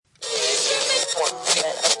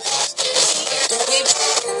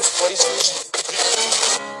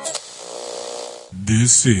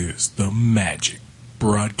This is the Magic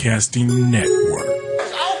Broadcasting Network.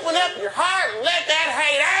 Just open up your heart and let that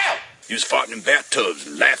hate out. You was farting in bathtubs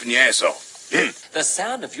and laughing your ass off. The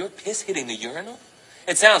sound of your piss hitting the urinal?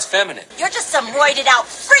 It sounds feminine. You're just some roided out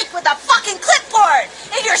freak with a fucking clipboard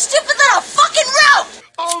in your stupid little fucking rope!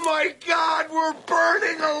 Oh my God, we're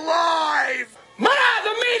burning alive. Ma,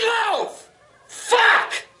 the meatloaf.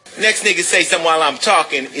 Fuck. Next nigga say something while I'm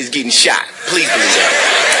talking is getting shot. Please believe that.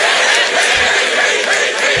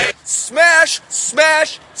 Smash,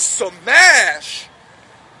 smash, smash.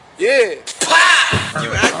 Yeah. You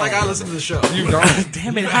act like I listen to the show. You don't.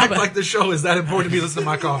 Damn it. You act like the show is that important to me listening to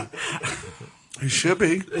my car. It should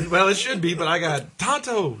be. Well, it should be, but I got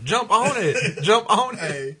Tonto. Jump on it. Jump on it.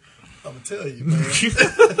 Hey, I'm going to tell you, man.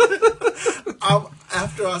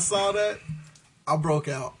 After I saw that, I broke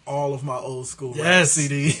out all of my old school rap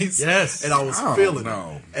CDs. Yes. And I was feeling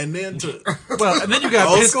it. And then and then you got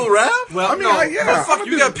old school rap? Well, I mean, no, fuck,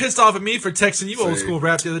 you got pissed off at me for texting you old school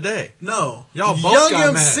rap the other day. No. Y'all both Young got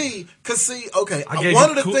MC, because see, okay, one one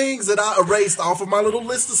of the things that I erased off of my little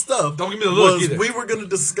list of stuff Don't give me the look was either. we were going to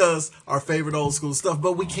discuss our favorite old school stuff,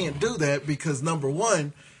 but we can't do that because, number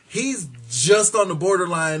one, he's just on the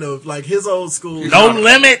borderline of like his old school. No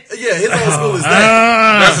limit. Yeah, his old school is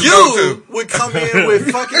that. That's You would come in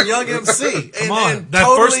with fucking Young MC. Come on. And That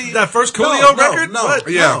totally, first Coolio record? No, What?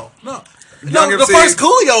 Yeah. no. Young The MC. first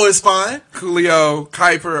Coolio is fine. Coolio,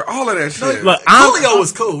 Kuiper, all of that shit. Look, Coolio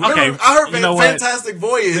was cool. Okay, Remember, I heard you know what? Fantastic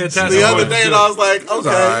Voyage Fantastic the other Voyage day, was and I was like,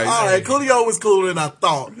 okay, all right. Coolio was cooler than I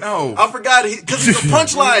thought. No. I forgot because he's a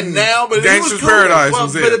punchline now, but he was Gangsta's cool. Paradise Well,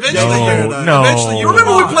 was but it. eventually, No. eventually, you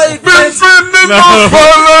remember we played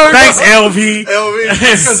Thanks, LV. LV.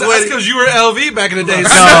 That's because you were LV back in the day.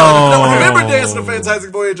 No, remember dancing to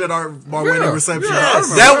Fantastic Voyage at our wedding reception? Yeah,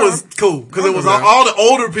 That was cool because it was all the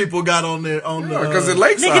older people got on there on the Because the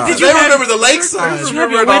lakeside. Nigga, did you they have- remember the lakeside. Did you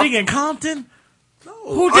have your wedding in Compton?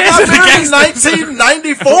 Who I danced got married in against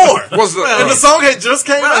 1994. Was the, And the song had just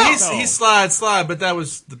came Well, out. he's slide, but that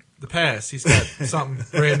was the past. He's got something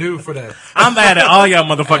brand new for that. I'm mad at all y'all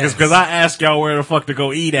motherfuckers because I asked y'all where the fuck to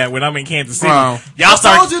go eat at when I'm in Kansas City. Wow. Y'all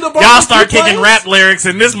told you the barbecue y'all start kicking place. rap lyrics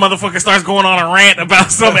and this motherfucker starts going on a rant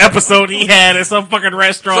about some episode he had at some fucking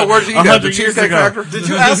restaurant. so where'd you eat at? 100 The years Cheesecake ago. Factory? Did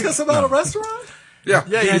you ask us about a restaurant? Yeah.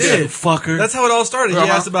 Yeah, you That did. shit, fucker. That's how it all started. He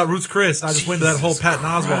Uh-huh. asked about Ruth's Chris, and I just went to that whole Patton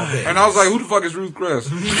Oswalt bit. And I was like, who the fuck is Ruth Chris?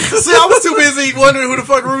 See, I was too busy wondering who the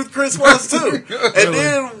fuck Ruth Chris was too. And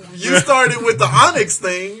then you started with the Onyx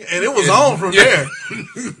thing, and it was on from there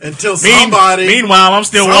until somebody. Meanwhile, I'm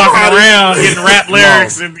still walking around getting rap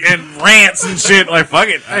lyrics and rants and shit. Like, fuck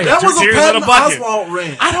it. Hey, that 2 was a tears in Patton a bucket. Oswalt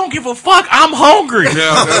rant. I don't give a fuck. I'm hungry.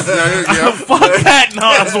 yeah. Fuck Patton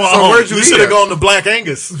Oswalt. So where'd you You eat should have at? gone to Black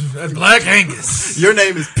Angus. That's Black Angus. Your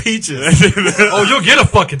name is Peaches. Oh, you'll get a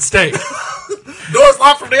fucking steak. Doors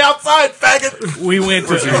locked from the outside, faggot. We went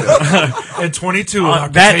to At 22,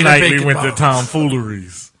 that night. We went to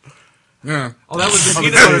Tomfooleries. Yeah. Oh, that was the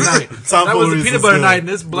peanut butter night. That was the Tomfooleries peanut is butter good. night, and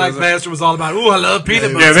this black bastard was all about, ooh, I love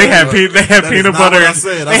peanut butter. Yeah, they had That is peanut not butter. what I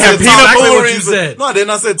said. They I had said peanut exactly what Tomfooleries you said. No, I didn't.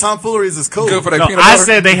 I said Tomfooleries is cool. Good for that No, peanut I butter.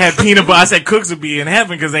 said they had peanut butter. I said cooks would be in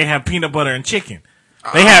heaven because they have peanut butter and chicken.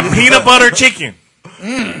 They have peanut butter chicken.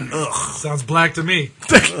 Sounds black to me.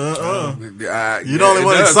 You're the only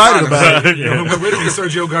one excited about it. When we're rid of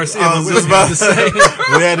Sergio Garcia, I was just about to say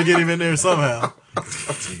we had to get him in there somehow.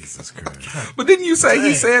 Jesus Christ. But didn't you say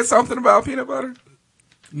he said something about peanut butter?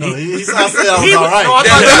 No, I said I was all right. No, I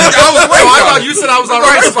thought you said I was all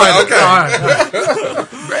right.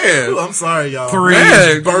 Okay. Man. I'm sorry, y'all. Three.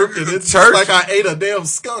 Man. Burped and it's Church. like I ate a damn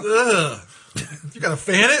skunk. Ugh. You gotta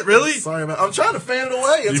fan it, really? Sorry, man. I'm trying to fan it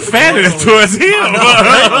away. You fanned it towards him.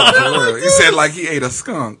 He said like he ate a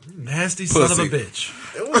skunk. Nasty son of a Pussy. bitch.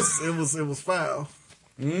 It was foul.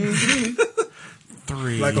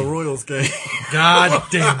 3. Like a Royals game. God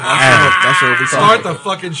damn it. That's what we Start the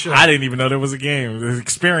fucking show. I didn't even know there was a game. The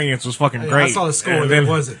experience was fucking great. I saw the score, And there then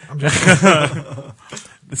wasn't. I'm just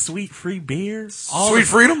the sweet free beer. Sweet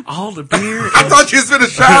Freedom? All the beer. I thought you was finna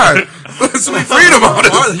shine. Sweet Freedom on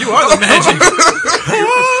it. you are the magic.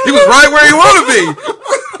 He was right where he wanted to be.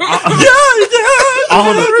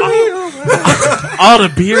 all the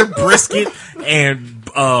beer, brisket, and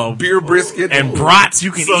Beer brisket. and brats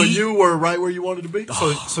you can So eat. you were right where you wanted to be?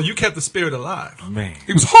 So you kept the spirit alive. Man.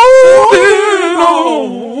 He was holding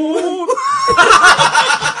on.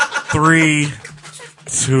 3,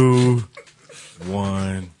 2,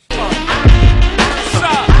 1.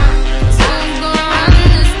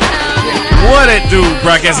 What it do?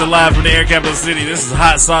 Broadcasting live from the Air Capital City. This is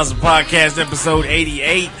Hot Sauce Podcast, episode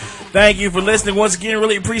 88. Thank you for listening once again.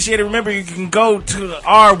 Really appreciate it. Remember, you can go to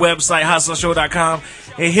our website, hotsauceshow.com,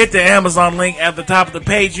 and hit the Amazon link at the top of the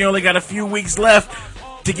page. You only got a few weeks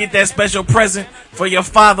left to get that special present for your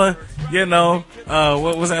father. You know,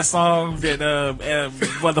 what was that song that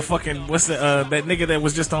motherfucking what's the that nigga that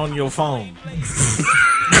was just on your phone?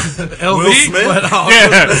 LV? Will Smith?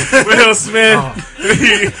 Yeah, Will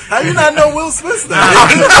Smith. How you not know Will Smith's name?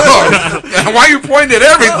 Why you pointing at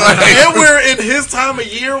everything? And we're in his time of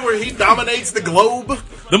year where he dominates the globe.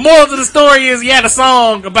 The moral of the story is he had a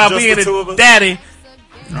song about Just being the two of a us? daddy.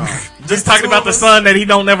 Just talking about the son that he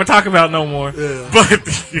don't never talk about no more. Yeah. But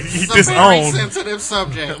he It's a just very owned. sensitive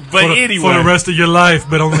subject. But For the anyway, rest of your life,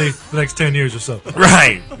 but only the next 10 years or so.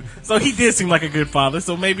 right. So he did seem like a good father.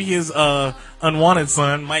 So maybe his unwanted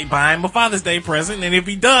son might buy him a Father's Day present, and if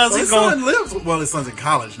he does, Well, he's his going. son lives. Well, his son's in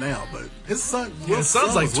college now, but his son. His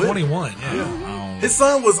son's like was with him. 21. Yeah. His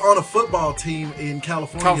son was on a football team in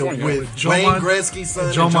California, with Joe Wayne Mon- Gretzky's son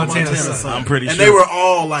and Joe Joe Montana's Montana's son. son. I'm pretty and sure. they were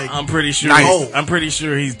all like, I'm pretty sure. Nice. I'm pretty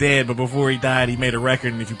sure he's dead. But before he died, he made a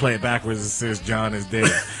record, and if you play it backwards, it says John is dead.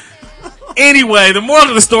 Anyway, the moral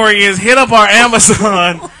of the story is hit up our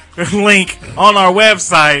Amazon link on our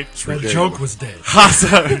website. That joke was dead.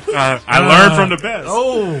 I learned from the best.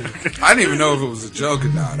 Oh, I didn't even know if it was a joke or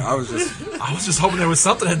not. I was just hoping there was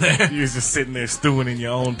something in there. You was just sitting there stewing in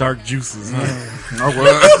your own dark juices. Huh?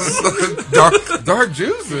 I was dark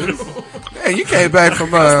juices. Man, you came back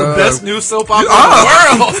from The best new soap opera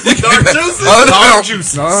Oh. in the world. dark juices. Dark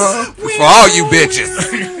juices. For all you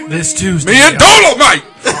bitches. This Tuesday. Me and Dolomite.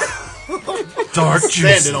 Dark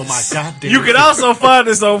juices. Standing on my goddamn. You can also find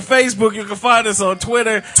us on Facebook. You can find us on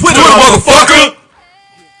Twitter. Motherfucker.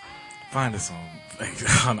 Find us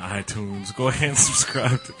on iTunes. Go ahead and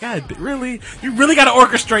subscribe. God, really? You really got to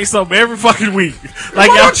orchestrate something every fucking week. Like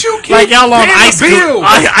Why y'all, don't you keep like y'all on paying the bill?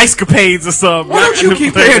 ice capades or something. Why don't you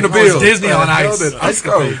keep paying the Oh, it's bill? Disney on ice. Let's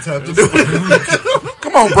go. have to do it.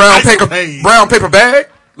 Come on, brown paper bag.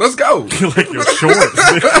 Let's go. Like your shorts.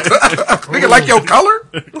 Nigga, like your color?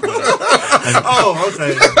 Oh,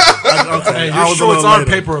 okay. Hey, I your was a shorts little are later.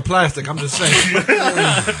 paper or plastic. I'm just saying. Did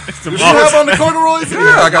you have on the corduroys?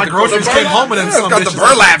 Yeah, I got My groceries came home and then some got the bitches-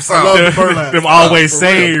 burlap I love on. the burlap. Them always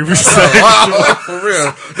save. For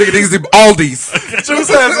real. Nigga, these the Aldi's. Juice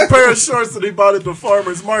has a pair of shorts that he bought at the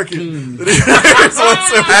farmer's market. That he wears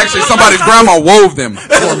once every- Actually, somebody's grandma wove them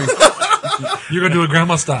for me. You're going to do a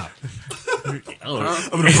grandma stop. I'm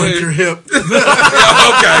gonna break your hip.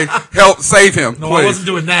 Okay. Help save him, No, please. I wasn't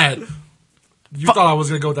doing that. You thought I was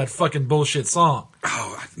going to go with that fucking bullshit song.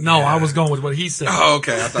 No, I was going with what he said. Oh,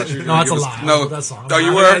 okay. I thought you were No, gonna that's a give us- lie. No, That song. no,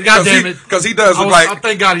 you were. God damn it. Because he does I look was, like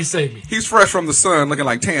thank God he saved me. he's fresh from the sun, looking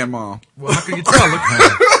like Tan Mom. Well, how can you tell? Look,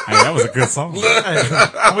 Hey, that was a good song.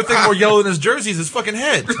 the only thing more yellow than his jersey is his fucking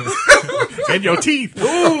head. And your teeth.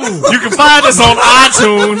 You can find us on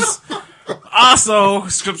iTunes. Also,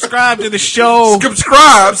 subscribe to the show.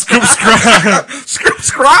 Subscribe. Subscribe.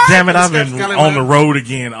 Subscribe. Damn it, I've been Scallywag. on the road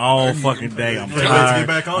again all fucking day. I'm let's tired. get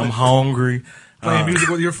back on I'm it. hungry. Playing music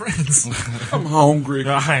with your friends. I'm hungry.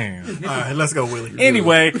 I am. All right, let's go, Willie.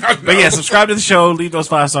 Anyway, but yeah, subscribe to the show. Leave those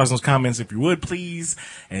 5 stars in those comments if you would, please.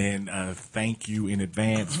 And thank you in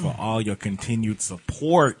advance for all your continued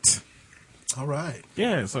support. All right.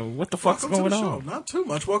 Yeah, so what the fuck's Welcome to going the show. on? Not too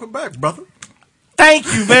much. Welcome back, brother. Thank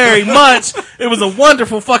you very much. It was a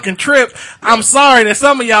wonderful fucking trip. I'm sorry that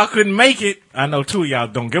some of y'all couldn't make it. I know 2 of y'all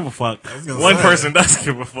don't give a fuck. One say. person does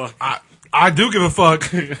give a fuck. I do give a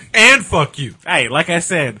fuck. And fuck you. Hey, like I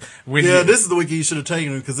said, when Yeah, you, this is the week you should have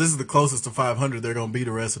taken because this is the closest to 500 they're going to be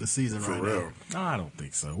the rest of the season right now. No, I don't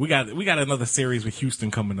think so. We got another series with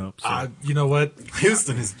Houston coming up. So. You know what?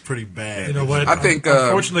 Houston is pretty bad. You know what? I think,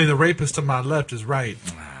 unfortunately, the rapist to my left is right.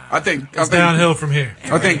 I think It's downhill from here.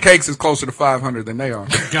 I think Cakes is closer to 500 than they are.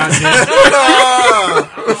 Goddamn.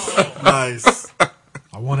 Nice.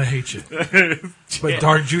 I want to hate you. But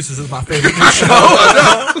Dark Juices is my favorite new show.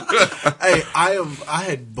 Hey, I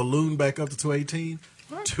had ballooned back up to 218,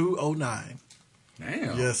 209.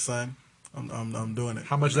 Damn. Yes, son. I'm doing it.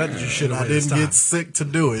 How much of that did you shit away I this didn't time? get sick to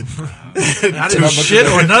do it. I didn't shit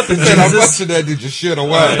or nothing, How much Jesus. of that did you shit away?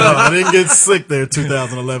 No, I didn't get sick there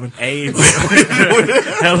 2011. AIDS.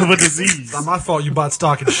 Hell of a disease. It's not my fault you bought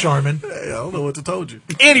stock in Charmin. Hey, I don't know what to told you.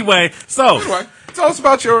 Anyway, so Anyway, tell us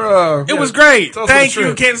about your. it was great. tell us Thank about the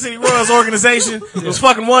you, trip. Kansas City Royals organization. It was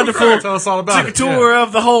fucking wonderful. Tell us all about Took it. a tour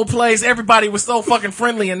of the whole place. Everybody was so fucking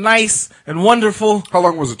friendly and nice and wonderful. How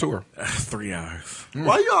long was the tour? 3 hours.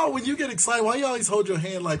 Why y'all, when you get excited, why you always hold your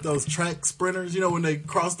hand like those track sprinters? You know, when they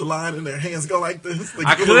cross the line and their hands go like this? They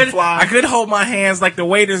I go and could hold my hands like the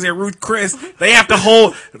waiters at Ruth Chris. They have to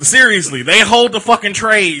hold, seriously, they hold the fucking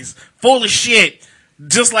trays full of shit.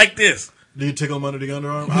 just like this. Do you tickle them under the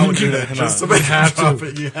underarm? I would do that just to You make have them drop to.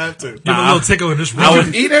 it. You have to. Give him a little tickle in this room. I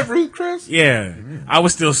would Eat that Ruth Chris? Yeah, I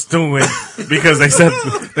was still stewing because they said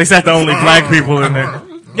the only black people in there.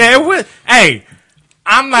 Yeah, it was. Hey,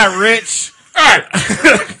 I'm not rich,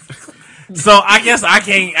 so I guess I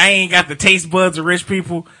ain't got the taste buds of rich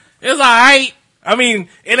people. It's all right. I mean,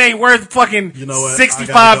 it ain't worth fucking You know what? $65. I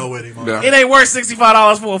gotta go with him on that. It ain't worth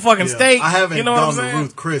 $65 for a fucking Yeah. steak. I haven't you know what I'm gone to saying?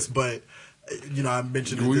 Ruth Chris, but I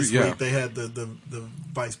mentioned it this week. They had the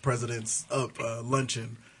vice president's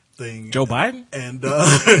luncheon thing. Joe Biden? And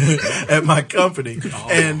at my company,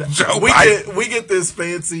 and we get this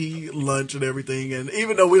fancy lunch and everything. And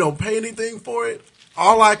even though we don't pay anything for it,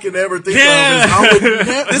 all I can ever think of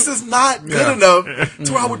is this is not good enough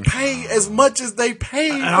to where I would pay as much as they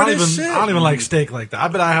pay for this shit. I don't even like steak like that. I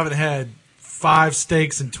bet I haven't had 5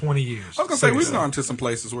 steaks in 20 years. I was gonna say we've gone to some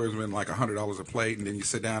places where it's been like $100 a plate, and then you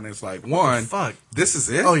sit down and it's like fuck? This is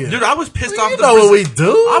it. Oh yeah, Dude, I was pissed off. You know what we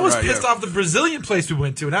do? I was pissed off the Brazilian place we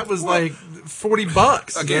went to, and that was like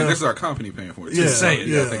 $40. Again, this is our company paying for it. Too, Yeah, so you gotta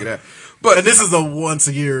yeah. think of that. But And this is a once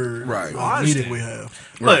a year Right. meeting we have.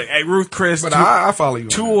 Look, hey, Ruth Chris. But I follow you.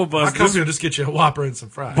 Two of I us come here to just get you a Whopper and some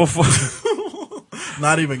fries. before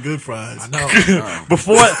Not even good fries. I know.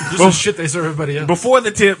 before Just some shit they serve everybody else. before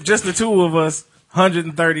the tip, just the two of us,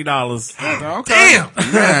 $130. Okay.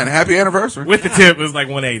 Damn! Man, happy anniversary. With the tip, it was like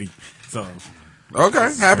 $180. So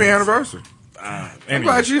Okay, happy anniversary. I'm anyway.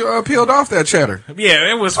 glad you peeled off that cheddar.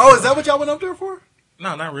 Yeah, it was. Oh, is that what y'all went up there for?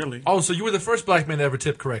 No, not really. Oh, so you were the first black man to ever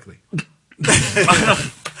tip correctly.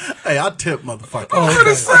 Hey, I tip, motherfucker. I was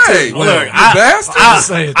gonna say, Look, you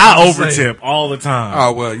bastard. I overtip all the time.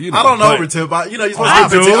 Oh well, you know. I don't But- overtip. You're supposed I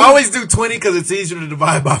to do do. 10. I always do 20 because it's easier to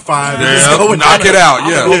divide by 5. and just Yeah, go with knock that. it out.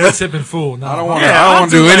 Yeah. Over tip in full. No, I don't want. Yeah, I I'll don't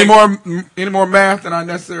do do like- any more math than I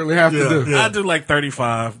necessarily have Yeah, to do. yeah. I do like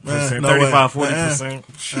 35%, no 35, way. 40%.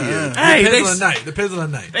 Shit. Hey, Depends on the night. Depends on the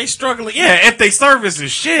night. they struggling. Yeah, if they service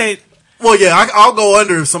is shit. Well, yeah, I'll go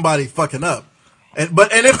under if somebody fucking up. And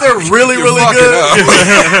if they're really, really fucking good, up.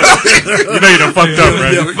 You know you done fucked up,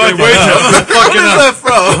 right? what is that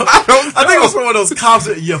from? I think it was from one of those cops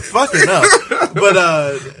that you're fucking up. But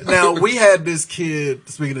now we had this kid,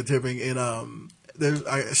 speaking of tipping, and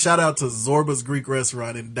shout out to Zorba's Greek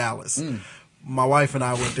Restaurant in Dallas. My wife and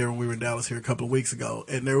I went there when we were in Dallas here a couple of weeks ago,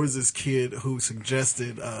 and there was this kid who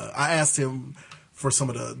suggested. I asked him for some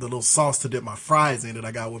of the little sauce to dip my fries in that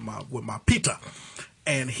I got with my pita.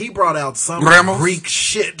 And he brought out some Ramos? Greek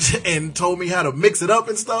shit and told me how to mix it up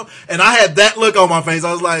and stuff. And I had that look on my face.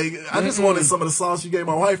 I was like, I just wanted some of the sauce you gave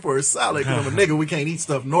my wife for her salad because I'm a nigga. We can't eat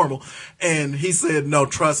stuff normal. And he said, no,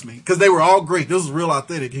 trust me. Because they were all Greek. This was real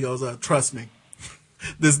authentic. He goes, trust me.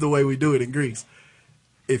 This is the way we do it in Greece.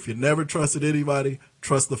 If you never trusted anybody,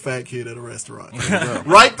 trust the fat kid at a restaurant.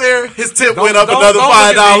 Right there, his tip went up another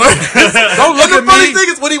 $5. Don't look And the at funny me. thing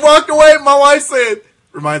is, when he walked away, my wife said,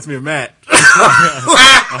 reminds me of Matt.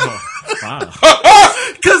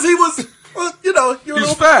 Because he was, well, you're He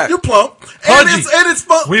was fat. You're plump. Pudgy. And it's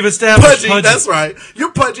fun. We've established pudgy. pudgy. That's right.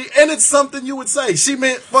 You're pudgy, and it's something you would say. She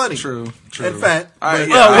meant funny. True. And fat. I- but-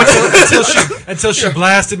 yeah, until she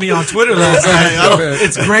blasted me on Twitter last night.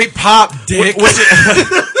 It's great pop, dick.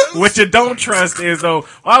 What you don't trust is, though,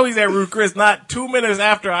 while we was at Ruth Chris, not 2 minutes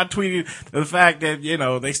after I tweeted the fact that,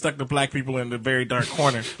 they stuck the black people in the very dark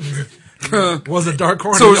corner. Was a dark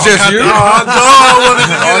corner. So it was just you? no.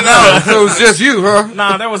 So it was just you, huh?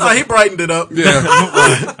 Nah, there was No, he brightened it up.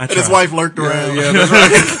 Yeah. And his wife lurked around. Yeah, that's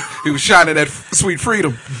right. He was shining that sweet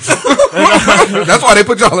freedom. That's why they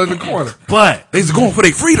put y'all in the corner. But They's going for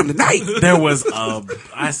their freedom tonight. there was,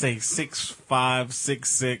 I say 6'5",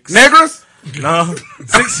 6'6". Negras? No,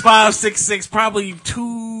 6'5", 6'6", probably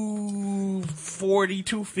 240,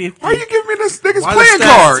 250. Why are you giving me this nigga's Why the playing stats?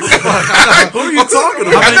 card? Who are you talking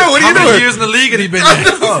about? I know, what are How you many doing? years in the league had he been there?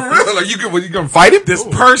 For real? Are you gonna fight him? This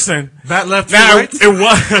person. Bat left, two Now, right?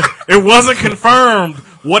 it wasn't confirmed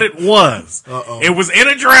what it was. It was in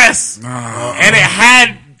a dress, and it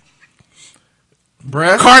had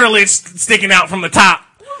Breath? cartilage sticking out from the top.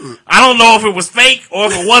 I don't know if it was fake or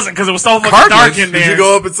if it wasn't because it was so fucking dark Cartilage? in Did there. you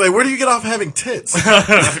go up and say, where do you get off having tits?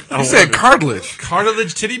 You said cartilage.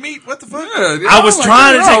 Cartilage titty meat? What the fuck? I was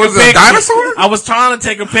trying to take was a it picture. dinosaur? I was trying to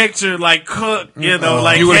take a picture, like cook,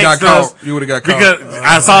 like You would've got gangsters, caught. You would've got caught. because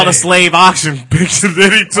I saw the slave auction picture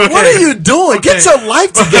that he took. What are you doing? Get your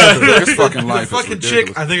life together. This fucking The life is fucking ridiculous.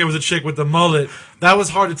 chick, I think it was a chick with the mullet. That was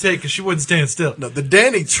hard to take because she wouldn't stand still. No, the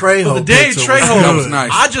Danny Trejo. But the Danny picture Trejo, That was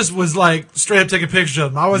nice. I just was like straight up taking pictures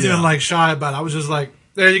of him. I wasn't even like shy about it. I was just like,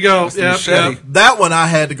 there you go. the Yep, machete. yep. That one I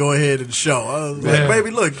had to go ahead and show. I was like, Yeah.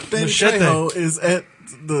 baby, look, Danny Machete. Trejo is at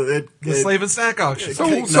the slave and snack auction. So,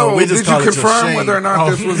 No, we just did you call it your confirm shame. whether or not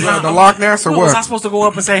this was the Loch Ness or What was I what? supposed to go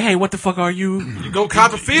up and say, hey, what the fuck are you? You go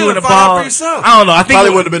cop a field Doing and a find out bar. for yourself. I don't know. I think Probably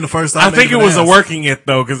wouldn't have been the first time. I think they'd it been was a asked. working it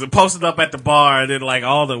though, because it posted up at the bar, and then like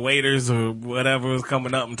all the waiters or whatever was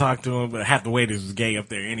coming up and talked to him, but half the waiters was gay up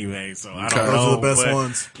there anyway, so I don't know. Those are the best but,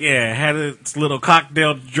 ones. Yeah, had its little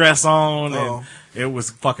cocktail dress on, Oh. and it was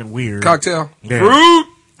fucking weird. Cocktail. Yeah. Fruit.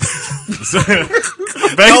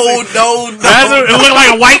 No. It looked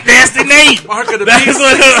like a white nasty Nate. Mark of the That's beast.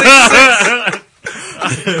 what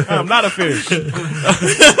I'm not a fish.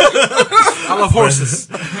 I love horses.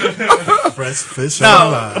 Fresh fish.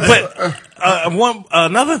 No, but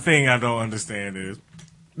another thing I don't understand is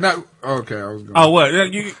No, okay, I was going. oh what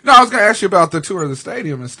you No, I was going to ask you about the tour of the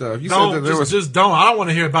stadium and stuff. You said that Don't there was. just don't. I don't want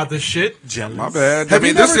to hear about this shit. My bad. Have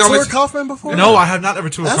you this never is the only. toured Kaufman before? No, I have not ever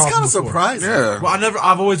toured. That's Kaufman kind of before. surprising. Yeah. Well,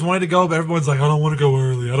 I've always wanted to go, but everyone's like, I don't want to go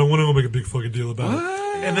early. I don't want to make a big fucking deal about it.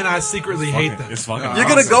 And then I secretly hate them. it's fucking You're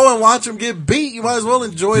gonna go and watch him get beat. You might as well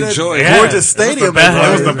enjoy that Enjoy it. gorgeous stadium.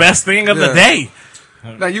 It was the best thing of the Yeah. day.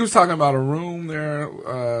 Now you was talking about a room there.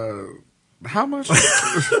 How much?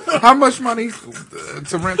 How much money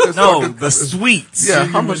to rent this? No, fucking- the suites. Yeah,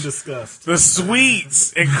 how much? discussed? The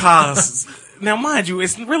suites it costs. Now, mind you,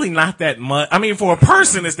 it's really not that much. I mean, for a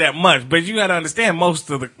person, it's that much, but you got to understand most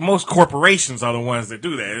corporations are the ones that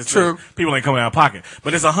do that. It's True. People ain't coming out of pocket,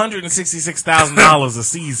 but it's $166,000 a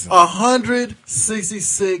season.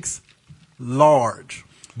 166 large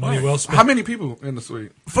Money well spent. How many people in the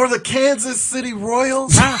suite? for the Kansas City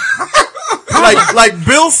Royals. like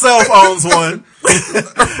Bill Self owns one,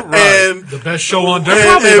 and The best show on dirt.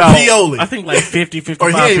 and About, Pioli. I think like 50, 55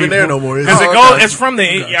 Or he ain't even people. there no more, is Because he? it Oh, goes, okay. it's from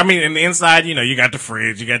the, I mean, in the inside, you know, you got the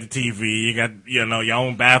fridge, you got the TV, you got, you know, your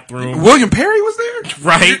own bathroom. William Perry was there.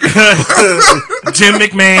 Right? Jim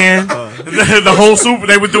McMahon. The whole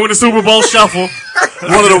they were doing the Super Bowl shuffle.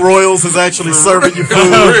 one of the Royals is actually serving you food.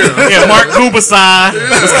 Yeah, Mark Kubasai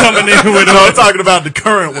was coming in with No, I'm talking about the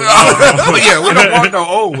current one. Oh, yeah, we don't want no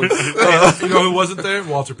old ones. You know who wasn't there?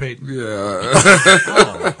 Walter Payton.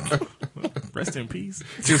 Yeah, Rest in peace.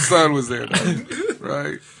 his son was there, though.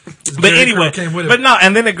 Right? But Jerry anyway, Curl came with him. but no,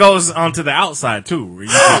 and then it goes onto the outside too. Where you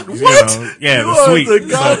can, What? yeah, You the are suite. the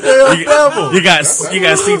goddamn devil. You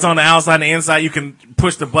got seats on the outside and the inside. You can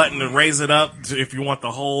push the button to raise it up if you want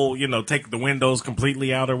the whole, you know, take the windows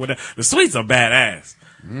completely out or whatever. The suites are badass.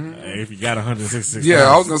 If you got 166. Yeah,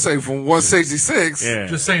 I was gonna say from 166. Yeah.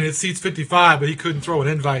 Just saying, it seats 55, but he couldn't throw an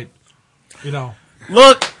invite. You know.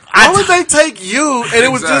 Look, Why would they take you and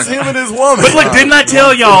it was just him and his woman? But look, didn't I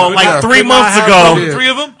tell y'all like Yeah. 3 months Have ago? fucking 3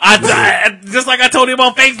 of them? I just like I told him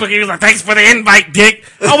on Facebook, he was like, "Thanks for the invite, Dick."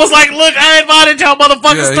 I was like, "Look, I invited y'all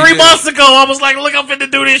motherfuckers Yeah, he 3 did. months ago." I was like, "Look, I'm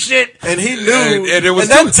finna do this shit." And he knew, And it was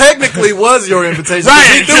and that technically was your invitation.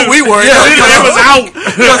 Right. He knew we weren't. It was out.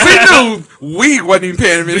 Because he knew we wasn't even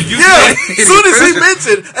paying him any. Yeah, as soon as he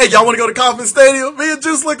mentioned, "Hey, y'all want to go to Kaufman Stadium?" Me and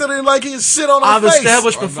Juice looked at him like he had shit on our I've face.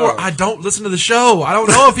 established before, no. I don't listen to the show. I don't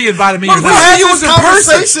know if he invited me or We not. had He this was in person.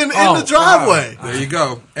 conversation in Oh, the driveway. There you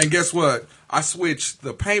go. And guess what? I switched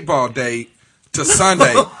the paintball date to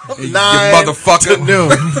Sunday. You 9 motherfucker. to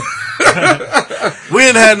noon. We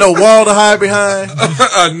didn't have no wall to hide behind.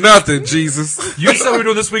 Nothing, Jesus. You said we were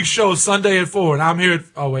doing this week's show Sunday at 4, and I'm here at,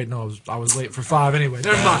 oh wait, no, I was late for 5 anyway.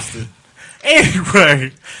 Never mind.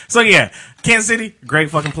 Anyway, so yeah, Kansas City, great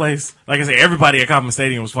fucking place. Like I said, everybody at Kaufman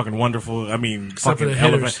Stadium was fucking wonderful. I mean, Except for fucking the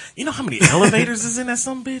hitters. elevators. You know how many elevators is in that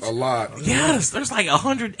some bitch? A lot. Yes, there's like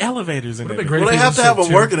 100 elevators in Would've there. been great Well, if they he have was to have sick, them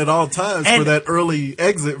too. working at all times for And- that early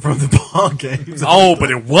exit from the ball games. Oh, but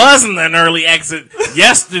it wasn't an early exit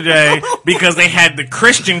yesterday because they had the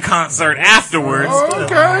Christian concert afterwards.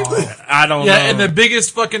 Okay. I don't Yeah, know. and the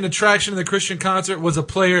biggest fucking attraction of the Christian concert was a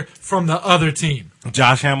player from the other team.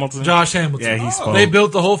 Josh Hamilton. Josh Hamilton. Yeah, he spoke. They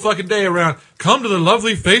built the whole fucking day around, come to the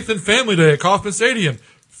lovely Faith and Family Day at Kaufman Stadium,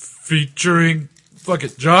 featuring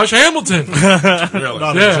fucking Josh Hamilton.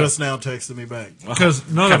 Daughter Yeah. just now texted me back. Because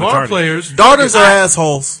none of Kinda our retarded. players. Daughters are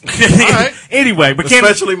assholes, Anyway, but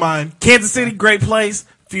Kansas, especially mine. Kansas City, great place.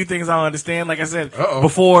 Few things I don't understand. Like I said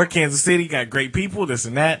before, Kansas City got great people, this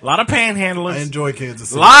and that. A lot of panhandlers. I enjoy Kansas A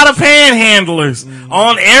City. lot of panhandlers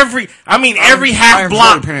on every I half enjoy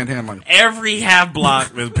block. panhandling. Every half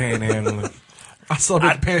block is panhandling. I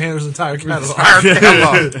celebrate the Panhandler's entire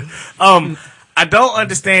catalog. I don't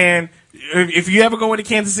understand. If you ever go into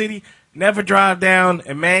Kansas City, never drive down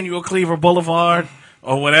Emmanuel Cleaver Boulevard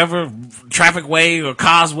or whatever, Traffic Way or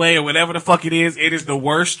Causeway or whatever the fuck it is. It is the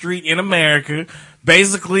worst street in America.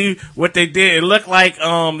 Basically, what they did, it looked like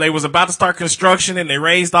they was about to start construction and they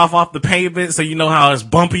raised off the pavement, so you know how it's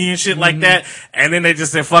bumpy and shit like that. And then they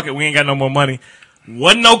just said, "Fuck it, we ain't got no more money."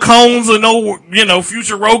 Wasn't no cones or no,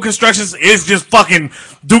 future road constructions. It's just fucking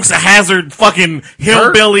Dukes of Hazzard, fucking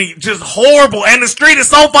hillbilly, just horrible. And the street is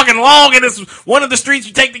so fucking long, and it's one of the streets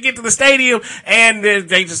you take to get to the stadium. And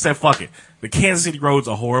they just said, fuck it. The Kansas City roads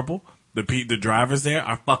are horrible. The drivers there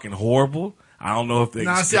are fucking horrible. I don't know if they.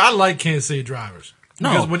 See, I like Kansas City drivers.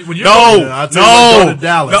 No, when you're go to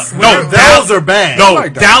Dallas. No, Dallas are bad. No,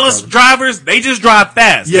 like Dallas drivers, they just drive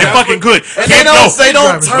fast. Yeah. They're fucking good. And they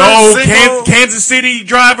don't turn signals. Kansas City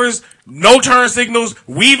drivers, no turn signals,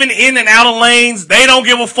 weaving in and out of lanes. They don't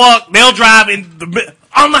give a fuck. They'll drive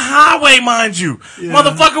on the highway, mind you. Yeah.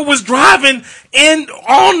 Motherfucker was driving on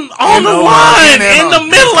the line, in the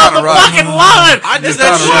middle of the fucking line. I did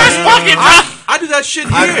that shit. I do that shit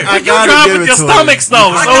here. You drive with your stomachs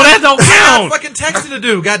though, so that don't count. I got fucking texting to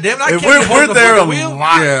do. Goddamn it! If we're there a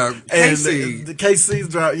lot. Yeah, KC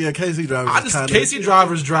drivers. KC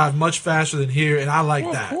drivers drive much faster than here, and I like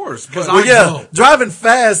that. Of course, driving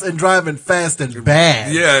fast and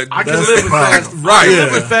bad. Yeah, I can live with fast. Right,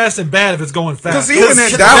 live with fast and bad if it's going fast. Because even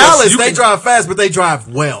in Dallas, they drive fast, but they drive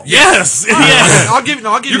well. Yes, I'll give you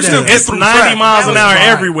that. It's 90 miles an hour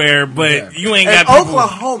everywhere, but you ain't got people.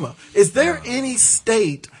 Oklahoma. Is there any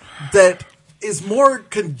state that is more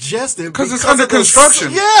congested because it's under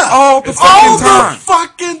construction? All the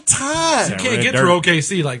fucking You time. can't get through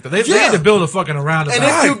OKC like that. They need to build a fucking roundabout. And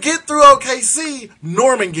if you get through OKC,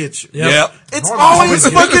 Norman gets you. Yep. It's always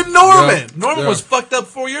fucking Norman. Norman was fucked up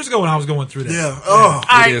 4 years ago when I was going through that. Yeah. Oh,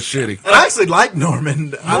 it is shitty. And I actually like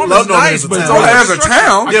Norman. I love Norman nice, as a town. So as a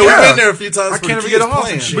town, we've been there a few times. I can't ever get off.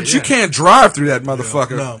 But you can't drive through that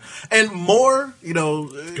motherfucker. No. And more,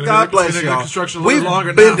 God bless y'all.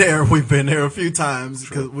 We've been there a few times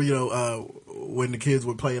because when the kids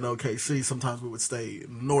would play in OKC, sometimes we would stay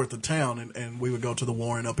north of town and we would go to the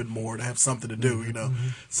Warren up in Moore to have something to do,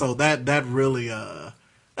 So that really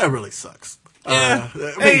sucks. Yeah.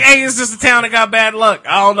 Hey, it's just a town that got bad luck.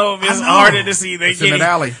 I don't know if it's harder to see. They get in an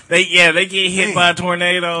alley. They get hit by a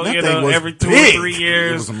tornado, every 2 or 3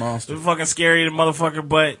 years. It was a monster. It's fucking scary, the motherfucker.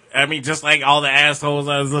 But I mean, just like all the assholes,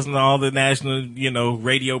 I was listening to all the national,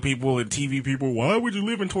 radio people and TV people. Why would you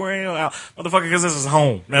live in tornado? Motherfucker, because this is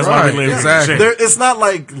home. That's why we live. Exactly. It's not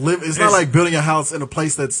like building a house in a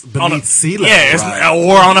place that's beneath sea level. Yeah,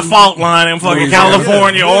 or on a fault line in fucking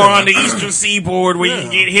California, or on the eastern seaboard where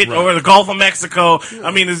you get hit, or the Gulf of Mexico.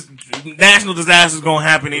 I mean, national disasters gonna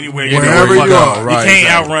happen anywhere. Wherever you go, right? You can't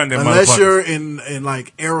outrun them. Unless you're in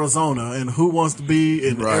like Arizona, and who wants to be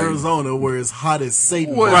in Arizona where it's hot as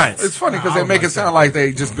Satan? Well, right. It's funny because they make it sound like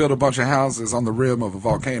they just built a bunch of houses on the rim of a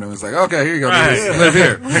volcano. It's like, okay, here you go, live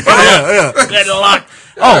here.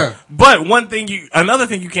 But another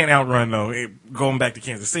thing you can't outrun though. Going back to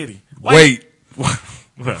Kansas City. Wait.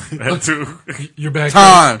 Well, that too. Your bad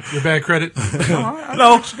time. Credit. Your bad credit.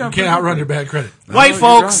 No, you can't outrun your bad credit. White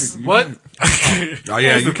folks. What? Oh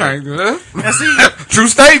yeah, you can't do that. True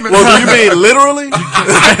statement. Well, do you mean literally?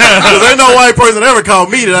 Because ain't no white person ever called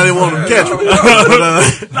me that I didn't want them to catch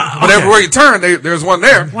me. But everywhere you turn, there's one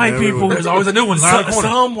there. White people. There's always a new one.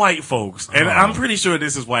 Some white folks, and I'm pretty sure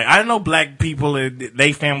this is white. I know black people and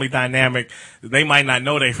they family dynamic. They might not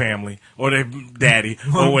know their family or their daddy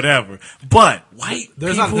or whatever. But white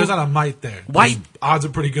there's people, not a mite there. White odds are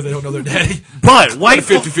pretty good they don't know their daddy. But white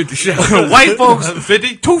 50-50 shot. White folks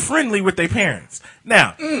 50 too friendly with their parents.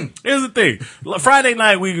 Now, here's the thing. Friday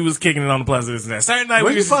night we was kicking it on the plaza this and that. Saturday night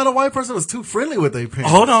where you find a white person that was too friendly with their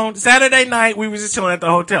parents? Hold on. Saturday night we was just chilling at the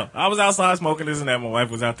hotel. I was outside smoking this and that. My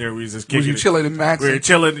wife was out there. We was just kicking. Was you chilling in Maxon? We were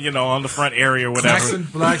chilling, on the front area or whatever.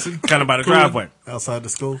 Relaxing. Kind of by the driveway. Outside the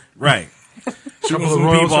school. Right. Shooting some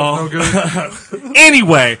Royals b-ball. No good.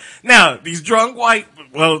 Anyway, now these drunk white,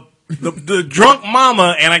 the drunk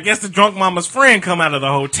mama and I guess the drunk mama's friend come out of the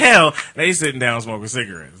hotel. They sitting down smoking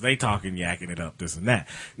cigarettes. They talking, yakking it up, this and that.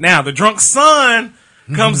 Now the drunk son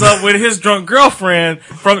comes up with his drunk girlfriend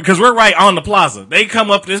because we're right on the plaza. They come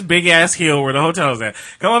up this big ass hill where the hotel is at.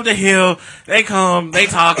 Come up the hill. They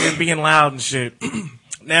talking, being loud and shit.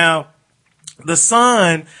 Now the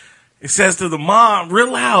son. It says to the mom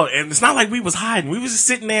real loud, and it's not like we was hiding. We was just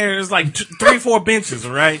sitting there. There's like 3 or 4 benches,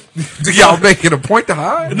 right? Do y'all make it a point to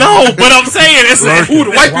hide? No, but I'm saying it's the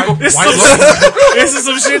white people. This is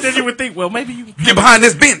some shit that you would think. Well, maybe you get behind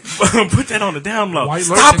this bench. Put that on the down low.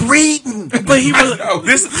 Stop reading. But he was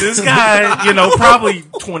this guy, probably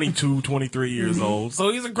 22, 23 years old.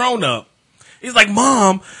 So he's a grown up. He's like,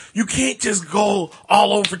 Mom, you can't just go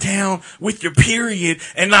all over town with your period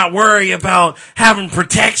and not worry about having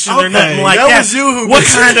protection or nothing like that. That was you who what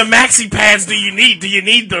kind of maxi pads do you need? Do you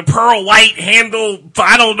need the pearl white handle?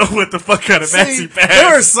 I don't know what the fuck kind of maxi pads.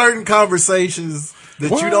 There are certain conversations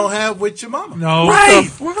that you don't have with your mama. No. Right.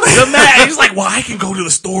 The man, he's like, well, I can go to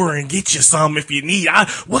the store and get you some if you need.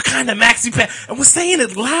 What kind of maxi pad? And was saying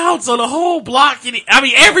it loud so the whole block,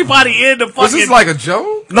 everybody in the fucking. Was this like a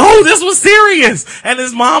joke? No, this was serious. And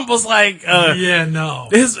his mom was like, yeah, no.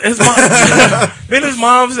 His mom, then his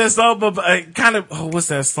mom said something about, kind of, what's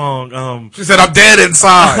that song? She said, I'm dead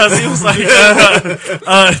inside. He was like,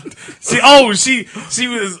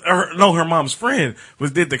 her mom's friend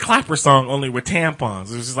did the Clapper song only with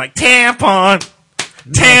tampons. It was just like, tampons.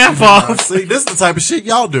 See, this is the type of shit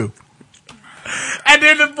y'all do. And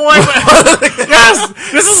then the boy yes,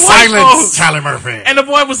 this is Silence, Charlie Murphy. And the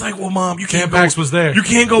boy was like, well, Mom, you can't Tampax was there. You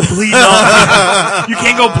can't go bleeding all you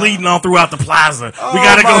can't go bleeding all throughout the plaza. We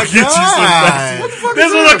gotta go get you some.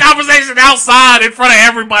 This was a conversation outside in front of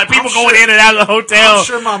everybody. People going in and out of the hotel. I'm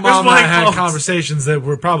sure my mom and I had conversations that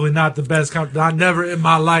were probably not the best. I never in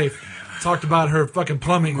my life talked about her fucking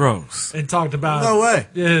plumbing. Gross. And talked about. No way.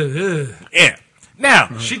 Yeah.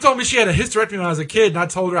 Now, she told me she had a hysterectomy when I was a kid, and I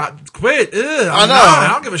told her, quit. I know. I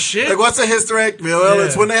don't give a shit. Like, what's a hysterectomy? Well,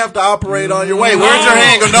 it's when they have to operate on your way. Where's your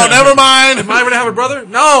hand? No, never mind. Am I ever to have a brother?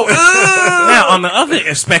 No. Now, on the other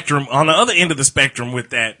end of the spectrum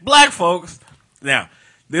with that, black folks, now,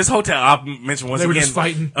 this hotel, I'll mention once again. They were just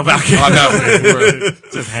fighting. About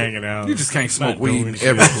just hanging out. You just can't smoke weed in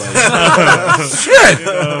every place. Shit.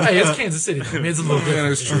 Hey, it's Kansas City. I mean, it's a little bit.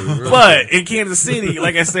 That's true. But in Kansas City,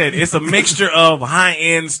 like I said, it's a mixture of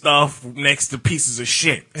high-end stuff next to pieces of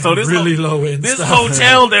shit. So this really low-end this stuff.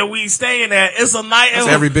 hotel that we staying at, it's a nice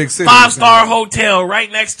every big city. 5-star hotel right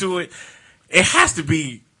next to it. It has to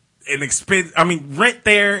be an expense. I mean, rent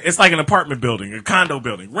there, it's like an apartment building, a condo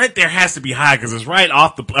building. Rent there has to be high because it's right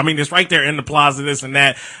off it's right there in the plaza, this and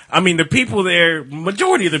that. I mean, the people there,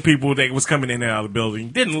 majority of the people that was coming in and out of the building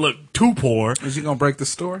didn't look too poor. Is he gonna break the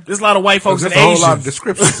store? There's a lot of white folks and There's a whole Asians. lot of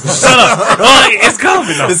descriptions. Shut up. Oh, it's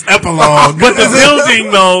coming though. It's epilogue. But the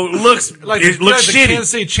building though looks Like it looks the shitty.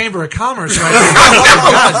 Kansas City Chamber of Commerce right there.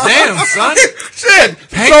 God damn, son. Shit.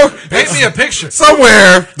 Paint me a picture.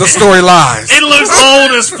 Somewhere the story lies. It looks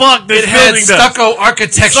old as fuck. This It had building does. stucco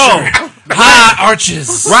architecture, So, high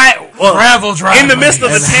arches, Right, well, gravel driveway. in the midst of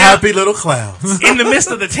the And happy little clouds. in the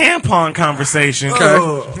midst of the tampon conversation,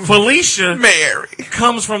 Felicia Mary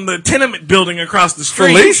comes from the tenement building across the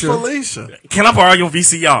street. Felicia. Can I borrow your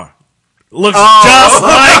VCR? Looks just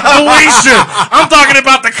like Felicia. I'm talking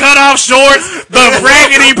about the cutoff shorts, the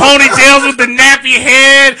raggedy ponytails with the nappy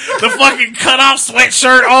head, the fucking cutoff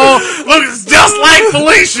sweatshirt on. Looks just like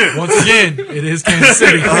Felicia. Once again, it is Kansas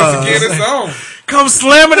City. Get its own. Comes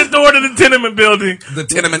slamming the door to the tenement building. The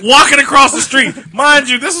tenement. Walking across the street. Mind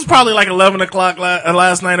you, this was probably like 11 o'clock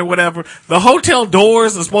last night or whatever. The hotel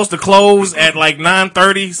doors are supposed to close at like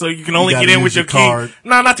 9:30, so you can only get in with your card. key.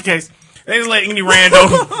 No, not the case. They just let any rando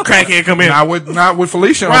crackhead come in. Not with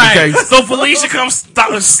Felicia on Right. the case. So Felicia comes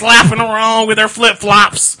slapping around with her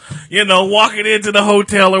flip-flops, walking into the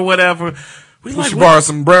hotel or whatever. We She borrowed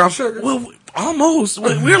some brown sugar. well, almost.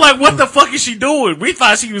 We were like, what the fuck is she doing? We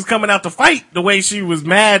thought she was coming out to fight the way she was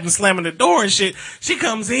mad and slamming the door and shit. She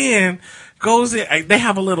comes in, goes in. They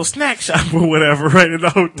have a little snack shop or whatever right in the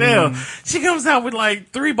hotel. She comes out with like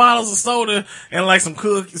 3 bottles of soda and like some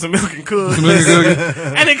milk and cookies.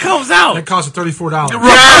 And it comes out. That cost her $34. Right,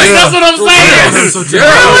 that's what I'm saying. So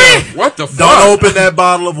Really? What the fuck? Don't open that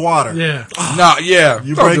bottle of water. Yeah. Nah, yeah.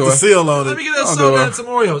 You Don't break do the it. seal on Let it. me get that I'll do soda it. and some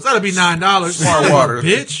Oreos. That'll be $9. Smart water.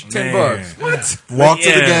 Bitch. $10. What? Walk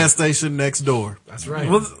to the Yeah. gas station next door. That's right.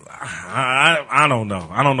 Well, I don't know.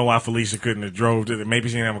 I don't know why Felicia couldn't have drove to it. Maybe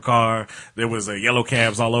she didn't have a car. There was yellow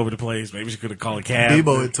cabs all over the place. Maybe she could have called a cab.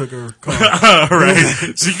 Debo, it took her car.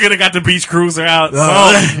 Right. She could have got the beach cruiser out.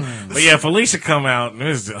 But yeah, Felicia come out. And it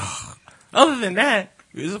was, other than that,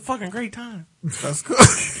 it was a fucking great time. That's cool.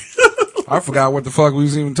 I forgot what the fuck we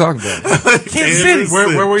was even talking about. Kansas City.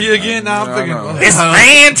 Where were you again? Now I'm I thinking, know. It's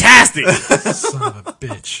fantastic. son of a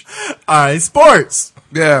bitch. All right, sports.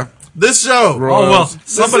 Yeah. This show. Oh, well, This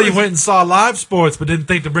somebody is- went and saw live sports but didn't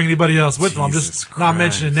think to bring anybody else with them. I'm Jesus just not Christ.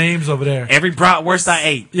 mentioning names over there. Every bratwurst I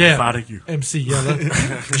ate. Yeah. Proud of you. MC Yella.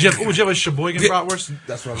 Would you have a Sheboygan bratwurst?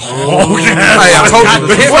 That's what Oh, Hey, I told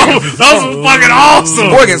you. Those were fucking awesome.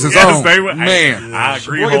 Sheboygan's his own. they were. Man. I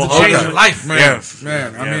agree. Sheboygan's a change your life. Man, Yes.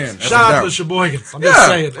 man, I'm in. Shout out to the Sheboygans. I'm just Yeah,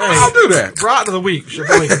 saying. Hey, I'll do that. Brat of the week,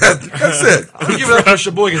 Sheboygans. That's it. We give it up for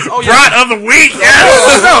Sheboygans. Oh, yeah. Brat of the week.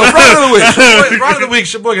 Yes. No, right of the week. Brat of the week,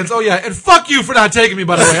 Sheboygans. Oh, yeah. And fuck you for not taking me,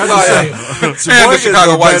 by the way. I'm just saying. And the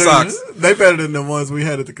Chicago White Sox. They better than the ones we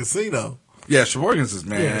had at the casino. Yeah, Sheboygan's is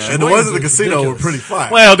man. And the ones at the casino were pretty fire.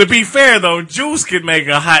 Well, to be fair though, Juice could make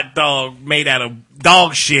a hot dog made out of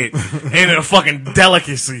dog shit and a fucking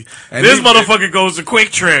delicacy. And this he- motherfucker goes to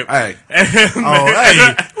Quick Trip. Hey. Quick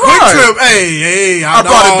Trip. Hey, I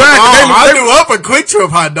brought it back, and I they knew up a Quick Trip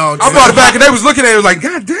hot dog. I brought it back, and they was looking at it like,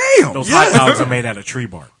 God damn. Those hot dogs are made out of tree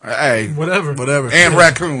bark. Hey, Whatever. and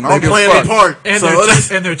raccoon. I On don't give a Planet fuck. Park. And, So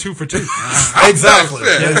they're 2 for 2. exactly.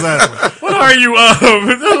 Exactly. What are you?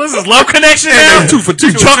 This is Love Connection now. 2 for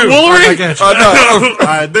 2. Chuck I Woolery. got you. All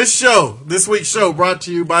right, this week's show brought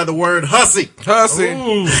to you by the word hussy. Hussy.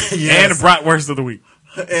 And the bratwurst of the week.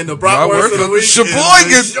 And the bratwurst of the week.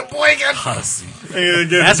 Sheboygan. Sheboygan. Hussy. And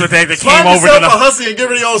That's what they came find over yourself to a the. hussy and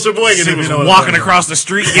give it the old Sheboygan. She if was you know what walking I'm across the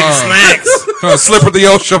street getting snacks Slip with the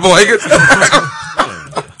old Sheboygan. saying.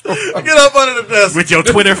 Get up under the desk. with your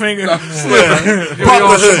Twitter finger. Pop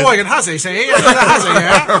the hood. Sheboygan Hussy, see? Hussy,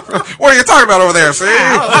 yeah. What are you talking about over there, see?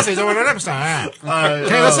 Hussy's over there next time.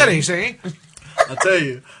 Kansas City, see? I tell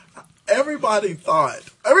you, everybody thought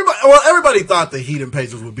the Heat and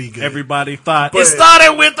Pacers would be good. Everybody thought But- it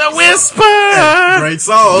started with a whisper. Great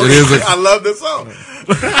song. It is I love this song.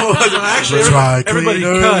 Actually, Dry everybody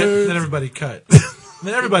cleaner. cut. Then everybody cut.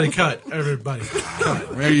 Then everybody cut. Everybody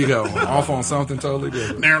cut. There you go. Off on something totally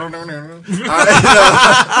different. I-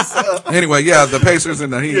 Anyway, yeah, the Pacers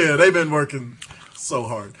and the Heat. yeah, they've been working so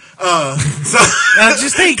hard. So Now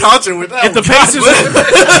just think, culture with that. if the one. Pacers,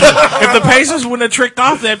 if the Pacers wouldn't have tricked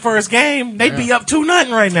off that first game, they'd be up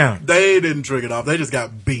 2-0 right now. They didn't trick it off. They just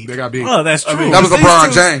got beat. They got beat. Oh, that's true. That was these LeBron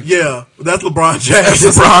two- James. Yeah, that's LeBron James.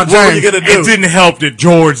 That's LeBron What are you James. gonna do? It didn't help that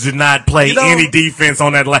George did not play You know- any defense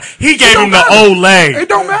on that line. He gave him the matter. Olay. It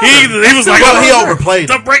don't matter. He was like, Well, oh, he overplayed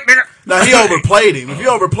the him. break, nigga. Now he overplayed him. If you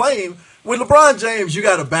overplay him with LeBron James, you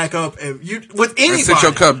got to back up and you with anybody. sit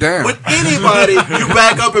your cup down. With anybody, you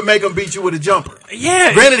back up and make him beat you with a jumper.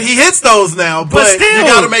 Yeah. Granted, he hits those now, but, still, you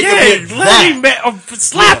got to make him hit let him that.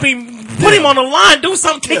 slap him, put him on the line, do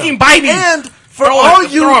something, kick him, bite him. And for Throw all a-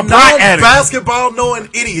 you throw a brat at him. non-basketball knowing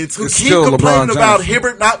idiots who It's keep still complaining LeBron about James.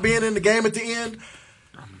 Hibbert not being in the game at the end,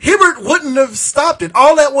 Hibbert wouldn't have stopped it.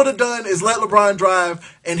 All that would have done is let LeBron drive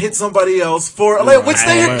and hit somebody else which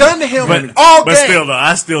they had done to him all But game. still, though,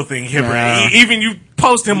 I still think Hibbert, Nah. even you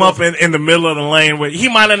post him up in the middle of the lane where he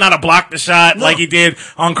might have not have blocked the shot like he did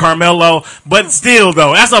on Carmelo, but still,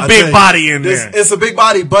 though, that's a I tell big you, body in there. It's a big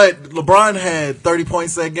body, but LeBron had 30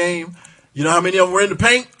 points that game. You know how many of them were in the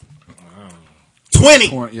paint? 20.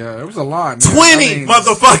 Yeah, it was a lot. Man. 20,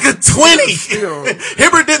 motherfucker, 20. Still-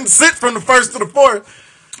 Hibbert didn't sit from the first to the fourth.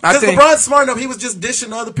 I Because think, LeBron's smart enough, he was just dishing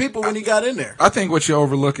to other people when he got in there. I think what you're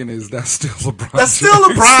overlooking is that's still LeBron. That's still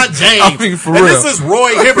James. LeBron James. I mean, for and real. this is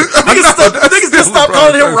Roy Hibbert. that's Niggas just still stopped LeBron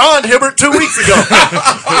calling him James. Ron Hibbert 2 weeks ago.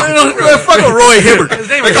 Fuck a Roy Hibbert. His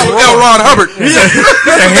name They is call him L. Ron Hubbard. The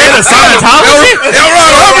head of Scientology?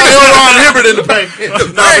 Ron Hibbert in the paint. No,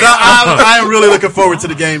 but I am really looking forward to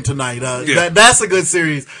the game tonight. That's a good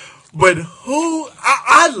series. But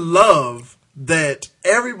I love that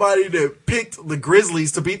everybody that picked the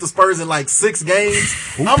Grizzlies to beat the Spurs in like 6 games.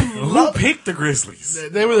 Who picked the Grizzlies?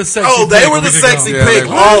 They were the sexy Oh, they pick were a the week sexy ago. Yeah, pick they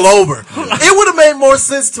were. all over. It would have made more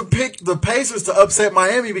sense to pick the Pacers to upset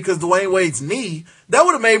Miami because Dwayne Wade's knee. That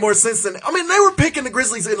would have made more sense than. I mean, they were picking the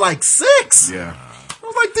Grizzlies in like 6. Yeah. I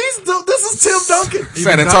was like, this is Tim Duncan.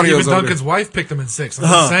 San Antonio's Even over Duncan's there. wife picked him in 6. I'm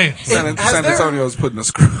just saying. San Has there- Antonio's putting the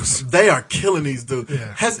screws. They are killing these dudes.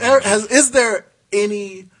 Yeah. Is there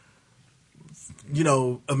any,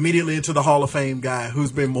 immediately into the Hall of Fame guy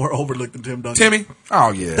who's been more overlooked than Tim Duncan? Timmy?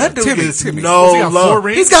 Oh, yeah. That dude gets Timmy. no Has he got 4 love.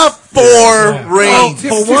 rings? He's got 4 Well, rings.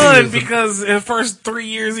 for one, because in the first 3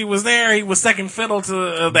 years he was there, he was second fiddle to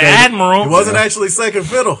the Admiral. He wasn't actually second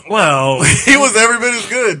fiddle. Well, He was every bit as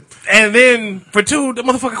good. and then for 2, the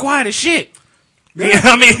motherfucker quiet as shit. Yeah,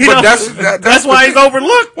 I mean, But that's why he's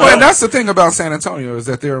overlooked. Well, and that's the thing about San Antonio is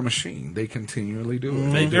that they're a machine. They continually do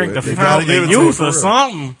it. They do drink it. the They fountain give of it to him youth for or real.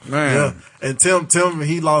 something. Man. Yeah. And Tim,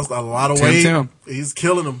 he lost a lot of Tim, weight. Tim. He's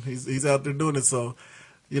killing them. He's out there doing it. So,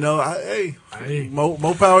 Hey.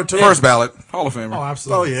 more power to him. First ballot. Hall of Famer. Oh, Oh,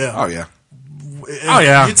 absolutely. yeah. Oh, yeah. Oh,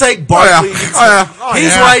 yeah. You take Barkley. Oh, yeah.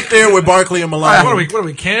 He's right there with Barkley and Malone. What are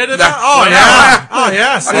we, Canada? That- Oh, yeah. Oh,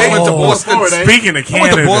 yes. I went to Boston. forward, eh? Speaking of I went to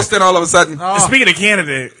Canada, Boston all of a sudden. speaking of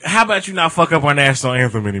Canada, how about you not fuck up our national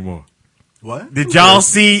anthem anymore? What? Did y'all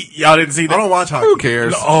see? Y'all didn't see that? I don't watch hockey. Who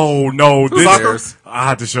cares? Oh no! This, cares? I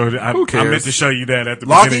have to show you. I Who cares? meant to show you that at the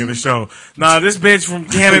Locking? beginning of the show. Nah, this bitch from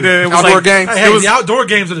Canada. It was Outdoor like, games? Hey, It was, the outdoor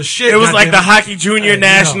games are the shit. it was like the goddamn it. Hockey Junior Hey,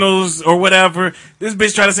 Nationals or whatever. This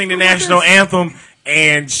bitch tried to sing the national anthem,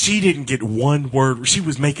 and she didn't get one word. She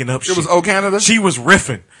was making up shit. It was O Canada? She was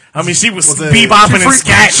riffing. I mean, she was bebopping and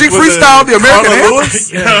scat. She freestyled the American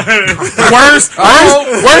anthem.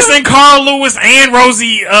 Worse than Carl Lewis and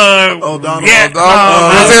Rosie. O'Donnell. Roseanne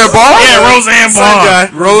Barr? Yeah, Roseanne Barr.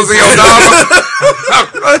 Rosie O'Donnell.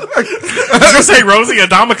 Did you say Rosie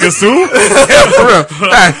Adamaka Sue? Yeah, for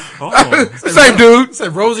real. Same dude. Say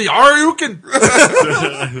Rosie Aryukin.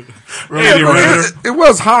 It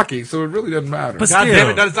was hockey, so it really doesn't matter. But God still. damn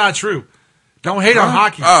it, that is not true. Don't hate on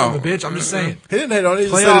hockey, son of a bitch. I'm just saying. He didn't hate on it. He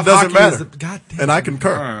just Playoff said it doesn't hockey is matter. God damn. And I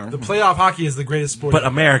concur. The playoff hockey is the greatest sport. But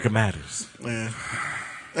America matters. Yeah.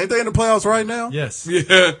 Ain't they in the playoffs right now? Yes.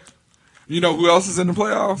 Yeah. You know who else is in the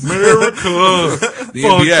playoffs? America. The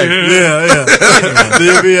NBA. Yeah. The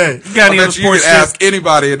NBA. You got I any other bet you can sports? ask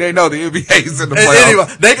anybody, and they know the NBA is in the And playoffs. anyway,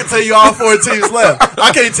 they can tell you all 4 teams left.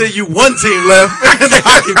 I can't tell you one team left in the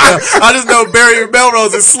hockey playoffs. I just know Barry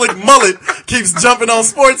Melrose's slick mullet keeps jumping on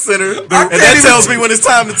Sports Center, and that tells me when it's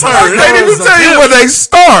time to turn. I can't even tell you when they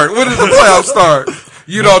start. When does the playoffs start?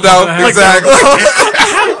 You don't know exactly.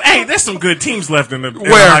 Hey, there's some good teams left in the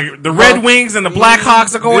Where? the Red Wings and the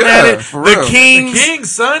Blackhawks are going at it. for The real. Kings, The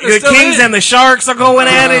Kings, son. the Kings and the Sharks are going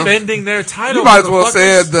at it. defending their title. You might as well say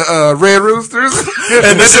motherfuckers. the Red Roosters.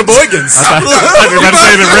 And the Sheboygans. I thought you were about to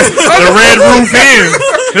say the Red Roof Inn.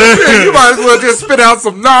 You might as well just spit out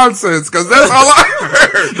some nonsense, because that's all I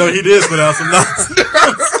heard. No, he did spit out some nonsense.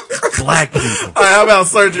 Black people. All right, how about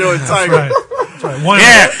Sergio and Tiger? Right. One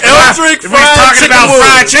Yeah, Electric if we're fried talking chicken about wood.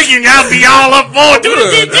 fried chicken, y'all be all up for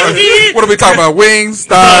it. What are we talking about? Wings,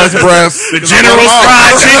 thighs, breasts. The General's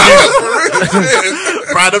fried chicken.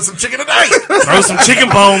 Fried up some chicken tonight. Throw some chicken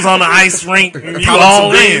bones on the ice rink. And you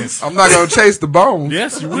all in. I'm not going to chase the bones.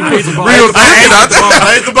 Yes, you will. I hate the bone. Real chicken out there.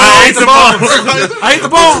 I hate the I hate the bones. bones. I hate the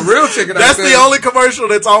bone. Real chicken out That's there. the only commercial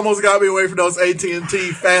that's almost got me away from those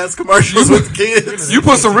AT&T fast commercials with the kids. You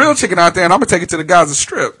put some real chicken out there, and I'm going to take it to the Gaza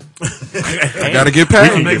Strip. I got to get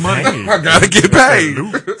paid. Make money. I got to get paid.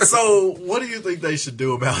 So, what do you think they should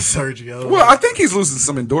do about Sergio? Well, I think he's losing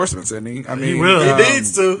some endorsements, isn't he? I mean, will. He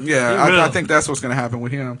needs to. Yeah, He will. I think that's what's going to happen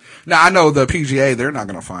with him. Now, I know the PGA, they're not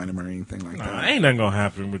going to fine him or anything like that. Ain't nothing gonna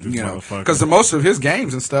happen with this You know, motherfucker. because most of his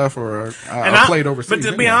games and stuff are played overseas. But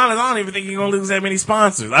to be anyway. honest, I don't even think he's gonna lose that many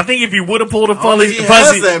sponsors. I think if he would have pulled a He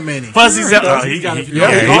has that many. Fuzzy's He got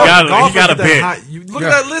a bit. You look at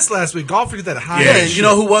that list last week. Golf get that high. Yeah, and you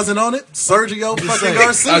know who wasn't on it? Sergio fucking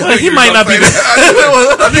Garcia. Well, he might not be. You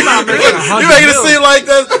make it seem like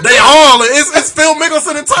that. They all. It's Phil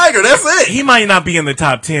Mickelson and Tiger. That's it. He might not be in the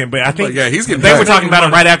top 10, but I think But yeah, he's getting they were paid. talking about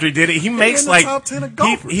it right after he did it. He makes in the like top 10 of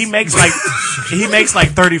golfers. he makes like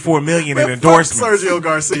 34 million in Man, fuck endorsements. Sergio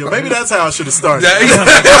Garcia. Maybe that's how I should have started. Yeah,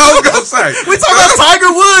 I was going to say. We talking about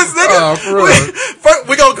Tiger Woods, nigga. For real.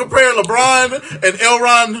 We gonna compare LeBron and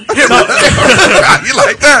Elron You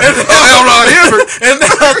like that? Elron Hibbert. and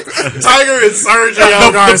now Tiger and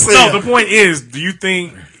Sergio Garcia. No, the point is, do you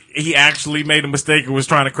think he actually made a mistake and was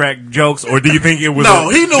trying to crack jokes, or do you think it was? No,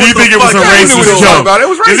 he knew Do you what think the it was a fuck- he knew what he racist was joke? about. It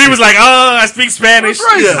was Because he racist. was like, "Oh, I speak Spanish.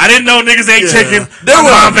 racist. I didn't know niggas ate chicken. There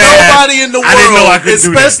was My bad. nobody in the I didn't know I world, could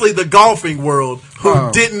do that." especially the golfing world,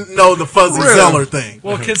 who didn't know the Fuzzy Really? Zeller thing.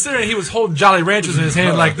 Well, considering he was holding Jolly Ranchers in his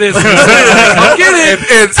hand like this, I'm kidding.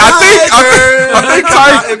 And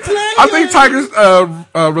I think Tiger's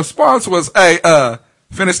response was, "Hey,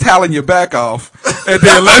 finish toweling your back off, and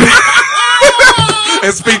then let me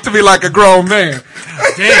and speak to me like a grown man."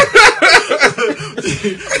 Damn.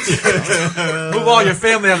 Move all your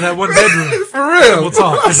family out of that one bedroom. For real. We'll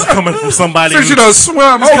talk. This is coming from somebody. Since you Who, done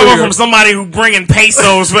swim this is coming over from here. somebody who bringing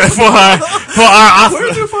pesos for our.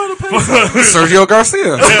 Where'd you find a paper? Sergio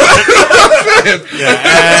Garcia.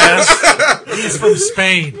 He's from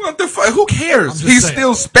Spain. What the fuck? Who cares? just He's saying.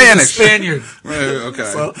 still Spanish. Spaniard. Okay.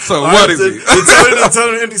 So what is he? Tell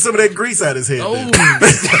him to empty some of that grease out his head. Oh, then.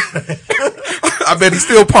 I bet he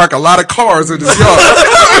still park a lot of cars in his yard.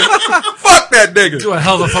 Fuck that nigga. do a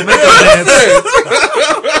hell of a flamenco dance.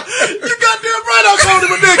 You goddamn right, I called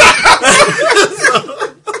him a nigga.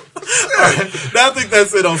 All right, now I think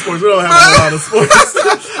that's it on sports. We don't have a lot of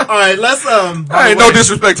sports. All right, let's Hey, no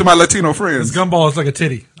disrespect to my Latino friends. Gumball is like a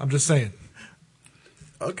titty. I'm just saying.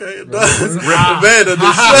 Okay, it does. Man,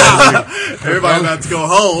 everybody about to go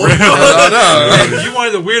home. Hey, you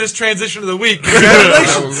wanted the weirdest transition of the week.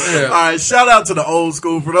 Congratulations. All right, shout out to the old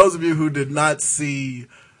school. For those of you who did not see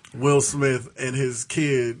Will Smith and his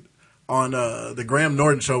kid on the Graham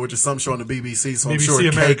Norton show, which is some show on the BBC, so I'm BBC sure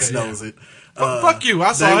America, Cakes yeah. knows it. Fuck you.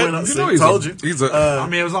 I saw They it. went up, You see, know he's told a- you. he's a- I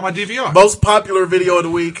mean, it was on my DVR. Most popular video of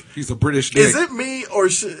the week. He's a British dick. Is it me or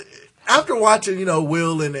after watching,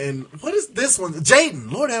 Will and what is this one?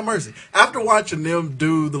 Jaden, Lord have mercy. After watching them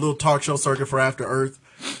do the little talk show circuit for After Earth,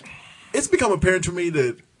 it's become apparent to me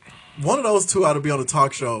that one of those two ought to be on a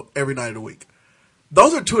talk show every night of the week.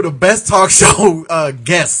 Those are two of the best talk show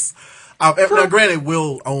guests. Now, granted,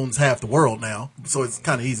 Will owns half the world now, so it's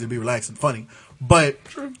kind of easy to be relaxed and funny. But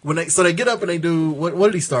when they get up and they do what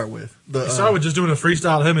did he start with? He started with just doing a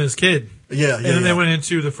freestyle of him and his kid. Yeah, and then they went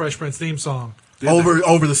into the Fresh Prince theme song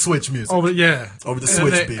over the Switch music. Over the and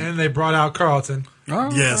Switch beat. And they brought out Carlton.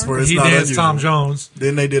 Yes, where it's he not danced unusual. Tom Jones.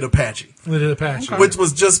 Then they did Apache. Which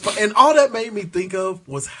was just fun. And all that made me think of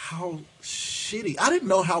was how shitty. I didn't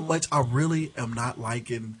know how much I really am not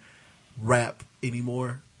liking rap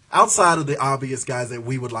anymore. Outside of the obvious guys that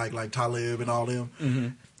we would like Talib and all them. Mm-hmm.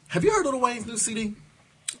 Have you heard Lil Wayne's new CD?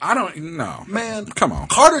 I don't know. Man, come on.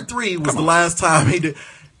 Carter 3 was the last time he did.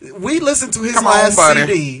 We listened to his last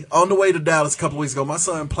CD on the way to Dallas a couple weeks ago. My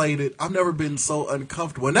son played it. I've never been so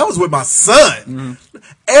uncomfortable. And that was with my son. Mm-hmm.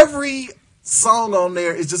 Every song on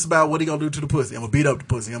there is just about what he gonna do to the pussy. I'm gonna beat up the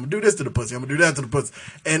pussy. I'm gonna do this to the pussy. I'm gonna do that to the pussy.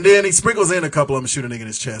 And then he sprinkles in a couple of them and shoot a nigga in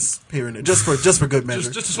his chest here and there, just for good measure.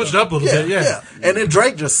 Just to switch it up a little bit, yeah. And then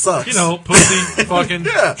Drake just sucks. Pussy, fucking,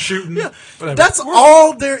 shooting. Yeah. Whatever. That's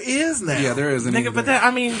all there is now. Yeah, there is. Nigga, but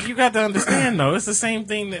you got to understand though. It's the same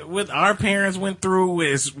thing that with our parents went through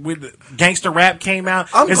with gangster rap came out.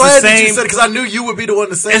 I'm glad that you said it because I knew you would be the one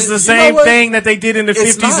to say it. It's the same thing that they did in the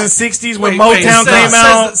 50s and 60s when Motown came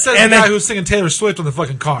out. Says the guy who's singing Taylor Swift on the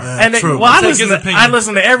fucking car. I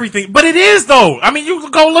listen to everything, but it is though. I mean, you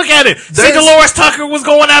go look at it. See, Dolores Tucker was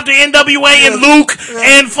going after NWA and Luke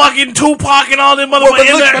and fucking Tupac and all them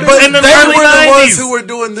motherfuckers in the early 90s. The ones who were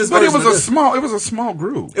doing this, but it was a small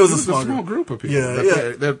group. It was a small group of people.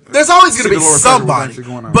 Yeah. There's always going to be somebody.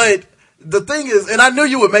 But the thing is, and I knew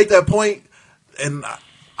you would make that point, and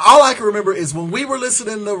all I can remember is when we were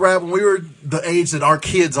listening to rap, when we were the age that our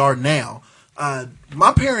kids are now.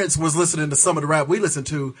 My parents was listening to some of the rap we listened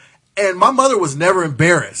to, and my mother was never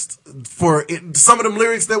embarrassed for it. Some of them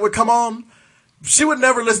lyrics that would come on. She would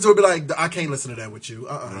never listen to it and be like, I can't listen to that with you.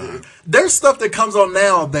 There's stuff that comes on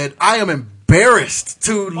now that I am embarrassed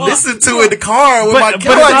to listen to in the car with my kids.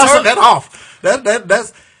 Turn that off.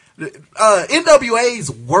 That's NWA's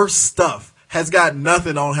worst stuff. Has got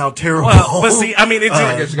nothing on how terrible. Well, but see, I mean, like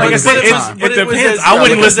I said, it depends. I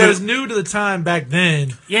wouldn't listen. It was new to the time back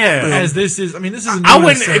then. Yeah, as this is. I mean, this is. I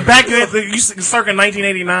wouldn't back then. Circa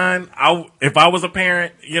 1989. If I was a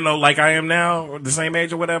parent, like I am now, the same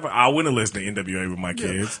age or whatever, I wouldn't listen to NWA with my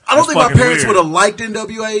kids. I don't think my parents would have liked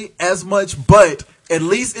NWA as much, but at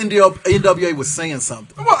least NWA was saying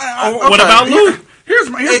something. Well, what about Luke? Here's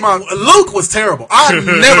my Luke was terrible. I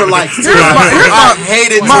never liked True Life. I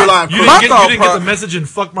hated True Life. You didn't get the message in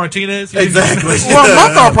Fuck Martinez? Exactly. Well,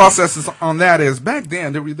 my thought process on that is back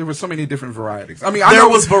then there were so many different varieties. I mean, there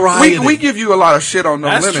was variety. We give you a lot of shit on No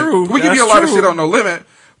Limit. True. We give you a lot of shit on No Limit.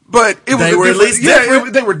 But they were at least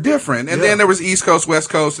different. They were different. And then there was East Coast, West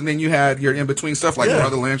Coast, and then you had your in-between stuff like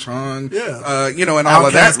Brother Lynch Hung, and all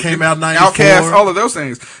of that. Came out 94. Outkast, all of those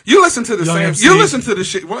things. You listen to the same. You listen to the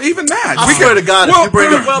shit. Well, even that. I swear to God, if you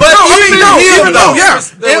bring it. But even though,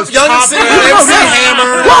 Young MC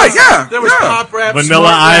Hammer. Right, yeah. There was pop rap,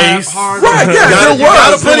 Vanilla Ice. Right, yeah. You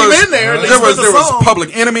gotta put him in there. There was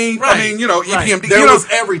Public Enemy. I mean, EPMD. There was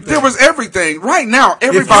everything. There was everything. Right now,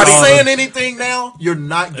 everybody. If you're saying anything now, you're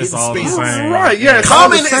not getting speed. Right, yeah.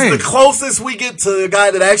 Common is the closest we get to a guy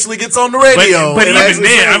that actually gets on the radio. But even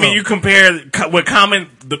then, I mean, you compare what Common,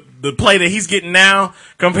 the play that he's getting now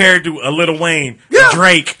compared to a Lil Wayne,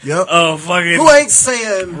 Drake, fucking. Who ain't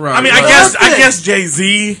saying? Right, I mean, I guess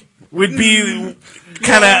Jay-Z would be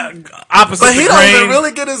kind of opposite. But he don't even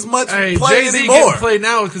really get as much play Jay-Z anymore. getting played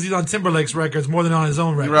now because he's on Timberlake's records more than on his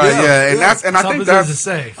own records. Right, I think that's to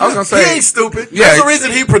say. I was gonna say he ain't stupid. Yeah, that's the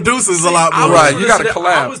reason he produces a lot more. Right, you got to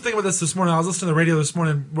collab. I was thinking about this morning. I was listening to the radio this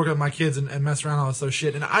morning, working with my kids and messing around all this other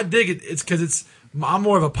shit. And I dig it. It's because I'm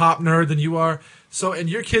more of a pop nerd than you are. So, and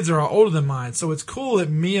your kids are older than mine. So it's cool that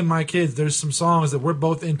me and my kids, there's some songs that we're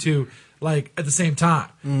both into. Like at the same time,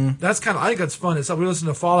 that's I think that's fun. It's like we listened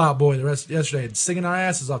to Fall Out Boy yesterday and singing our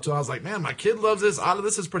asses off to. I was like, man, my kid loves this.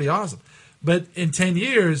 This is pretty awesome. But in 10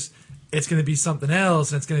 years, it's going to be something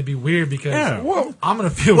else, and it's going to be weird because I'm going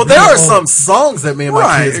to feel. Well, there are some songs that me and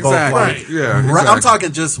my kids both like. Right. Yeah, exactly. I'm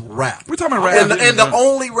talking just rap. We're talking rap, and the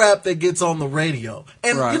only rap that gets on the radio.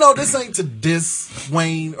 And this ain't to diss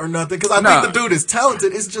Wayne or nothing because I think the dude is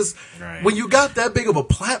talented. It's just when you got that big of a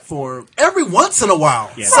platform, every once in a while,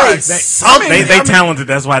 say something. They talented.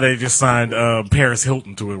 That's why they just signed Paris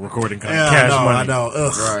Hilton to a recording contract. Cash Money. I know.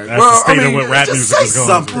 That's the state of what rap music is going.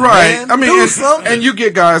 Something, right. Man. I mean, and you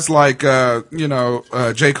get guys like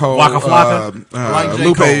J. Cole, Waka Flocka. Like J.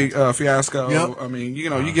 Lupe Fiasco. Yep. I mean,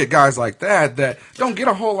 you get guys like that don't get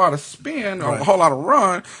a whole lot of spin or a whole lot of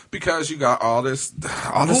run because you got all this Who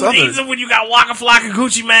other. needs it when you got Waka Flocka,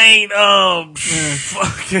 Gucci Mane?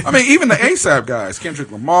 Fucking. I mean, even the ASAP guys,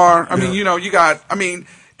 Kendrick Lamar. I mean, you got. I mean,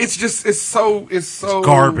 it's so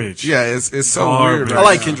garbage. Yeah, it's so Garbage. weird. I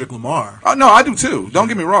like Kendrick Lamar. Oh, no, I do too. Don't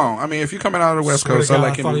get me wrong. I mean, if you're coming out of the West Swear to Coast, I God,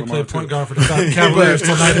 like I thought Kendrick he Lamar played point too. guard for the Cavaliers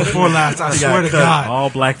till night before last. I swear to cut. God. All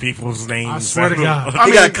black people's names. I swear to God.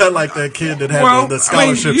 He got cut like that kid that had the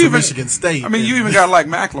scholarship to Michigan State. I mean, you even got like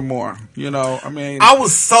Macklemore. I mean, I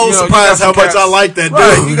was so you surprised got how some much I like that dude.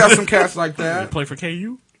 Right, you got some cats like that. Play for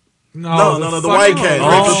KU? No, the white cat.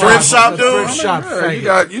 Oh, The thrift shop dude. Thrift shop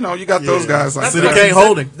Yeah, you got those guys like City that. K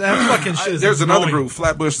Holding. That fucking shit is There's another annoying. group,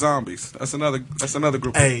 Flatbush Zombies. That's another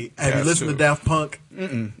group. Hey, have you cats, listened too. to Daft Punk?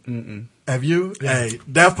 Have you? Yeah. Hey,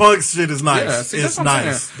 Daft Punk's shit is nice. Yeah, see, it's that's what I'm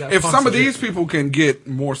nice. saying. If some of these people can get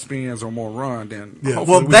more spins or more run, then hopefully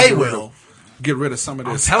well, we they can will. get rid of some of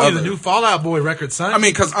I'm this. telling you, the other- new Fallout Boy record, son. I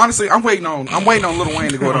mean, because honestly, I'm waiting on Lil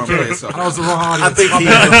Wayne to go out and play. So. that was the wrong audience. I think he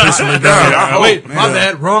is officially done. Wait, my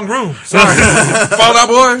bad. Wrong room. Sorry. Fall Out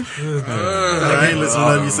Boy. I ain't listened to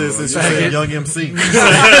nothing you said since you said Young MC.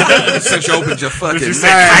 Since you opened your fucking You say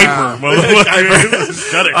mouth. Kuiper,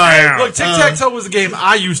 motherfucker. Shut it down. Look, tic-tac-toe was a game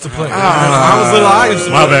I used to play. When I was little, I used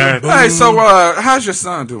to My play. bad. Hey, so how's your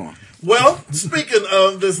son doing? Well, speaking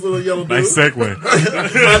of this little yellow dude. Nice segue.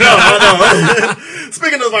 I know.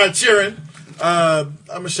 Speaking of my cheering, I'm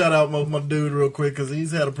gonna shout out my dude real quick because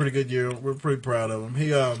he's had a pretty good year. We're pretty proud of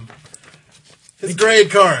him. His grade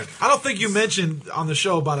card. I don't think you mentioned on the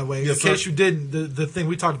show, by the way, Yes, in case sir. you didn't, the thing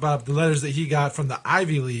we talked about, the letters that he got from the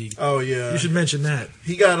Ivy League. Oh yeah, You should mention that.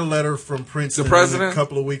 He got a letter from Princeton. The president? And a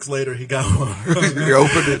couple of weeks later, he got one. You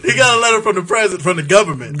opened it. He got a letter from the president, from the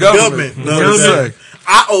government. Government. The other What did it day.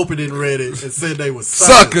 I opened it and read it and said they were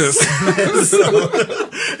Suckers. So,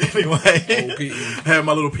 anyway, had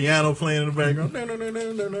my little piano playing in the background.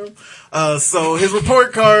 No. So his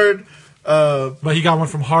report card. But he got one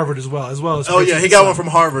from Harvard as well as. Oh yeah, he got one from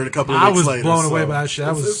Harvard a couple of I weeks was later. blown away by that shit.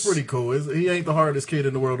 It's pretty cool. He ain't the hardest kid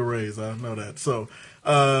in the world to raise. I know that. So,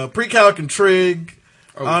 pre-calc and trig,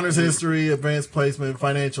 honors history, advanced placement,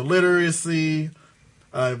 financial literacy,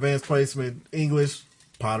 advanced placement, English,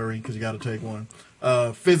 pottery because you got to take one,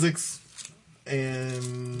 physics.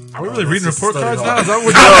 And Are we really reading report cards now? Is that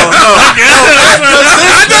what we're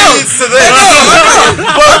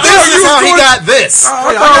But this is how he got this.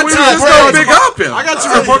 I thought we were just going to big up him. I got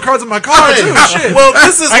 2 report cards in my car too. Shit. Well,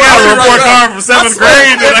 this is I got a report card from 7th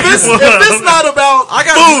grade. If it's not about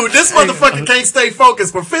food, this motherfucker can't stay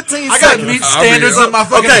focused for 15 I seconds. got meat standards on my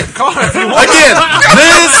fucking car. If you want. Again,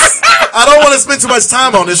 I don't want to spend too much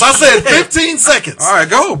time on this. I said 15 seconds. All right,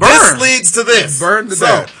 go. Burn. This leads to this. Burn to so,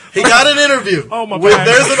 that. he got an interview. Oh, my with, bad.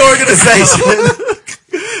 there's an organization.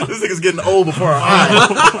 This nigga's getting old before our eyes.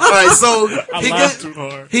 All right, so he gets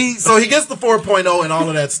the 4.0 and all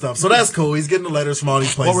of that stuff. So that's cool. He's getting the letters from all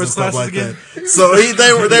these places were and stuff like classes that. So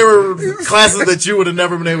they were classes that you would have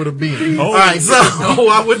never been able to be in. All right, so No,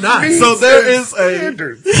 I would not. so there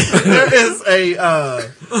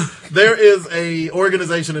is a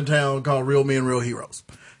organization in town called Real Men, Real Heroes,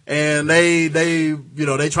 and they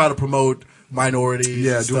try to promote minorities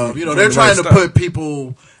and stuff. They're trying to put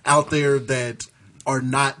people out there that are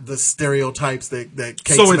not the stereotypes that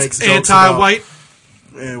Cakes So makes it's jokes anti-white.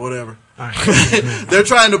 about. Whatever. All right. They're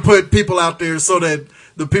trying to put people out there so that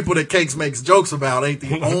the people that Cakes makes jokes about ain't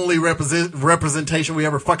the only representation we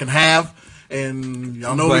ever fucking have. And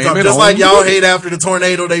y'all know Blame it just on like you. y'all hate after the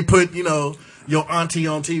tornado, they put, your auntie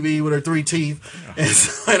on TV with her 3 teeth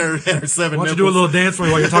and her 7 Why don't you nipples. do a little dance for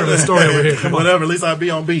me while you're talking the story over here? Come on. Whatever, at least I'd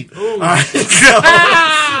be on beat. All right.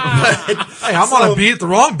 Hey, I'm on a beat, the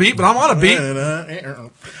wrong beat, but I'm on a beat.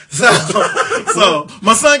 So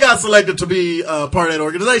my son got selected to be part of that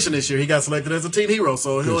organization this year. He got selected as a teen hero,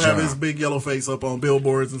 so he'll have his big yellow face up on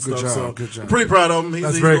billboards and stuff. So Good job. I'm pretty proud of him.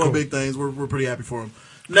 He's very doing cool. big things. We're pretty happy for him.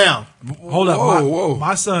 Now, Hold up. Whoa.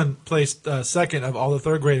 My son placed second of all the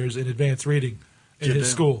 3rd graders in advanced reading in his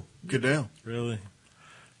school. get down. Really?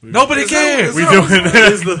 Nobody cares. We doing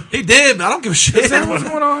that? He did, but I don't give a shit. What's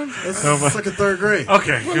going on? It's like a 3rd grade.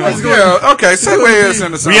 Okay. good. Yeah, okay. Segue us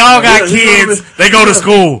into something. We all got kids. They go to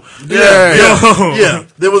school. Yeah. Yeah,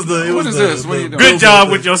 there was the. It What was is this? What are you doing? Good job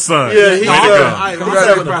with your son. Yeah, he, No, I-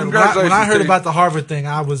 Congratulations, when I heard King. about the Harvard thing,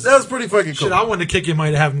 I was that was pretty fucking cool. shit. I wanted to kick your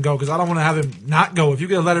money to have him go because I don't want to have him not go. If you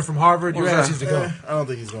get a letter from Harvard, your ass needs to go. I don't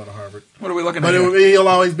think he's going to Harvard. What are we looking But at? he'll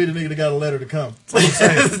always be the nigga that got a letter to come. All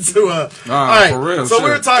right, for real, so we sure.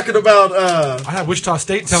 were talking about I had Wichita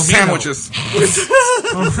State tell me Sandwiches.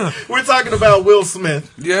 we're talking about Will Smith.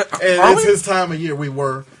 Yeah. And Are it's we? his time of year. We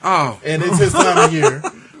were. Oh. And it's his time of year.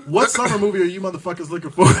 What summer movie are you motherfuckers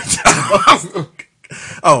looking forward to?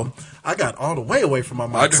 Oh, I got all the way away from my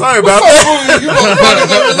mic. Sorry about that. You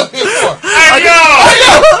motherfuckers are looking for.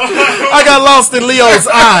 I got lost in Leo's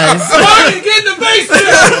eyes. Get in the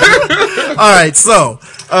basement! All right, so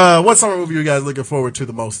what summer movie are you guys looking forward to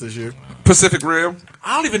the most this year? Pacific Rim.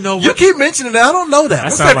 I don't even know You what. keep mentioning that. I don't know that.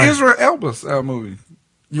 What's sound that like- Israel Elba's movie?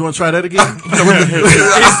 You want to try that again?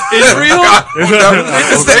 Israel?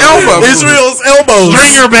 It's the elbow. Israel's elbows.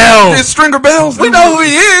 Stringer Bell. It's Stringer Bells. We know who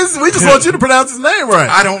he is. We just want you to pronounce his name right.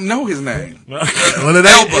 I don't know his name. Well, it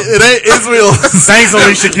ain't Israel. Thanks,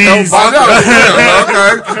 Alicia Keys. I know.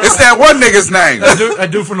 Okay. It's that one nigga's name. I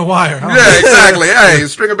do from The Wire. Yeah, exactly. Hey,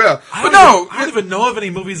 Stringer Bell. But no, I don't even know of any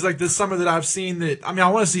movies like this summer that I've seen that. I mean, I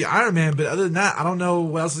want to see Iron Man, but other than that, I don't know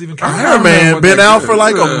what else is even coming out. Iron Man been out for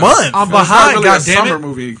like a month. I'm it's not behind, really a goddammit. summer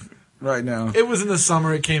movie right now. It was in the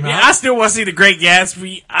summer it came Yeah, out. I still want to see The Great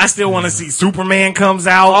Gatsby. I still want to see Superman comes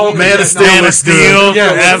out. Oh, Man of Steel Man of looks Steel. good.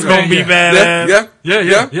 Yeah, That's yeah, gonna be yeah.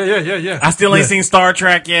 badass. Yeah. I still ain't seen Star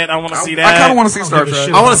Trek yet. I want to see that. I kind of want to see Star give a Trek.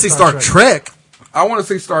 shit. I want to see Star Trek. I want to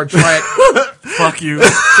see Star Trek. Fuck you.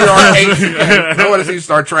 I want to see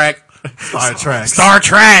Star Trek. Star Trek. Star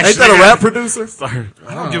Trash. Ain't that a rap producer?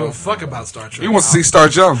 I don't give a fuck about Star Trek. He wants to see Star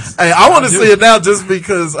Jones. Hey, I want to see it now just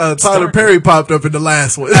because Tyler Perry popped up in the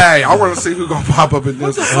last one. Hey, I want to see who's gonna pop up in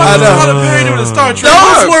this. I know. Tyler Perry doing a Star Trek.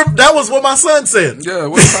 That was what my son said. Yeah,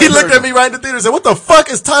 what's He Tyler looked Perry? at me right in the theater and said, "What the fuck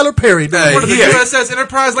is Tyler Perry doing?" Hey, What, the he had- USS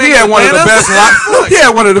Enterprise? He had one of the best. He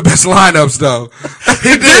had one of the best lineups though.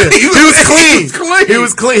 He did. He was clean. clean. He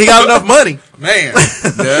was clean. He got enough money. Man,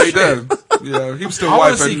 yeah, he does. Yeah, he was still I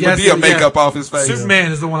wanna wiping see Medea Gatsby, makeup off his face.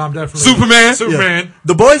 Superman is the one I'm definitely. Superman? Superman.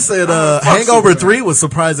 The boy said Hangover Superman. 3 was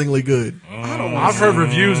surprisingly good. I've heard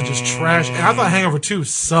reviews are just trash, and I thought Hangover 2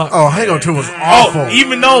 sucked. Oh, Hangover 2 was awful.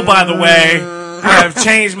 Even though, by the way, I have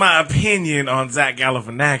changed my opinion on Zach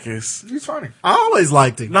Galifianakis. He's funny. I always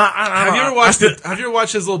liked him. Nah, Have you ever watched? Have you ever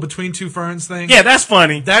watched his little Between Two Ferns thing? Yeah, that's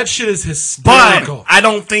funny. that shit is But hysterical. I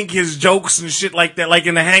don't think his jokes and shit like that, like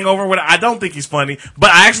in The Hangover, I don't think he's funny. But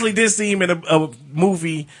I actually did see him in a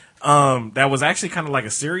movie that was actually kind of like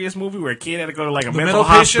a serious movie where a kid had to go to like a mental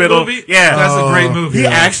patient hospital. movie. Yeah, That's a great movie. He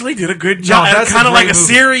actually did a good job. that's a Kind of great like a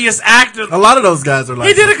movie. serious actor. A lot of those guys are like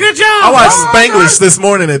He did a good job. I watched Spanglish this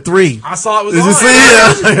morning at 3. I saw it was. Did you on. see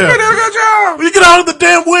it? He did a good job. Will you get out of the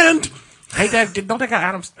damn wind? Hey, don't they got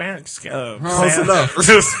Adam Spanish? Close enough. What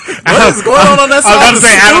What is going on that I side was of the about to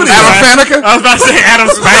say Adam studio? Adam Faneca? I was about to say Adam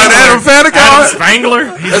Spangler. Adam Faneca? Adam Spangler.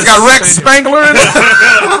 It's got Rex Spangler in it.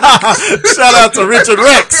 Shout out to Richard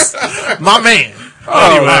Rex, my man.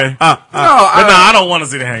 Anyway, No, but no, I don't want to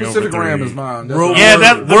see The Hangover. Pacific 3. Rim is mine. That's World Yeah, War-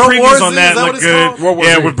 that the World War previews Z, on that is that what look it's good. called? World War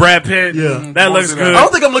Yeah, Z. with Brad Pitt. Yeah. That looks good. I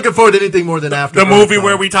don't think I'm looking forward to anything more than After The Earth, movie though.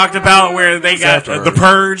 where we talked about where they got After The Earth.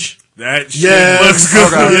 Purge. That shit Yes. looks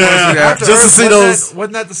good. Okay. Yeah. After Just to Earth, see wasn't those. That,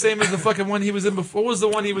 wasn't that the same as the fucking one he was in before? What was the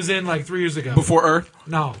one he was in like 3 years ago? Before Earth.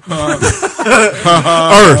 No.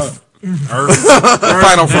 Earth.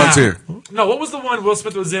 Final Frontier. No, what was the one Will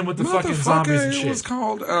Smith was in with the fucking zombies and It was shit?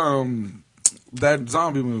 called that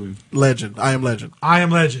zombie movie. Legend. I Am Legend. I Am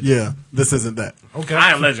Legend. Yeah, this isn't that. Okay.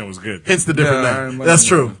 I Am Legend was good. Hence the different Yeah, I Am name. Legend. That's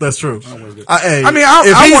true. That's true. good. Hey, I mean, I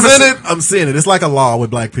if wanna he's in see- it, I'm seeing it. It's like a law with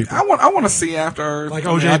black people. I want to see After Earth. Like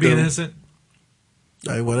I mean, I OJ being do. innocent.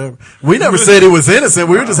 Hey, whatever. We never said he was innocent.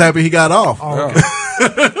 We were just happy he got off. Oh, Yeah.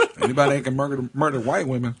 Anybody that can murder white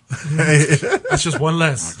women that's just one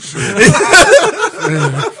less.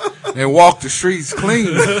 and walk the streets clean.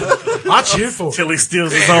 I cheer for it. Till he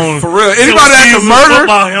steals his own. For real. till he Anybody that steals can his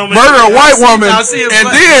football helmet. murder a white woman I see it and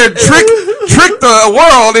black. then trick the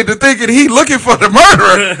world into thinking he looking for the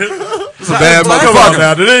murderer. It's a bad Black- Come on motherfucker.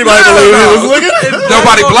 now. Did anybody believe he was looking?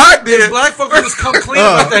 Nobody black If did. black folk would just come clean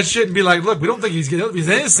about that shit and be like, look, we don't think he's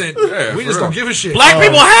innocent. Yeah, we for just real. don't give a shit. Black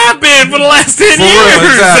people have been for the last 10 real, years.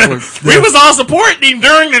 exactly. We was all supporting him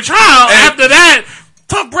during the trial. After that,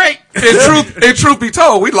 tough break. In truth be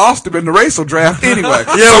told, we lost him in the racial draft anyway.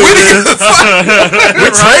 Yeah, so we didn't did. give a fuck.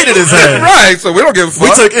 We traded his ass. Right, so we don't give a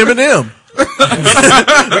fuck. We took Eminem. We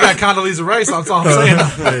got Condoleezza Rice, that's all I'm saying.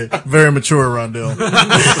 Hey, very mature, Rondell.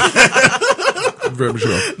 Very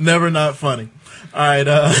sure. Never not funny. All right.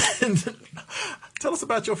 Tell us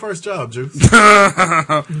about your first job, Juice. Nice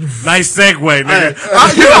segue, nigga.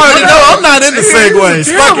 You already know I'm not into segues.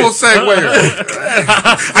 Fuck Terrible it. segue.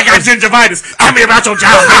 I got gingivitis. Tell me about your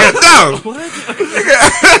job, nigga. No.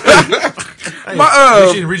 Hey, My,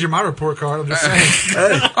 you should read your My Report card. I'm just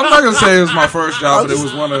saying. I'm not gonna say it was my first job, but it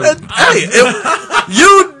was one of. Hey,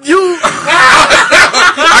 you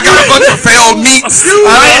I got a bunch of failed meats.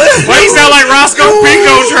 Why you sound like Roscoe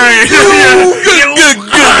Pinko Train?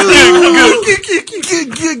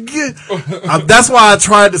 Good. That's why I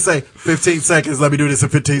tried to say 15 seconds. Let me do this in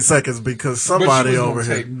 15 seconds because somebody over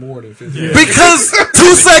here. Take more than 15. Because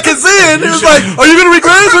 2 seconds in, it was like, "Are you gonna read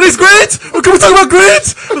grades? Are these grades? Or can we talk about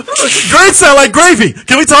grades? Grades sound like gravy.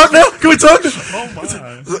 Can we talk now? Can we talk now?" Oh my.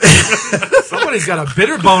 Somebody's got a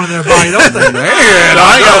bitter bone in their body, don't they? Man,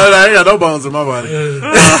 I ain't got no bones in my body.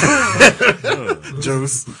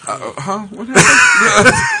 Juice. Huh? What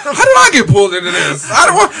happened? How did I get pulled into this?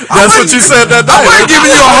 That's what you said that I night. wasn't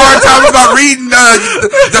giving you a hard time about reading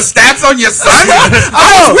the stats on your son.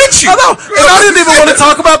 I was with you. I know. And I didn't even want to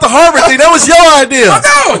talk about the Harvard thing. That was your idea. I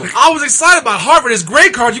know. I was excited about Harvard. His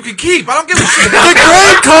grade card you can keep. I don't give a shit. The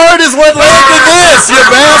grade card is what led to this, you I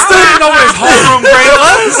bastard. didn't know what his homeroom grade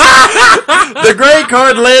was. The grade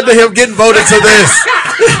card led to him getting voted to this.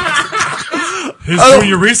 His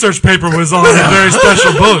junior research paper was on a very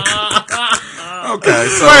special book. Okay,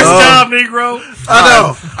 so First job, Negro. I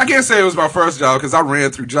know. I can't say it was my first job because I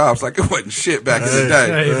ran through jobs like it wasn't shit back in the day.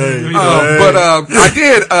 Hey. But I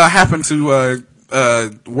did happen to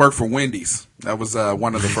work for Wendy's. That was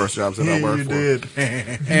one of the first jobs that I worked for. did.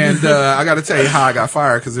 And I got to tell you how I got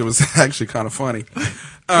fired because it was actually kind of funny.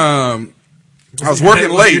 I was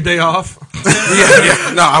working late. Your day off.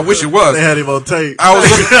 Yeah. No, I wish it was. They had him on tape. I was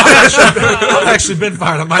looking. I've actually been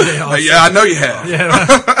fired on my day off. Yeah, I know you have.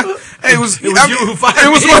 Yeah. Hey, it was you who fired it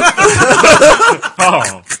was me.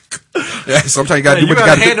 Oh. Yeah, sometimes you got to Hey, do you what you got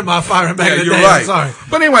got a to hand do. in my firing back in the You're day. right. I'm sorry.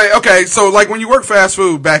 But anyway, okay, so like when you work fast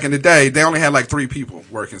food back in the day, they only had like 3 people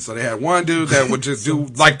working. So they had one dude that would just do,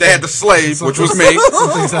 like they had the slave, which was me.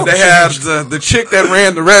 They had the chick that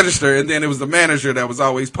ran the register, and then it was the manager that was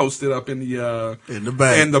always posted up in the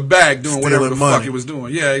back doing whatever the fuck he was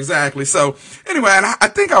doing. Yeah, exactly. So anyway, and I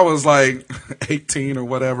think I was like 18 or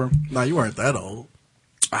whatever. No, you weren't that old.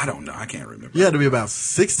 I don't know. I can't remember. You had to be about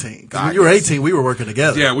 16. 'Cause when you were 18, we were working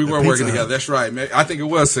together. Yeah, we were at working Pizza together. Hut. That's right, man. I think it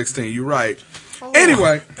was 16. You're right.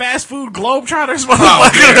 Anyway, Fast food globetrotters, oh,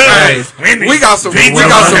 motherfucker. hey, we got some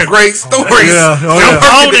great stories. Yeah, Jump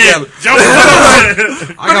on it. Jump on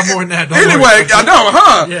it. I got more than that. Don't Anyway, worry. I know,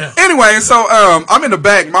 huh? Yeah. Anyway, so I'm in the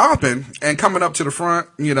back mopping and coming up to the front,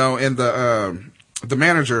 you know, and the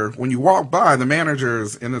manager, when you walk by, the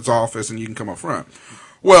manager's in his office and you can come up front.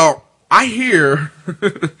 Well, I hear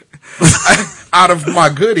out of my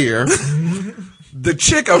good ear the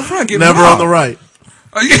chick up front getting Never robbed. on the right.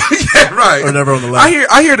 Yeah, right. Or never on the left.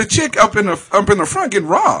 I hear the chick up in the front getting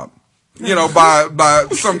robbed, you know, by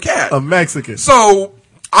some cat. A Mexican. So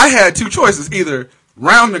I had 2 choices: either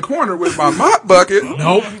round the corner with my mop bucket,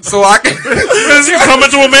 Nope. so I can You coming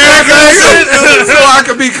to America? so I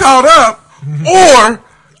could be caught up, or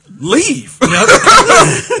leave.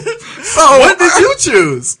 So What did you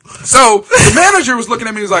choose? So the manager was looking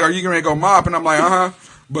at me. He was like, "Are you ready to go mop?" And I'm like, "Uh huh."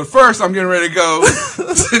 But first, I'm getting ready to go to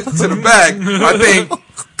the back. I think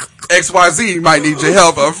XYZ might need your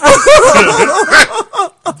help up front.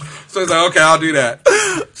 So he's like, "Okay, I'll do that."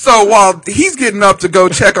 So while he's getting up to go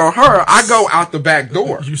check on her, I go out the back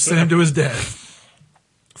door. You sent him to his death.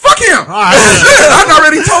 Fuck him! Shit, I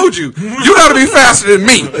already told you. You got to be faster than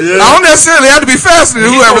me. I don't necessarily have to be faster than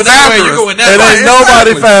whoever's after us. going It that way. ain't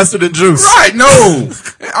nobody exactly. faster than Juice. Right? No,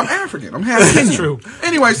 I'm African. I'm half Indian. true.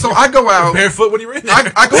 Anyway, so I go out. Barefoot when you were in there.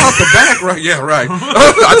 I go out the back, right? Yeah, right.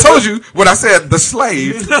 I told you when I said the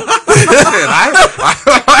slave.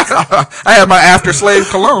 I had my after slave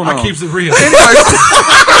cologne on. I keeps it real. Anyway,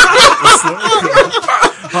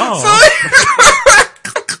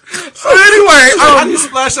 so anyway, How do you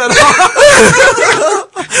splash that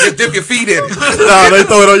off? just dip your feet in it. Nah, they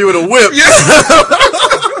throw it on you with a whip.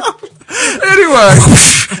 Anyway,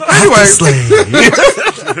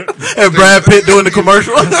 And Brad Pitt doing the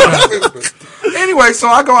commercial. anyway, so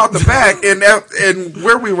I go out the back, and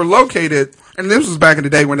where we were located, and this was back in the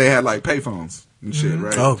day when they had like payphones and shit,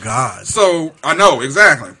 right? Oh, God. So I know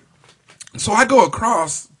exactly. So I go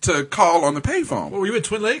across to call on the payphone. Were you at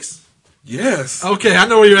Twin Lakes? Yes. Okay, I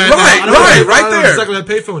know where you're at. Right, now. I right know there. exactly where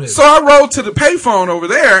that payphone is. So I rode to the payphone over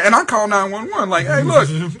there, and I called 911. Like, hey, look,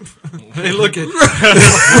 Hey, look at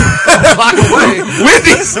block away.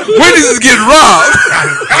 Wendy's is getting robbed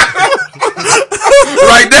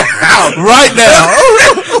right now. Right now.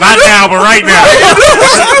 Not now, but right now.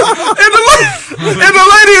 And the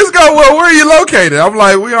lady is going, well, where are you located? I'm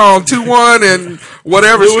like, we on 21 and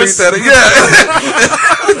whatever Lewis. street that is. Yeah.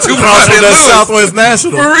 2 Also, and that's Lewis. Southwest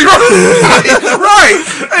National. Right.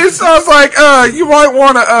 And so I was like, you might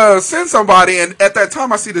want to send somebody. And at that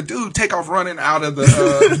time, I see the dude take off running out of the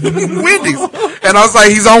Wendy's. And I was like,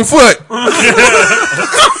 he's on foot.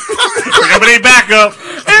 Everybody back up.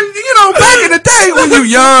 you know, back in the day when you're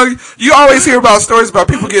young, you always hear about stories about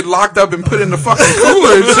people getting locked up and put in the fucking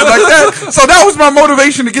cooler and shit like that. So that was my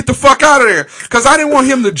motivation to get the fuck out of there. Cause I didn't want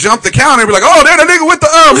him to jump the counter and be like, oh, there's the nigga with the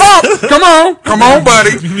mop. Come on,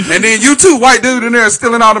 buddy. And then you too, white dude in there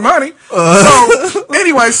stealing all the money. So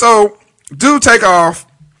anyway, so dude take off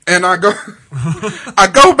and I go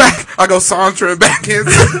back, I go sauntering back in.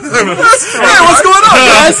 Hey, what's going on,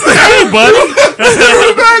 guys? Hey, buddy.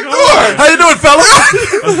 Back door. How you doing, fella?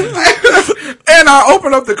 And I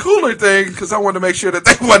opened up the cooler thing because I wanted to make sure that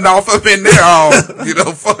they wasn't off up in there all, you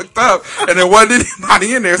know, fucked up. And there wasn't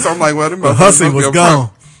anybody in there. So I'm like, well, The hussy was gone.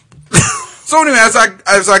 So anyway, as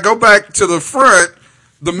I go back to the front,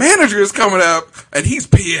 the manager is coming up and he's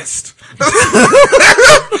pissed.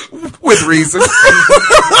 With reason.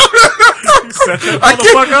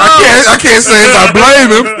 I can't say as I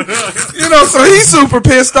blame him. You know, so he's super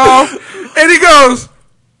pissed off. And he goes,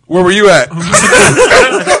 where were you at? And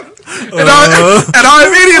I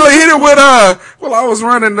immediately hit it with, well, I was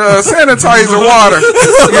running sanitizer water,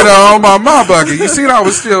 you know, on my mop bucket. You seen I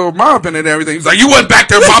was still mopping and everything. He's like, you wasn't back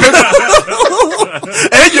there mopping.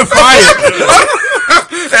 And you're fired.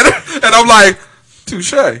 and I'm like,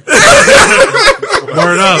 touche. Word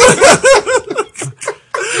up.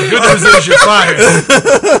 The good news is you're fired.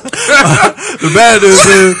 The bad news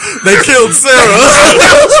is they killed Sarah.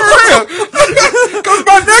 For real. Because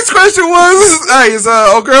my next question was, hey, is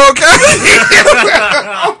old girl okay?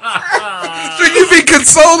 Should you be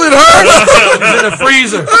consoling her? She's in the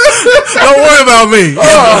freezer. Don't worry about me.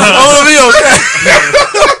 All of me okay.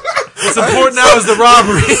 What's important now is the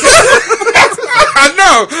robbery. I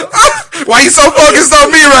know. Why you so focused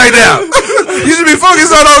on me right now? You should be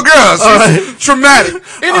focused on old girls. Right. Traumatic.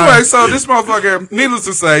 Anyway, so this motherfucker, needless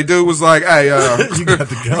to say, dude was like, hey, you got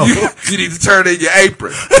to go. You need to turn in your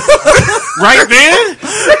apron. Right then?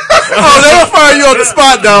 Oh, they'll fire you on the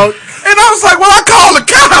spot, dog. And I was like, well, I called the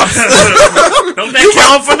cops. Don't that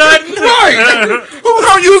count for nothing? Right. Who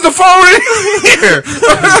gonna use the phone in here?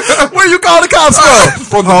 Where you call the cops from?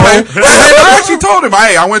 From the pay. I actually told him,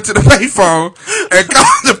 hey, I went to the payphone and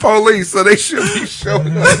called the police, so they should be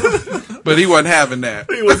showing up. But he wasn't having that.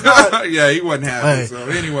 He was not. Yeah, he wasn't having it. Hey, So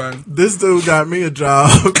anyway. this dude got me a job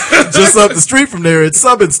just up the street from there at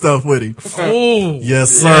Subbing Stuff with him. Oh, Yes,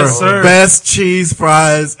 sir. Yes, sir. Best cheese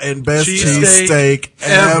fries and best cheese steak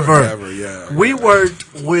ever. Yeah. We worked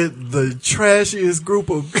with the trashiest group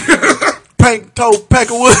of pink-toe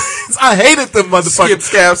peckerwoods. I hated them motherfuckers. Skip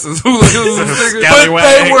Scaps and hula hoos. But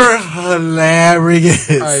they were hilarious.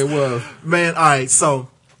 It was. Man, all right, so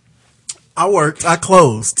I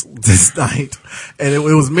closed this night, and it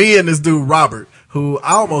was me and this dude, Robert, who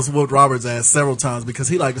I almost whooped Robert's ass several times because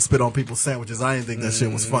he liked to spit on people's sandwiches. I didn't think that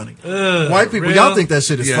shit was funny. White people, y'all think that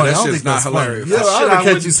shit is funny. That I don't shit's think that's not hilarious. funny. Yeah, Shit, I I would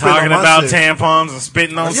catch was you spitting talking on my about shit. tampons and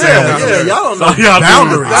spitting on Yeah, sandwiches. y'all don't know So y'all do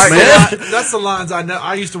boundaries, man. That's the lines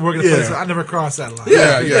I used to work at a place. I never crossed that line.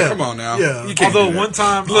 Yeah, come on now. Yeah. You can't Although do that. one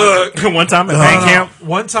time, Look, one time at band camp.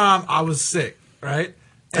 one time I was sick, right?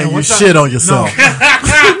 And you one time- shit on yourself. No,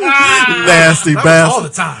 Nasty that was all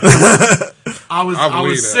bastard. the time. I was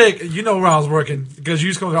believe that. sick. You know where I was working because you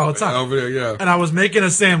used to go there all the time. Over there, yeah. And I was making a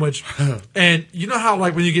sandwich, and you know how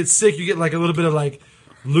like when you get sick, you get like a little bit of like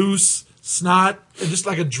loose snot and just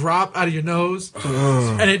like a drop out of your nose,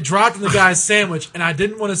 and it dropped in the guy's sandwich, and I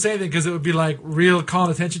didn't want to say anything because it would be like real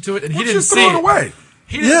calling attention to it, and he didn't Just see throw it away.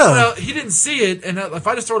 He didn't, Yeah. well, he didn't see it, and if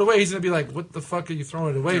I just throw it away, he's gonna be like, "What the fuck are you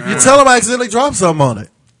throwing it away for?" You tell him I accidentally dropped something on it.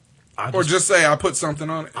 Or just say I put something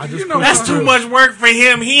on it. just You know, That's what? too much work for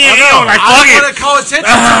him. He ain't I like, I fuck didn't it. want to call attention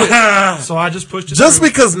to it, so I just pushed it. Just through.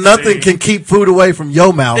 because nothing can keep food away from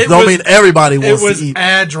your mouth It don't was- mean everybody It wants was to eat.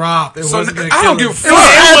 a drop. It So wasn't gonna I kill don't give a him. fuck.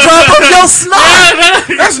 Add drop of your snot.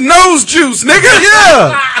 That's nose juice, nigga.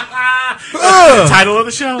 Yeah. Title of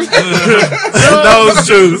the show. Nose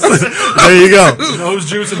juice. There you go. Nose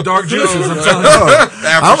juice and dark juices. I'm telling you.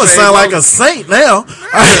 I'm gonna sound like a saint now.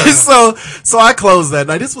 So I closed that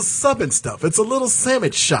night. This was Subbing Stuff. It's a little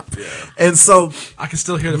sandwich shop, and so I can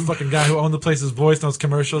still hear the fucking guy who owned the place's voice in those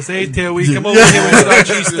commercials. Hey, Tail, we come over here with our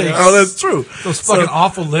cheesesteaks. oh, that's true. Those fucking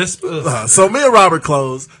awful lisp. Ugh. So me and Robert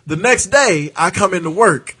closed. The next day, I come into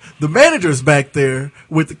work. The manager's back there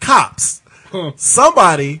with the cops.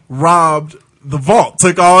 Somebody robbed the vault,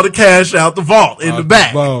 took all the cash out the vault in the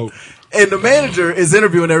back. And the manager is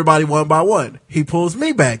interviewing everybody one by one. He pulls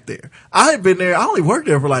me back there. I had been there. I only worked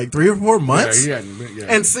there for like 3 or 4 months. Yeah, he hadn't been-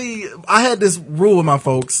 yeah. And see, I had this rule with my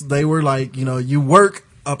folks. They were like, you work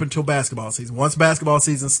up until basketball season. Once basketball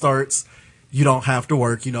season starts, you don't have to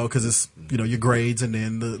work, because it's, your grades and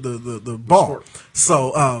then the ball.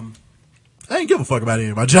 So, I didn't give a fuck about any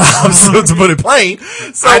of my jobs, to put it plain.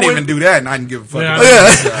 So I didn't even do that, and I didn't give a fuck. Yeah.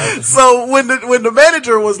 about Yeah. So when the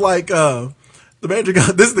manager was like, the manager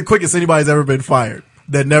goes, this is the quickest anybody's ever been fired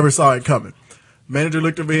that never saw it coming. Manager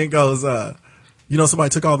looked at me and goes, you know, somebody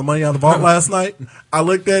took all the money out of the vault last night. I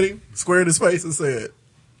looked at him, squared his face, and said,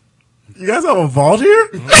 "You guys have a vault here?"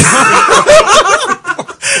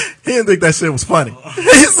 He didn't think that shit was funny.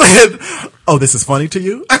 He said, "Oh, this is funny to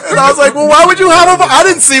you?" And I was like, "Well, why would you have a vault?" I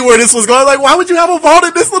didn't see where this was going. I was like, why would you have a vault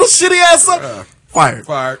in this little shitty ass stuff? Fired.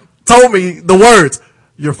 Told me the words,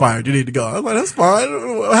 "You're fired. You need to go." I was like, "That's fine.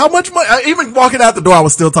 How much money?" Even walking out the door, I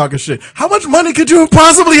was still talking shit. How much money could you have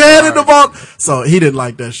possibly had in the vault? So he didn't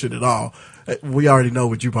like that shit at all. We already know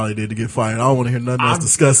what you probably did to get fired. I don't want to hear nothing else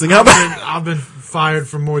disgusting. I've been fired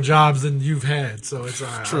from more jobs than you've had, so it's all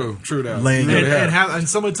right. True that. And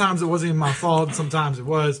some of the times it wasn't even my fault. Sometimes it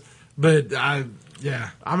was, but I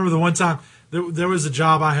remember the one time there was a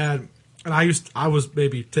job I had, and I was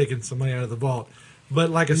maybe taking some money out of the vault, but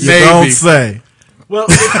like a don't say. Well,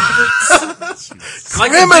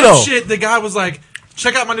 like criminal shit. The guy was like,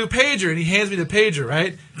 "Check out my new pager," and he hands me the pager.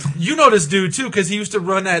 Right, you know this dude too because he used to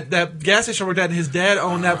run that gas station I worked at, and his dad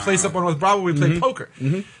owned that place up on North Broadway where we played poker.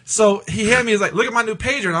 So he handed me, he's like, "Look at my new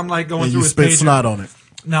pager," and I'm like going through his pager. You spit snot on it.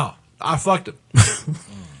 No, I fucked him.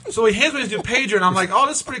 So he hands me his new pager, and I'm like, "Oh,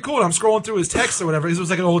 this is pretty cool." And I'm scrolling through his text or whatever. It was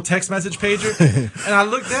like an old text message pager, and I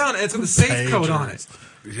look down, and it's got the safe code on it.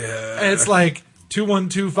 Yeah, and it's like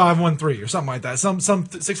 212513 or something like that. Some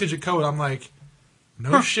 6-digit code. I'm like,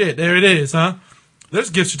 no shit, there it is, huh? There's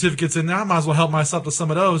gift certificates in there. I might as well help myself to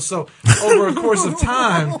some of those. So over a course of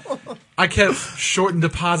time, I kept shorting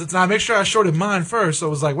deposits, and I make sure I shorted mine first. So it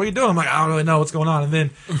was like, "What are you doing?" I'm like, "I don't really know what's going on." And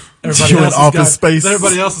then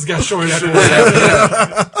everybody else has got shorted after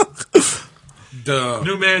that. Duh.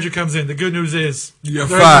 New manager comes in. The good news is You're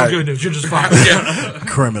there's fired. no good news. You're just fired.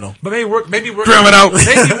 Criminal. But maybe work Criminal.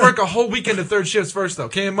 Maybe work a whole weekend of third shifts first though.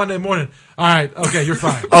 Came in Monday morning. All right, okay, you're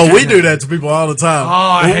fired. Oh, we do that to people all the time.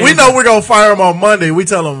 I hate we know we're gonna fire them on Monday. We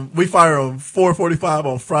tell them we fire them 4:45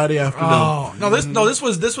 on Friday afternoon. Oh no! This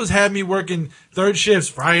was had me working third shifts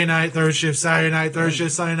Friday night, third shift Saturday night, third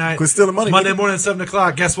shift Sunday night. Quit stealing money. Monday morning at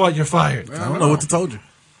 7:00. Guess what? You're fired. I don't know what to told you.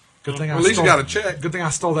 Good thing At least you got a check. Good thing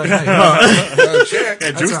I stole that night. Check.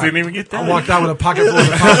 Yeah, Juice didn't even get that. I walked out with a pocket full of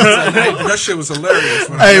deposits. That shit was hilarious.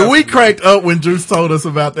 Hey, we cranked up when Juice told us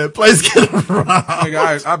about that place getting robbed.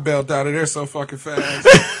 Nigga, I bailed out of there so fucking fast.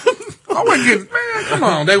 I wasn't getting, man, come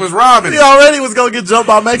on. They was robbing. He already was going to get jumped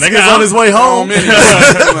by Mexicans on his way home.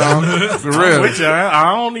 For real. Which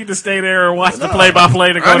I don't need to stay there and watch the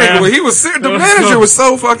play-by-play to go That nigga, down. well, he was the manager was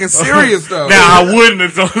so fucking serious though. Now, I wouldn't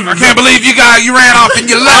have told I can't believe you ran off and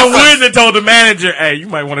you left. I wouldn't have told the manager, "Hey, you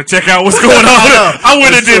might want to check out what's going on." I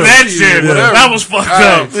wouldn't have did that shit. Whatever. That was fucked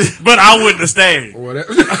up. But I wouldn't have stayed.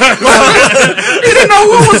 Whatever. He didn't know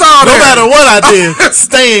what was all No there. matter what I did,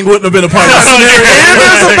 staying wouldn't have been a part of the scenario. And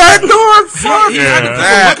there's a back door. Fuck He had to put the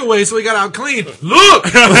that. look away, so he got out clean. Look.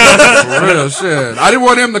 For real shit. I didn't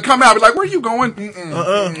want him to come out and be like, "Where you going?"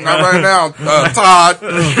 Not right now, Todd.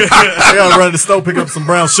 I gotta run to the store, pick up some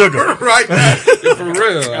brown sugar. Right. For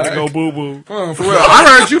real. Gotta go boo-boo. For real. I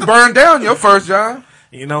heard you burned down your first job.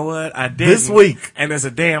 You know what? I did This week. and it's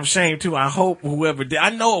a damn shame too. I hope whoever did. I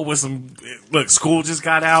know it was some. Look, school just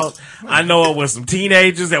got out. I know it was some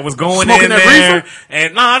teenagers that was going Smoking in that there reefer?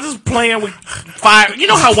 and just playing with fire. You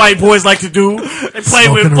know how white boys like to do? They play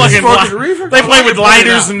with Smoking fucking. Smoking reefer? They play with Why would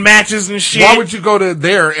you lighters put it and matches and shit. Why would you go to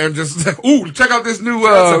there and just check out this new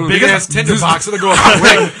Big ass tinder box that'll go up the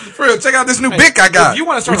ring. For real, check out this new Bic I got. If you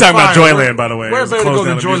want to We're start talking a about fire, Joyland, by the way. Where It was better to go closed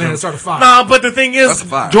than down Joyland to and start a fire? No, but the thing is, That's a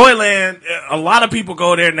fire. Joyland, a lot of people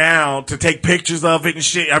go there now to take pictures of it and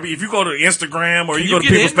shit. I mean, if you go to Instagram or you go to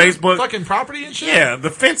get people's in the Facebook, fucking property and shit. yeah, the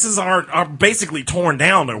fences are basically torn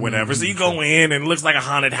down or whatever. So you go in and it looks like a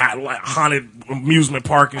haunted amusement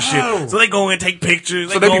park and shit. Oh. So they go in, take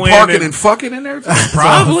pictures. So they go be in parking and fucking in there?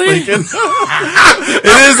 probably. It is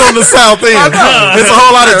on the south end. There's a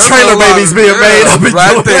whole lot of trailer babies being made up in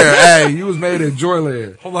right Joyland. there. Hey, you was made in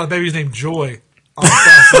Joyland. Whole lot of babies named Joy. On the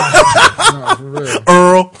south side. No, for real.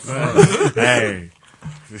 Earl. Hey.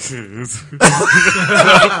 We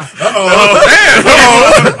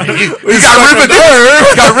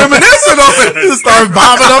got reminiscent of it. You start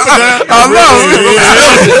bobbing up and down. I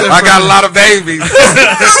know. I got a lot of babies.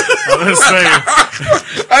 I'm just saying.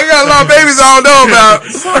 I got a lot of babies I don't know about.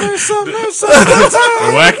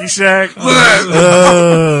 Wacky Shack. Man.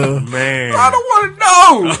 I don't want to know. I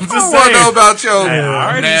don't want to saying. know about your Hey,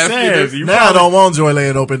 I already nastiness. said. You Now I don't want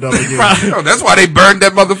Joyland opened up again. No, that's why they burned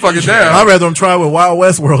that motherfucker down. I'd rather them try with Wild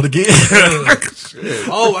West World again.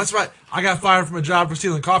 Oh, that's right. I got fired from a job for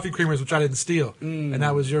stealing coffee creamers, which I didn't steal, and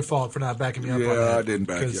that was your fault for not backing me up on that. Yeah, I didn't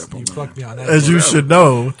back you up on you that. fucked me on that. As you should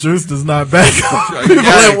know, Juice does not back up people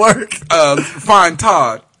at work. Find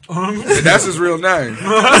Todd. And that's his real name. Kevin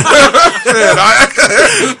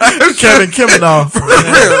Kiminoff.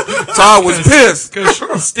 Todd was pissed.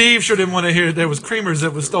 Because Steve sure didn't want to hear there was creamers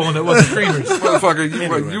that was stolen that wasn't creamers. Motherfucker,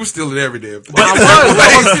 you was stealing every day. But I was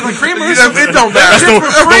stealing creamers. It don't matter. The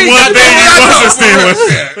one thing you wasn't stealing.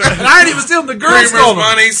 And I ain't even stealing the girls stole them.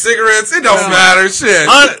 Money, cigarettes, it don't matter. Shit.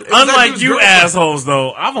 Unlike you assholes,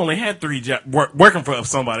 though, I've only had 3 jobs. Working for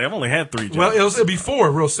somebody, I've only had 3 jobs. Well, it'll be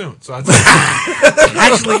 4 real soon. So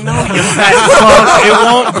Actually, no, you fat fuck. It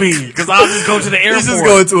won't be. Because I'll just go to the airport. He's just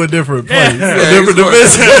going to a different place. Yeah. A different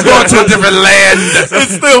dimension. He's going to a different land.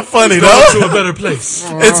 It's still funny, go though. to a better place.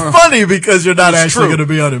 It's funny because you're not actually going to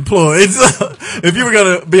be unemployed. If you were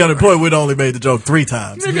going to be unemployed, we'd only made the joke 3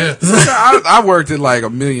 times. Yeah. I worked at like a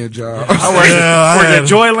million jobs. I worked at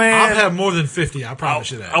Joyland. I've had more than 50. I promise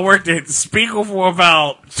you that. I worked at Spiegel for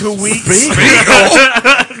about 2 weeks.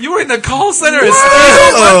 You were in the call center at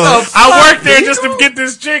I worked there just to get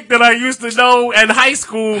this chick that I used to know in high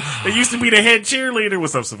school that used to be the head cheerleader.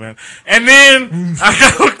 What's up, Savannah? And then I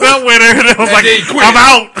got hooked up with her and I was like, I'm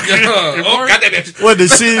out. What,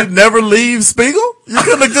 did she never leave Spiegel? You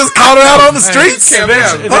couldn't have just caught her out on the streets?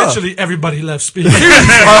 Eventually, everybody left Spiegel.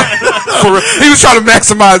 He was trying to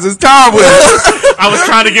maximize his time with it. I was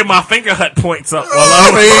trying to get my finger hut points up.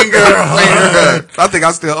 Finger hut. I think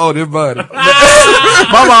I still owe this buddy.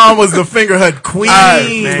 My mom was the finger hut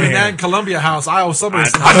queen. Between that and Columbia House, I owe somebody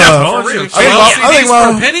some I think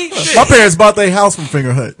my parents bought their house from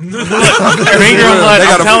Finger Hut. Finger Hut,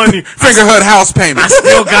 I'm telling you. Finger Hut house payment. I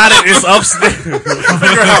still got it. It's upstairs.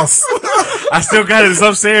 Finger House. I still got it. It's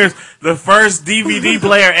upstairs. The first DVD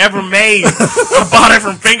player ever made. I bought it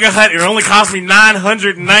from Finger Hut. It only cost me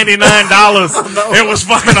 $999. It was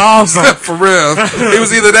fucking awesome. For real. It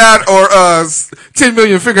was either that or 10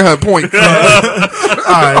 million Finger Hut points. All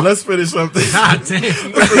right, let's finish up this. God damn.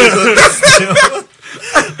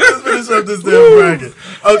 Let's finish up this damn bracket.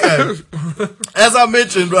 Okay. As I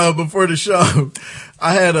mentioned before the show,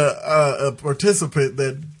 I had a participant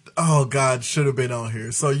that, oh God, should have been on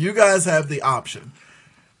here. So you guys have the option.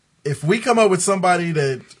 If we come up with somebody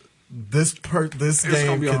that this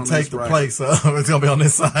game can take the place of, it's going to be on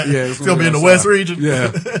this side. Yeah, it's going to be in the West region.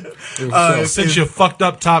 Yeah. Since you fucked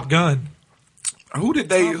up Top Gun. Who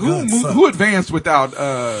advanced without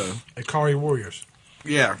Ikari Warriors.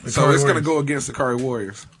 Yeah, so it's going to go against the Ikari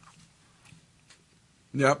Warriors.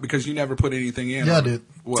 Yep, because you never put anything in. Yeah, I did.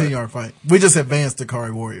 10-yard fight. We just advanced the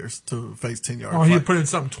Ikari Warriors to face 10-yard fight. He put in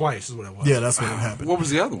something twice is what it was. Yeah, that's what happened. What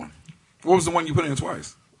was the other one? What was the one you put in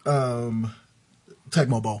twice?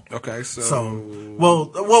 Tecmo Bowl. Okay, so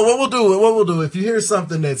what we'll do if you hear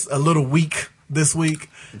something that's a little weak this week,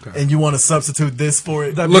 and you want to substitute this for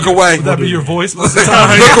it, look away. Would that be your voice? Look away.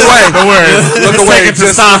 Don't worry. Look away.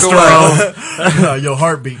 Just testosterone. Your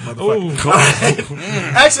heartbeat, motherfucker.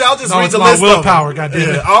 Actually, I'll just read the list. Willpower,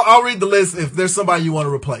 goddamn it. I'll read the list if there's somebody you want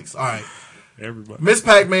to replace. All right. Everybody. Miss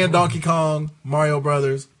Pac-Man, Donkey Kong, Mario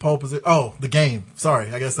Brothers, Pole Position. Oh, the game.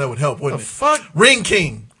 Sorry, I guess that would help, wouldn't it? Fuck. Ring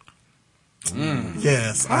King.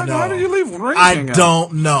 Yes, I know. How did you leave Ring King out?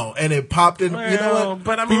 Don't know, and it popped in. You know what?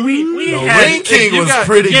 But I mean, we had Ring King was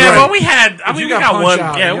pretty great. Yeah, but we had. I mean, we got one.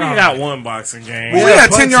 Out, yeah, we got one boxing game. Well, we had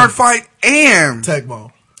 10-yard fight and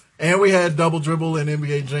Tecmo, and we had Double Dribble and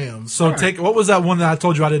NBA Jams. So what was that one that I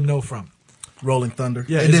told you I didn't know from? Rolling Thunder.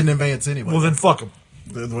 Yeah, it didn't advance anyway. Well, then fuck them.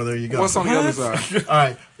 Well, there you go. What's on the other side? All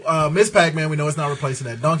right. Miss Pac-Man, we know it's not replacing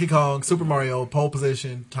that. Donkey Kong, Super Mario, Pole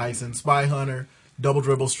Position, Tyson, Spy Hunter, Double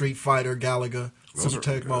Dribble, Street Fighter, Galaga, Super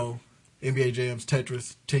Tecmo, NBA Jams,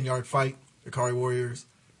 Tetris, 10-yard fight, Ikari Warriors,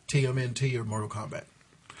 TMNT, or Mortal Kombat.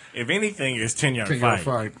 If anything, it's 10-yard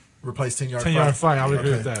fight. Replace 10-yard 10-yard fight. I would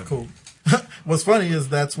agree with that. Cool. What's funny is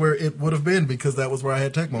that's where it would have been because that was where I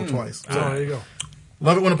had Tecmo twice. So there you go.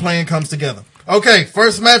 Love it when a plan comes together. Okay,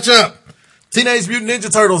 first matchup. Teenage Mutant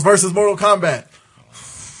Ninja Turtles versus Mortal Kombat.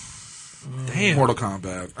 Damn. Mortal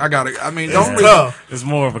Kombat. I got it. I mean, it's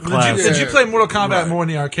more of a class. Did you play Mortal Kombat more in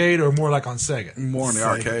the arcade or more like on Sega? More in the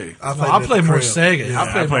arcade. I played more Sega. Yeah,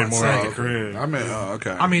 I played more Sega. on the crib. I mean,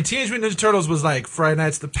 okay. I mean, Teenage Mutant Ninja Turtles was like Friday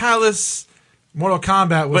Nights at the Palace, Mortal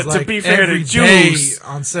Kombat was But to like be fair every to day Juice,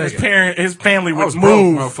 on Sega. his family would was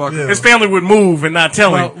move. broke, motherfucker. Yeah. His family would move and not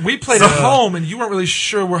tell Well, him. we played at home, and you weren't really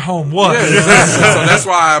sure where home was. Yeah, exactly. So that's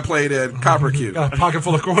why I played at Copper Cube. Got a pocket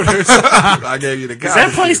full of quarters. I gave you the guy. Is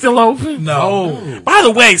that place still open? No. By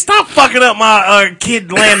the way, stop fucking up my kid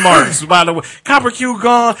landmarks. By the way, Copper Q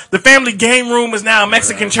gone. The family game room is now a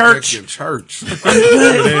Mexican church. Mexican church.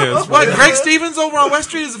 What? Greg Stevens over on West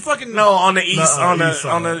Street is a fucking No, on the east, No, on the east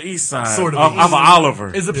side. on the east side, Sort of off east. of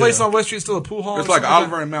Oliver. Is the place on West Street still a pool hall? It's or like something like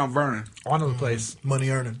Oliver and Mount Vernon. that? I know the place. Money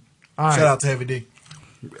earning. All right. Shout out to Heavy D.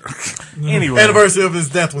 Anyway, Anniversary of his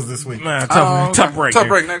death was this week. Nah, tough break. Tough here.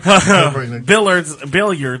 break next. Tough break, Nick. Billiards.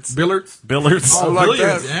 Billards. Billiards. Oh, like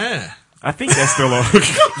Billiards, that. yeah. I think that's still on.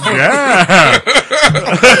 Yeah.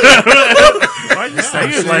 Why you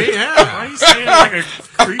saying it like? yeah. Why you saying it like a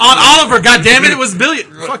creep? On Oliver, goddammit, it was billiard.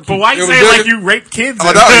 Fuck But why you It was saying good. like you raped kids? Oh,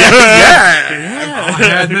 no, yeah. I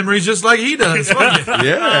had memories just like he does. Fuck it.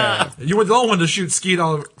 Yeah. You were the only one to shoot Skeet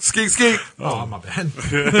Oliver. Skeet. Oh, my bad.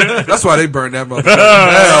 That's why they burned that motherfucker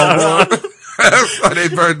down, boy. That's why they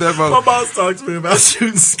burned that My motherfucker. boss talked to me about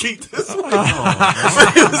shooting skeet this week. He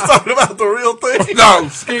was talking about the real thing. No,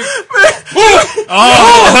 Skeet.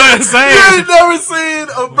 Oh, You same. ain't never seen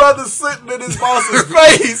a brother sitting in his boss's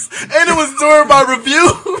face, and it was during my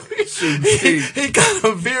review. he kind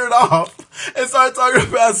of veered off and started talking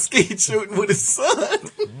about skeet shooting with his son.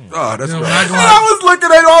 Oh, that's You know, right. when I go And out, I was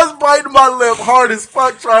looking at him, I was biting my lip hard as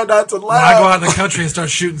fuck, trying not to when I go laugh out in the country and start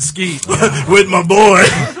shooting Skeet. with my boy.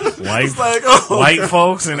 White, It's like, oh. white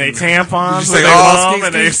folks and they tampons Did you with say their all mom skeet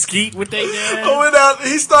and they skeet? skeet with their dad. I went out.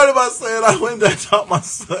 He started by saying, "I went and taught my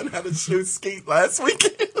son how to shoot skeet last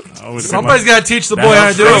weekend." Oh, it's Somebody's got to teach the boy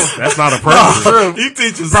how to do it. That's not appropriate. You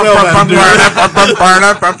teach yourself how to do it.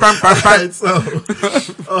 Right, so,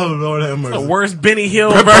 oh Lord have mercy. The worst Benny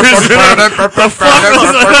Hill version.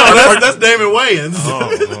 That's Damon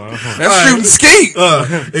Wayans. That's shooting Skeet.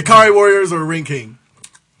 Ikari Warriors or Ring King.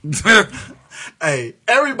 Hey,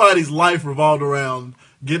 everybody's life revolved around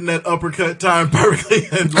getting that uppercut timed perfectly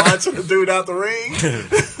and launching the dude out the ring.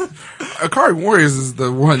 Akari Warriors is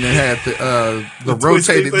the one that had the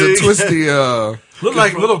twisty rotated, the thing. twisty. Look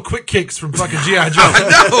like little quick kicks from fucking G.I. Joe.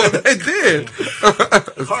 I know they did.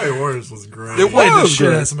 Ikari Warriors was great. It Played the was shit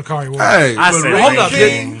out great. of some Ikari Warriors. Hey, I But said, Ring Hold up.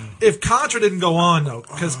 King. If Contra didn't go on, though,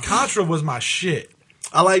 because Contra was my shit.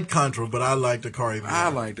 I liked Contra, but I liked Ikari. I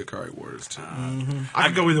like the Akari Warriors too. I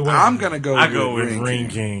could go either way. I'm gonna go. I go with Ring Ring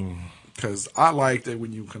King. King. Because I like that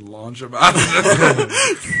when you can launch them out.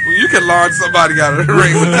 When you can launch somebody out of the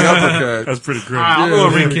ring with the uppercut. That's pretty great. I'll go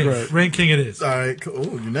with Yeah, Ring King. right. Ring King it is. All right, cool.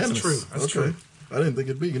 Ooh, unanimous. true. That's true. I didn't think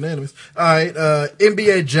it'd be unanimous. All right,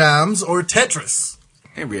 NBA Jams or Tetris?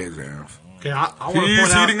 NBA Jams. Okay, I want to He's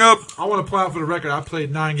point out. heating up. I want to point out for the record, I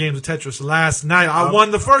played 9 games of Tetris last night. I won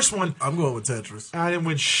the first one. I'm going with Tetris. I didn't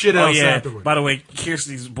win shit Oh else yeah. afterward. By the way,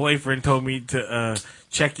 Kirsty's boyfriend told me to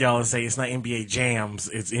check y'all and say it's not NBA Jams,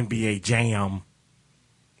 it's NBA Jam.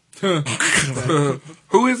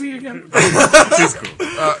 Who is he again? It's cool.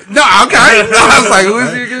 No, okay. I was like, who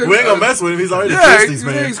is he again? We ain't gonna mess with him. He's already Yeah, Christie's,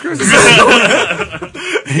 man. he's Christie's.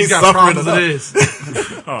 He's got suffering problems as it is.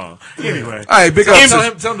 Oh, anyway. Hey, big up.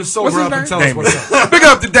 Tell him to sober What's his up and name? tell us Damon. what's up. Big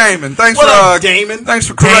up to Damon. Thanks What for up, Damon? Thanks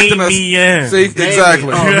for correcting Damien. us. See,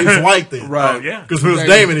 exactly. Oh, he's white then. Right. Oh, yeah. Because if it was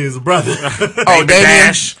Damon. Damon, he was a brother. Oh, Damien.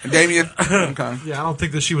 Dash. Damien. Okay. Yeah, I don't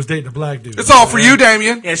think that she was dating a black dude. It's all for you,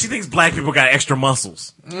 Damien. Yeah, she thinks black people got extra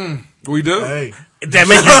muscles. We do. Hey, That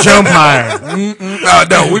make you jump higher.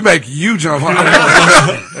 No, we make you jump.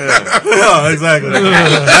 yeah, exactly.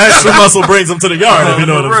 Extra muscle brings him to the yard, if you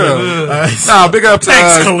know what I'm saying. All right. Nah, big up to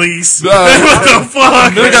Thanks, Khalees. what the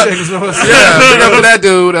fuck? big up, yeah, big up to that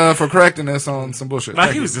dude for correcting us on some bullshit. Nah,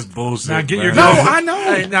 Thank he you. was just bullshit. Now get your man. No, girlfriend. I know.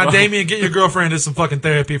 Hey, now Damien, get your girlfriend into some fucking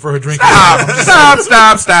therapy for her drinking. Stop.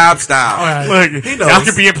 All right, Look, He y'all knows.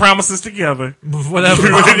 can be in promises together. whatever.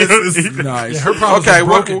 Nice. Yeah, her problems Okay, are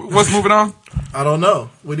broken. what's moving on? I don't know.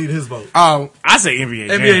 We need his vote. I say NBA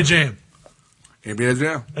Jam. NBA Jam. NBA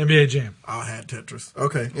Jam. NBA Jam. I had Tetris.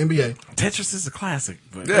 Okay, NBA. Tetris is a classic.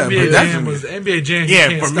 But Yeah, NBA but Jam that's was NBA Jam. You yeah,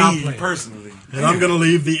 can't for stop me playing. personally. And I'm going to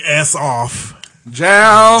leave the S off.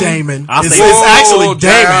 Jam. Damon. I'll It's say- actually Oh,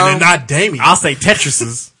 Damon down. and not Damien. I'll say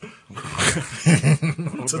Tetris's.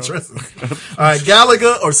 Tetris. All right,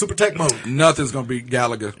 Gallagher or Super Tech Mode? Nothing's gonna beat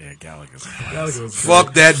Gallagher. Yeah, Gallagher's. Gallagher's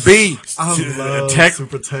Fuck that beat. I love Tech-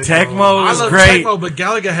 Super Tech, Tech Mode I is love great. Tecmo, but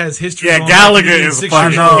Gallagher has history. Yeah, going Gallagher back to is 6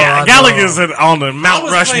 fucking. years old. Yeah, I Gallagher's on the Mount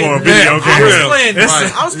Rushmore video Yeah, game.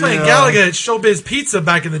 I was playing Gallagher at Showbiz Pizza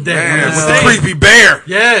back in the day. Man, I'm with just the saying. creepy bear.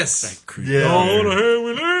 Yes. Yeah. Oh, the hell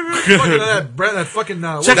we learned. fucking that fucking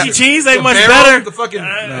Chuck E. Cheese ain't much barrel, better. The fucking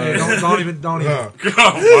hey, don't even. Oh,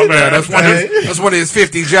 my bad. That's one of his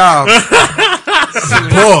 50 jobs.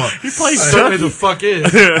 Boy, He plays certainly the fuck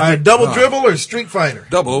is all right, double dribble or Street Fighter?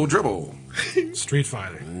 Double dribble. Street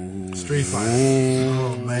Fighter. Street Fighter.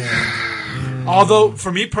 Oh man. Although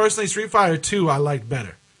for me personally, Street Fighter 2 I liked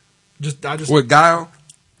better. With Guile.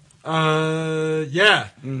 Yeah.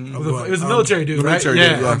 It was a military dude, right? military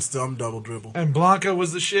yeah. dude, I'm double dribble. And Blanca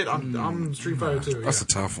was the shit. I'm Street Fighter 2. That's a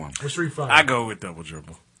tough one. Or Street Fighter. I go with double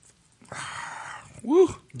dribble.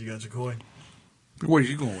 Woo. You got your coin. Where are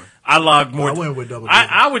you going? I log more. I went with double dribble.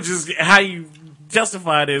 I would just how you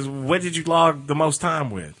justify it is what did you log the most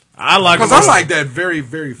time with? I log Because I like that very,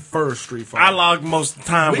 very first Street Fighter. I logged most of the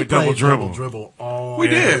time We with double played dribble. Double dribble all We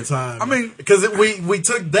did. the time. I mean- because we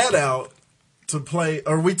took that out to play,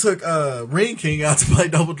 or we took Ring King out to play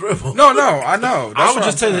double dribble. No, I know. I would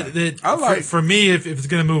just say that I like. for me, if it's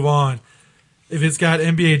going to move on, if it's got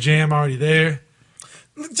NBA Jam already there,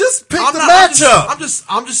 Just pick the matchup.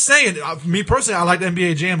 I'm just saying. Me personally, I like the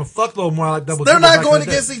NBA Jam a fuckload more. I like double. They're dribble not back going in the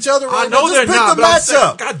day. against each other right I know now. they're Just pick not. the but I'm saying,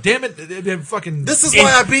 matchup. God damn it! They're fucking. This is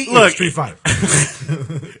why I beat you. Look, Street Fighter.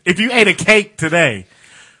 If you ate a cake today,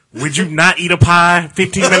 would you not eat a pie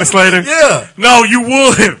 15 minutes later? Yeah. No, you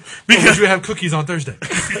would. Because Because you have cookies on Thursday. You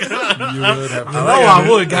would have. I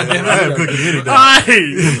would. Goddamn I have it. cookie any day.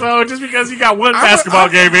 Right. So just because you got one basketball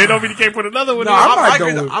game in, don't mean you can't put another one No, in. might I go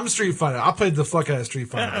agree. with- I'm Street Fighter. I played the fuck out of Street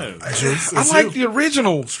Fighter. I like the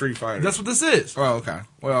original Street Fighter. That's what this is. Oh, okay.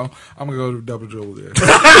 Well, I'm gonna go to double dribble there.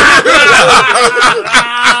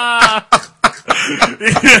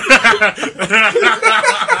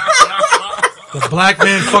 The black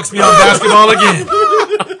man fucks me on basketball again.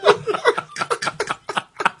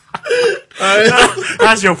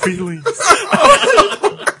 How's your feelings?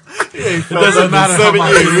 It doesn't matter how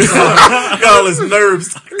my feelings Got all his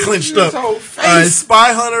nerves clenched up. His whole face. All right,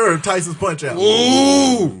 Spy Hunter or Tyson's Punch Out?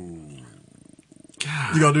 Ooh.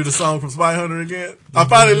 You gonna do the song from Spy Hunter again? I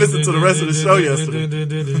finally listened to the rest of the show yesterday.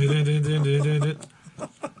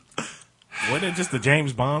 Wasn't it just the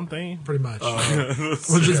James Bond thing? Pretty much.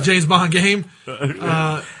 Was just James Bond game.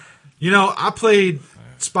 I played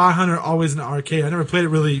Spy Hunter always in the arcade. I never played it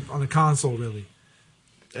really on the console, really,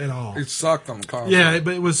 at all. It sucked on the console. Yeah,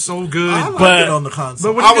 but it was so good. I liked But- it on the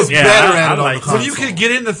console. but when I you was get- better Yeah, at I it on like the it. console. When you could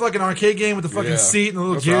get in the fucking arcade game with the fucking Yeah. seat and the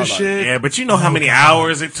little That's gear what I like. shit. Yeah, but you know how many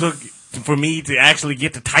hours it took for me to actually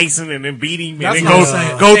get to Tyson and then beat him That's and what then I'm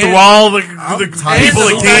saying. go through And- all the tired. people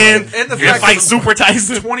And the again fact- and the and fact fight that- Super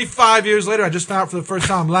Tyson. 25 years later, I just found out for the first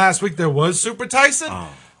time last week there was Super Tyson.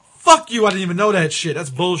 Fuck you, I didn't even know that shit. That's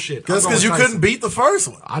bullshit. That's because you couldn't beat the first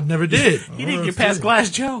one. I never did. He didn't get past Glass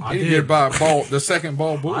Joe. I He did. did by ball, the second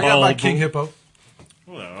ball bull. I got by Ball King bull. Hippo.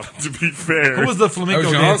 Well, to be fair, Who was the flamenco That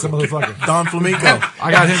was your dancing uncle. motherfucker? Don Flamenco.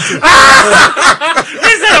 I got him too.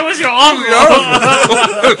 he said it was your uncle.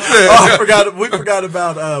 Oh, we forgot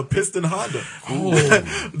about Piston Honda.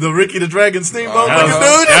 The Ricky the Dragon Steamboat looking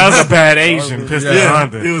dude. That was a bad Asian Piston Yeah,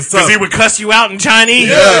 Honda. it was tough. Because he would cuss you out in Chinese.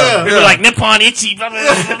 Yeah, He'd be like Nippon Ichi. Blah,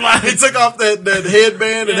 blah, blah, blah. He took off that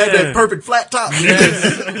headband and had that perfect flat top.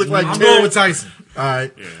 Looked like I'm Terry. going with Tyson. All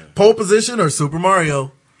right. Pole position or Super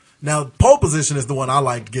Mario? Now, pole position is the one I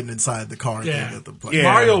liked getting inside the car. Yeah. Thing at the place. Yeah.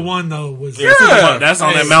 Mario 1, though, was... That's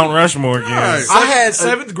on that Mount Rushmore again. Right. I had had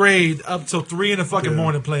 7th grade up till 3 in the fucking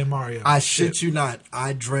morning playing Mario. I shit you not.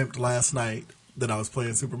 I dreamt last night that I was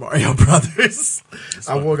playing Super Mario Brothers.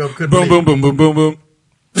 I woke up, couldn't Boom, believe boom, boom, boom, boom, boom.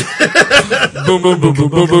 Boom, boom, boom, boom,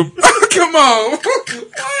 boom, boom. Come on.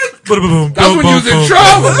 That's when you was in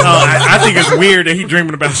trouble. I think it's weird that he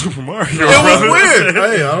dreaming about Super Mario. it. It was weird.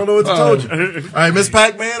 Hey, I don't know what to told you. All right, Miss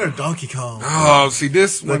Pac-Man or Donkey Kong? Oh, see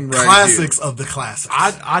this The one right classics of the classics.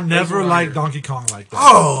 I never liked Donkey Kong like that.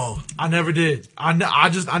 Oh, I never did. I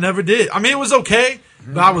never did. I mean, it was okay,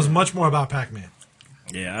 but I was much more about Pac-Man.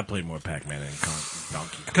 Yeah, I played more Pac-Man than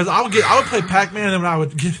Donkey Kong. Because I would play Pac-Man, and then when I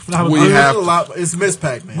would We There's have a lot. It's Miss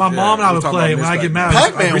Pac-Man. my mom and I we're would talking play. about When I Miss get mad,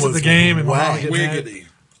 Pac-Man I reset was the game, and my mom whack. would get mad. Wiggity.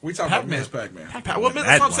 We talking about Miss Pac-Man. Well,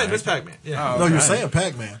 that's what I'm saying, Miss Pac-Man. Yeah. No, you're saying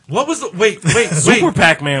Pac-Man. What was the wait? Super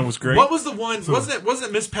Pac-Man was great. What was the one? Wasn't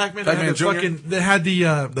it Miss Pac-Man that Pac-Man had the Jr.? fucking that had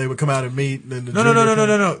the They would come out and meet. And then the no.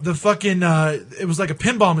 junior The fucking it was like a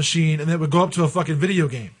pinball machine, and it would go up to a fucking video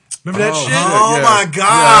game. Remember that shit? Oh Yeah. my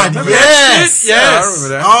God! Remember Yes, that shit? Yes. Yeah, I remember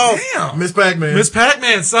that. Oh, Miss Pac-Man. Miss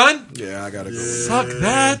Pac-Man, son. Yeah, I gotta go. Suck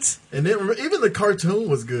that. And then even the cartoon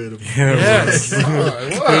was good. Yes. I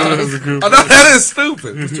know that is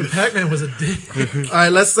stupid. Pac-Man was a dick. All right,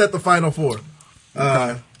 let's set the final four.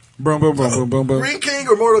 Boom, boom, boom, boom, boom, boom. Ring King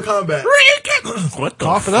or Mortal Kombat? What the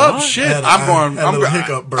Cough it fuck? up. Shit. Had a- I'm going. had a I'm little going.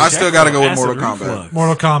 hiccup burst. I still gotta go with Acid Mortal reflux. Kombat.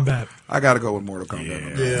 Mortal Kombat. I got to go with Mortal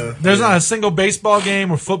Kombat. Yeah. There's not a single baseball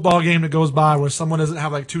game or football game that goes by where someone doesn't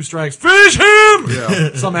have like 2 strikes. Finish him!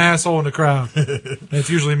 Yeah. Some asshole in the crowd. And it's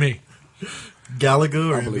usually me. Galaga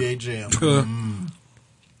or NBA Jam?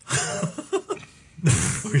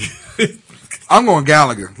 I'm going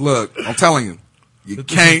Gallagher. Look, I'm telling you. You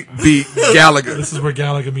can't beat Gallagher. This is where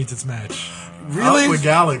Gallagher meets its match. Really? With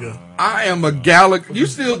Galaga. I am a Gallagher. You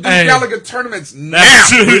still do Hey. Gallagher tournaments now. That's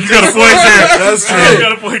true. You got a point there. That's true. You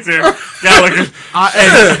got a point there. Gallagher.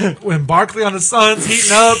 Hey, when Barkley on the Suns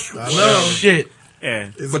heating up, I know. shit.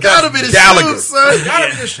 Yeah. It's But gotta that's be the Gallagher. shoes, son.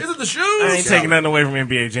 Is it the shoes? I ain't taking nothing away from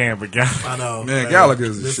NBA Jam, but Gallagher. I know. Man,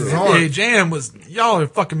 Gallagher's the This shit. is hard. NBA Jam was, y'all are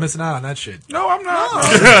fucking missing out on that shit. No, I'm not.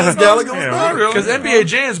 Galaga was Yeah, better. Really? Because NBA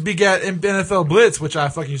Jams begat NFL Blitz, which I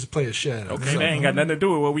fucking used to play the shit out of. Okay, that ain't got nothing to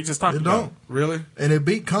do with what we just talked It about. don't. Really? And it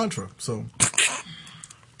beat Contra, so.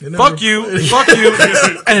 It never- Fuck you, fuck you,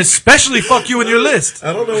 and especially fuck you in your list.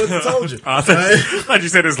 I don't know what I told you. I thought you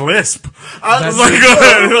said it's Lisp. I was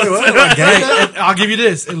That's- like, And I'll give you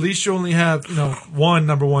this: at least you only have one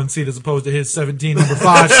number 1 seed as opposed to his 17 number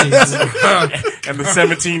 5 seeds. And the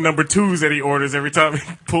 17 number 2s that he orders every time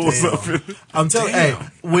he pulls up. I'm telling you, hey,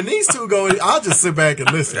 when these two go, I'll just sit back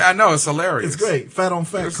and listen. I know, it's hilarious. It's great. Fat on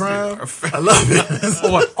fat crime. I love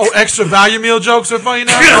it. Oh, extra value meal jokes are funny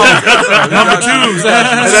now. Oh, number 2s.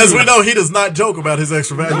 And as we know, he does not joke about his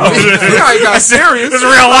extra value. Yeah, he got serious. It's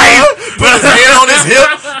real life. Put his hand on his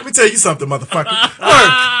hip. Let me tell you something, mother.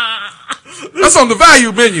 That's on the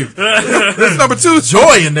value menu. That's number 2.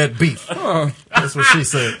 Joy in that beef. That's what she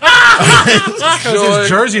said. Because his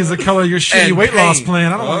jersey is the color of your shitty and weight loss pain.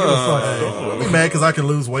 plan. I don't want to give a fuck. I'm mad because I can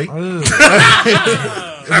lose weight.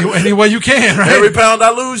 Any way you can, right? Every pound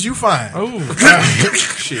I lose, you fine. Oh,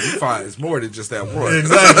 Shit, he finds more than just that one.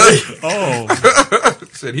 Exactly. Oh.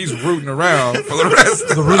 Said he's rooting around for the rest.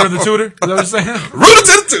 the rooter and the tutor. Is that what you're saying? Rooting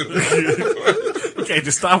to the 2. You can't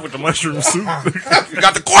just stop with the mushroom soup. You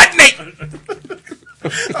got to coordinate.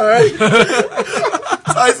 All right.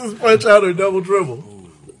 Tyson's punch out or double dribble.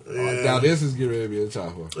 Now this is getting ready to be a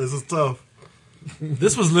tough one. This is tough.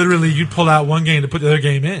 This was literally you'd pull out one game to put the other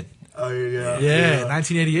game in. Oh, yeah. Yeah,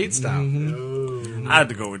 1988 style. I had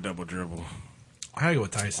to go with double dribble. I gotta go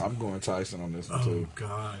with Tyson I'm going Tyson on this one too.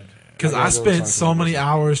 God. because I spent so many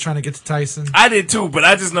hours trying to get to Tyson. I did too, but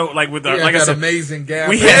I just know, like with our, Yeah, like I that said, amazing gap.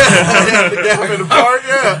 we had, The gap in the park,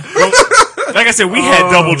 yeah. like I said, we had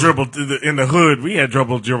double dribble in the hood. We had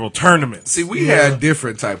double dribble tournaments. See, we had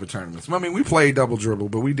different type of tournaments. I mean, we played double dribble,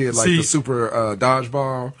 but we did like See- the super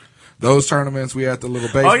dodgeball. Those tournaments, we had the little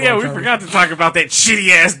baseball. Oh yeah, we tournament. forgot to talk about that shitty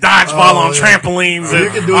ass dodgeball on yeah. trampolines. You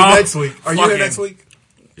and can do it all next week. Are you here fucking- next week?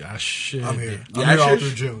 Yeah, shit. I'm here. Yeah, I'm here all sure.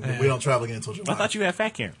 through June. We don't travel again until July. I thought you had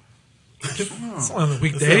fat camp. It's only on the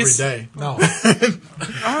weekdays. every day. No,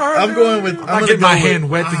 I'm going with. I get my hand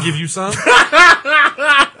wet to give you some. You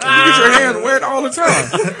get your hand wet all the time.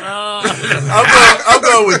 I'm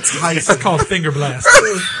going with Tyson. It's called finger blast.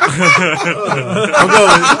 I'm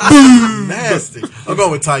going with nasty. I'm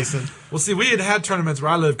going with Tyson. Well, see, we had tournaments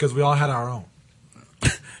where I lived because we all had our own.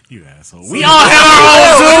 You asshole. We all had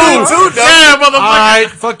our own too. Yeah, All motherfucker. right,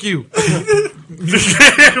 fuck you.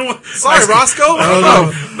 Sorry, Roscoe.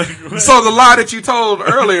 So the lie that you told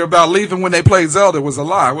earlier about leaving when they played Zelda was a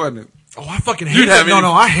lie, wasn't it? Oh, I fucking hate You'd that. have No, any-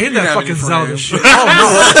 no, I hate you'd that have fucking any Zelda friends. shit. Oh,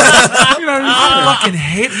 no. I fucking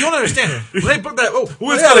hate it. You don't understand. When they put that, We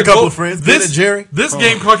had a couple of friends. Ben and Jerry. This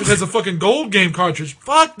game cartridge has a fucking gold game cartridge.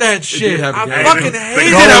 Fuck that shit. have a I game. fucking The hate He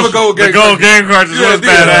it. did have a gold The game. gold game cartridge Yeah, was it did.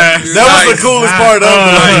 badass. That was Nice. the coolest part of the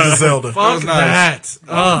Legend of Zelda. Fuck nice.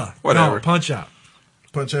 that. Whatever. No, punch out.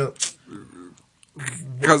 Punch out.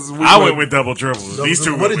 Because I went with double dribble. These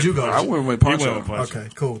two. What did you go I with? went with He punch went out. with punch. Okay,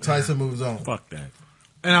 cool. Tyson moves on. Fuck that.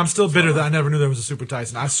 And I'm still bitter that I never knew there was a Super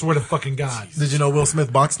Tyson. I swear to fucking God. Did you know Will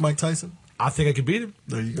Smith boxed Mike Tyson? I think I could beat him.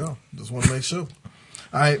 There you go. Just want to make sure.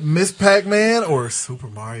 All right, Miss Pac-Man or Super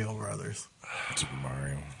Mario Brothers? Super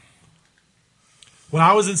Mario. When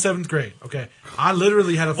I was in 7th grade, okay, I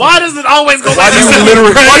literally had a Why does it always go Why back do to you 7th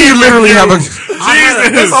literally? grade? Why do you literally have a?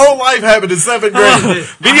 His whole life happened in 7th grade.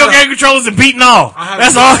 Video game controllers and beating off.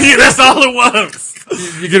 That's all. That's all it was.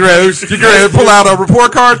 You get ready to pull out a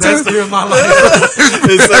report card That's too? the year of my life.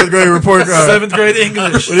 His 7th grade report card. 7th grade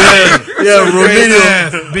English. Yeah, Grade remedial.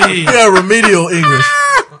 math, B. Yeah, remedial English.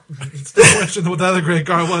 Still question what the other grade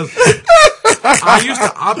card was.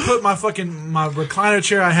 I put my recliner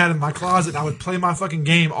chair I had in my closet and I would play my fucking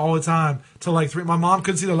game all the time till like 3. My mom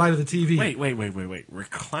couldn't see the light of the TV Wait.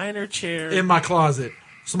 Recliner chair. in my closet.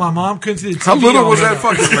 So my mom couldn't see the TV. How little was that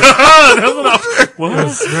fucking? It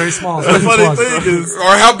was very small. The funny thing is, or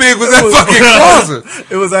how big was that fucking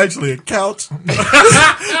closet? It was actually a couch.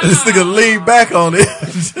 This nigga leaned back on it,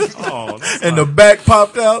 and the back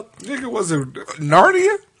popped out. Nigga, was it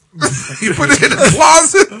Narnia? You put it in the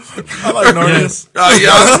closet. I like Narnia. Yes.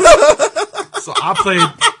 Yeah. So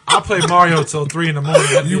I played Mario till 3 in the morning.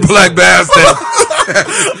 You black bastard.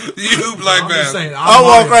 You black I'm just bastard. saying, I'll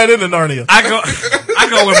walk right into Narnia. I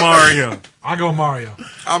go with Mario. I go Mario.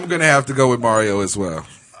 I'm gonna have to go with Mario as well.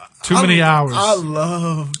 Too many hours. I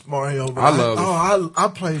love Mario. But I love it. I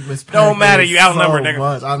played Miss. Don't matter, you outnumbered, so nigga.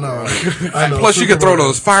 much. I know. I know. Plus, you can throw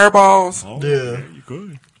those fireballs. Oh, Yeah. you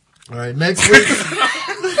could. All right, next week.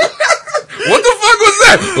 What the fuck was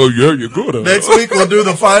that? Oh yeah, you're good. Next week we'll do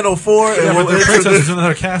the final four, and Yeah, we'll the princess introduce. is in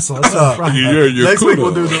her castle. That's not right. Yeah, you're Next good. week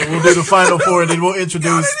we'll do the final four, and then we'll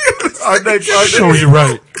introduce our next. Show you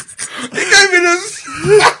right. He gave me this.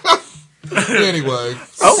 Anyway,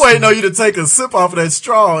 I'm waiting on you to take a sip off of that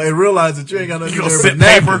straw and realize that you ain't got nothing You there gonna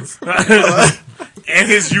but sip paper napkins. and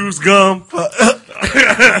his used gum.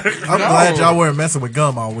 I'm glad y'all weren't messing with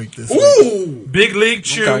gum all week this week. ooh, Big League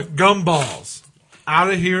Chew Okay. gumballs.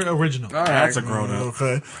 Out of here original. all right. That's a grown up.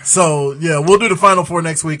 Okay. So, yeah, we'll do the final four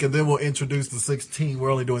next week, and then we'll introduce the 16.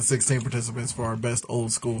 We're only doing 16 participants for our best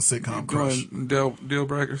old school sitcom crush. Doing deal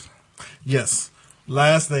breakers. Yes.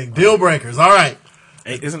 Last thing, deal breakers. All right.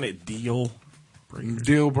 Hey, isn't it deal?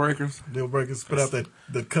 Deal breakers. Deal breakers. Put out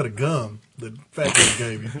the cut of gum that Fat Girl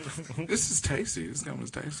gave you. This is tasty. This gum is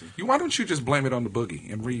tasty. Why don't you just blame it on the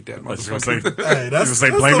boogie and read that I was gonna say, motherfucker? Hey, that's, You say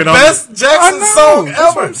that's blame the it on- best Jackson I know. song That's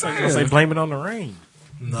what ever. I'm saying. I say blame it on the rain.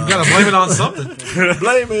 You gotta blame it on something.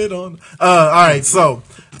 Blame it on. All right. So,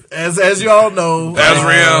 as you all know,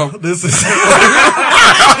 Azrael. this is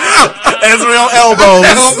Azrael elbows.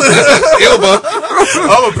 Ilba.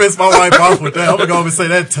 I'm gonna piss my wife off with that. I'm gonna go over and say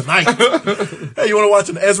that tonight. Hey, you want to watch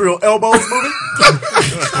an Azrael elbows movie?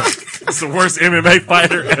 It's the worst MMA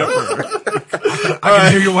fighter ever. I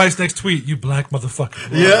can hear your wife's next tweet. You black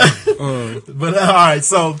motherfucker. Yeah. But all right.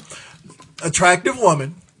 So, attractive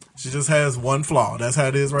woman. She just has one flaw. That's how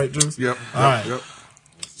it is, right, Juice? Yep. All right. Yep.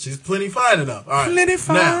 She's plenty fine enough. All right. Plenty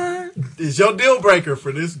fine. Now, is your deal breaker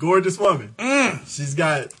for this gorgeous woman? She's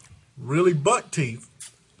got really buck teeth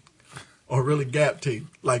or really gap teeth,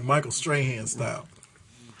 like Michael Strahan style.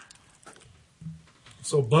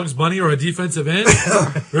 So Bugs Bunny or a defensive end?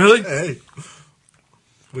 Really? Hey.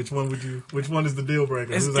 Which one is the deal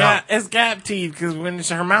breaker? It's Who's out? gap teeth because when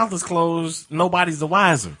her mouth is closed, nobody's the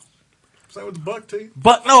wiser. Same with the buck teeth.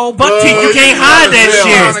 But no, buck teeth, you can't hide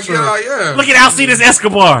that shit. Yeah. Look at Alcides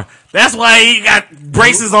Escobar. That's why he got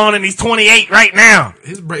braces on and he's 28 right now.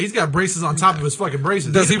 He's got braces on top of his fucking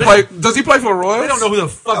braces. Does he play for the Royals? They don't know who the I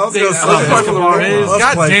fuck was they gonna say, Escobar is. let's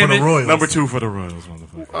God play damn for the it. Royals. Number 2 for the Royals,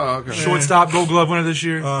 motherfucker. Oh, okay. Shortstop Gold Glove winner this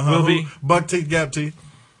year. Will be. Buck teeth, gap teeth.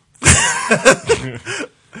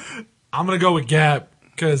 I'm gonna go with Gab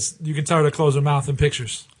because you can tell her to close her mouth in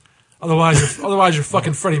pictures. Otherwise, you're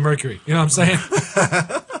fucking Freddie Mercury. You know what I'm saying?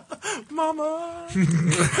 Mama.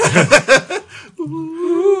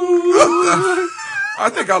 I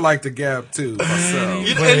think I like the gap too myself.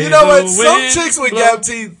 And you know what? Some chicks with gap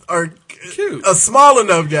teeth are Cute. a small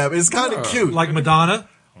enough gap. It's kind of cute. Like Madonna.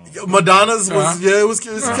 Madonna's was it was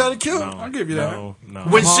kind of cute I'll give you that. No.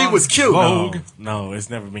 when she was cute. Vogue. No, it's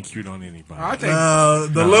never been cute on anybody. I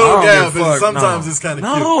think The little I don't gap give a fuck. is sometimes it's kind of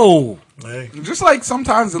No. cute. Hey. just like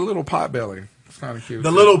sometimes the little pot belly. It's kind of cute.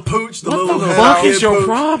 The little pooch, the What little the head fuck is kid your pooch.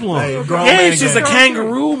 problem? Hey, grown Yeah, man she's a game.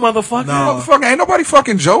 kangaroo, motherfucker. No. Motherfucker, ain't nobody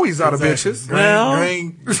fucking Joey's out of bitches. Well.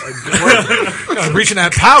 Green, You gotta reach in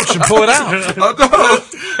that pouch and pull it out. you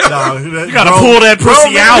You gotta pull that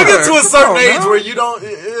pussy out. You get to a certain Oh, age no. where you don't.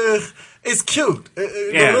 It's cute.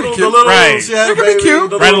 Yeah, the cute, little right. she had It can be baby, cute.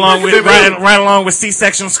 the Right little along with baby. right along with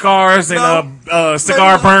C-section scars and No.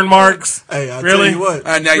 cigar burn marks. Hey, I Really? tell you what.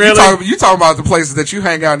 Now Really? you talking about the places that you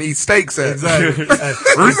hang out and eat steaks at. Exactly. Hey,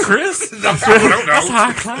 Ruth Chris? That's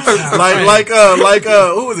high class. like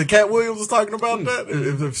who was it? Cat Williams was talking about that.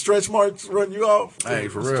 If stretch marks run you off, Hey,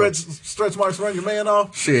 for real. Stretch marks run your man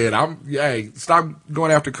off. Shit, stop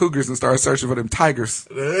going after cougars and start searching for them tigers.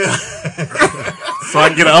 So I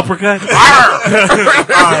can get an uppercut?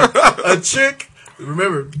 A chick,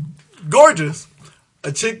 remember, gorgeous.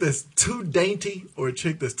 A chick that's too dainty or a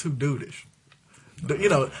chick that's too dudish. You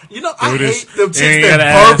know, I Dude, hate them chicks ain't that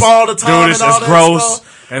got burp ass. all the time Dude, and all that's that gross.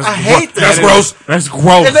 stuff. That's I hate that. That's gross. That's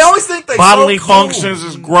gross. And they always think they bodily so cool. functions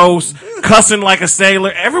is gross. Cussing like a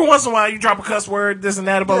sailor. Every once in a while, you drop a cuss word, this and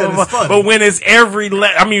that, blah, Yeah, blah, it's blah. funny. But when it's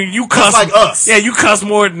I mean, you cuss like us. Yeah, you cuss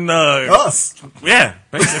more than Us. Yeah,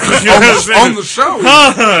 basically. You know what I'm saying? On the show.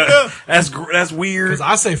 That's weird. Because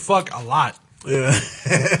I say fuck a lot. Yeah.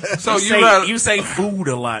 So You say food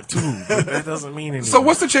a lot too, but that doesn't mean anything. So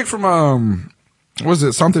what's the chick from was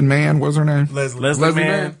it something man? What's her name? Leslie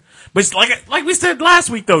Mann. But like we said last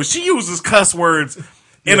week though, she uses cuss words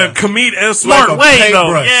in a smart Like a way though.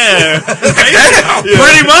 paintbrush. Yeah.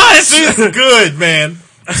 Pretty much. She's good, man.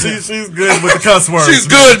 She's good with the cuss words. She's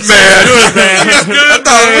good, man. Good man. She's good,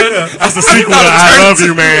 man. That's the sequel to I Love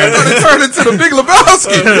You, Man. It turned into the Big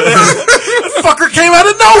Lebowski. Fucker came out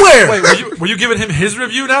of nowhere. Wait, were you giving him his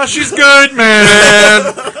review now? She's good,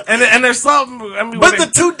 man. And there's something. I mean, But the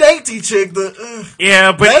too dainty chick,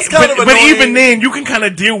 yeah, but that's kind of but annoying. even then, you can kind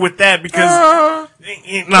of deal with that because nah.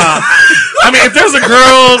 I mean, if there's a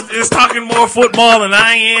girl that's talking more football than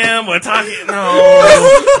I am, or talking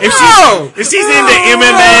if she's into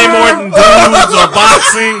MMA more than dudes or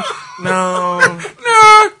boxing, no.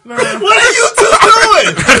 What are you two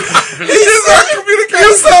doing?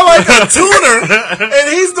 You sound like a tuner, and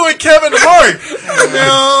he's doing Kevin Hart.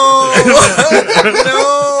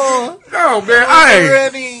 No, man.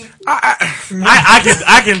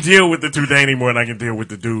 I can deal with the too dainty more than I can deal with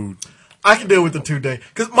the dude. I can deal with the too dainty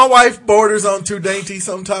because my wife borders on too dainty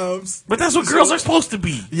sometimes. But that's what girls are supposed to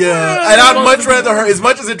be. Yeah, and I'd much rather her. As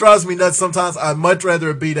much as it drives me nuts sometimes, I'd much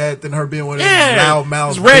rather it be that than her being one of these loud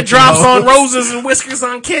mouths. It's red drops on roses and whiskers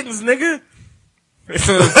on kittens, nigga.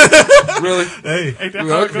 Really? Hey, Okay. I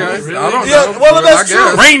don't yeah, know. well, I that's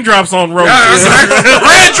guess. true. Raindrops on roses.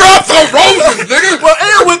 Red drops on roses, nigga. Well,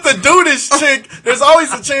 and with the dudish chick, there's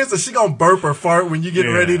always a chance that she gonna burp or fart when you get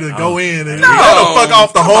ready to go in, and that'll fuck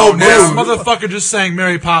off the whole mood. This motherfucker just sang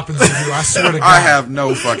Mary Poppins to you. I swear to God. I have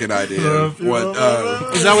no fucking idea what.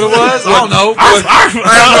 Is that what it was? I don't know.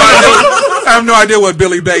 I have no idea what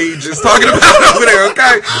Billy Page is talking about over there.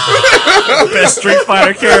 Okay. Best Street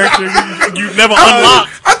Fighter character you never unlocked.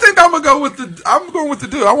 I think I'm going with the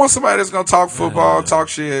dude. I want somebody that's gonna talk football, talk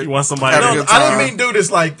shit. You want somebody? have a No, good I time. didn't mean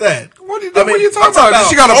dudish like that. What are you talking I'm about?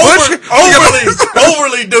 She got a bush.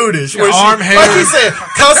 overly dudish. Where arm hair. like you said,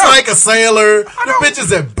 cuss like a sailor. The bitches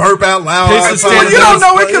that burp out loud. all the time. You don't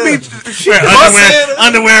know. It could be.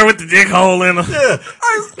 Underwear with the dick hole in them. Yeah.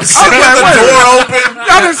 Okay, Door open.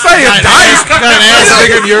 Y'all didn't say a dice. Got an ass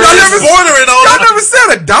bigger than yours. Y'all never, Bordering on y'all it. never said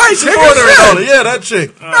a dice. She Nigga. bordering on it. Yeah, that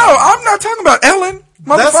chick. No, I'm not talking about Ellen,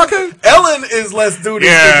 motherfucker. Ellen is less dudish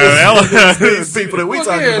Yeah, than these people that we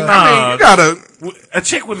talking Yeah, about. I mean, you gotta. A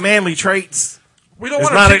chick with manly traits. We don't It's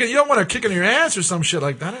want not her a- kicking. You don't want her kicking your ass or some shit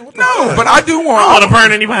like that. What the No, fuck? but I do I don't want want. to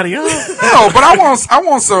burn anybody up. No, but I want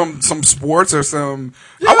some sports or some.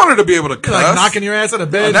 I want her to be able to cuss. like knocking your ass out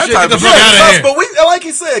of bed. that Shit, type get the of fuck shit. out of Cuss, here. but we, like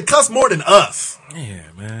he said, cuss more than us. Yeah,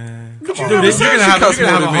 man. Dude, you're gonna have a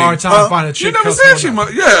hard time finding a She chick. never cuss said more she than-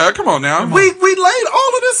 must. Yeah, come on now. We laid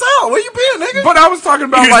all of this out. Where you been, nigga? But I was talking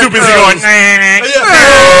about You like. too busy going. Yeah.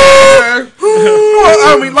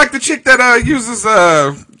 Well, I mean, like the chick that uses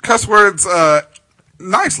cuss words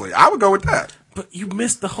nicely. I would go with that. But you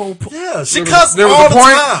missed the whole point. Yeah, she cussed There was all a the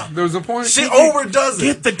point. time. There was a point. She overdoes it.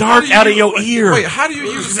 Get the dark out of your ear. Wait, how do you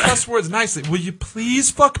use cuss words nicely? Will you please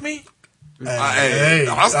fuck me? Hey,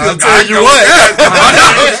 I'll still I'll tell you what. Okay.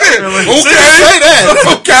 Say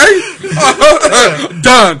that. Okay.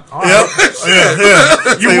 Done.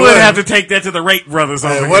 Yeah. You would have to take that to the Rake brothers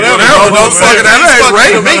over here. whatever. Don't fuck fucking that ain't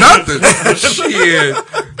rape nothing. Shit.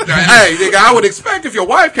 Hey, nigga, I would expect if your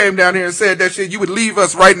wife came down here and said that shit, you would leave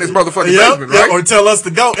us right in this motherfucking basement, right? Or tell us to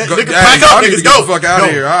go. Nigga, Hey, pack y'all up, need to niggas, get go. the fuck out of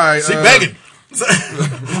Go. here. All right. She begging. All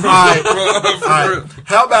right.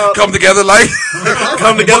 How about Come together like.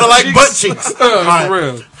 come together like butt cheeks? All right. For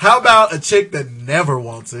real. How about a chick that never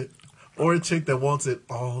wants it, or a chick that wants it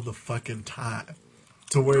all the fucking time,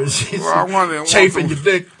 to where she's Well, I want chafing your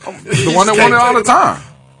dick? The one that want it all the time.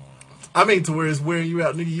 I mean, to where it's wearing you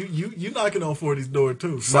out, nigga. You knocking on 40's door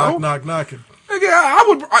too. So? Knocking. Nigga,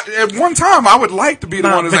 at one time, I would like to be the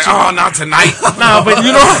one that's like, oh, not tonight. No, but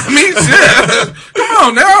You know what I mean? Shit. Come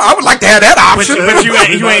on now. I would like to have that option. But you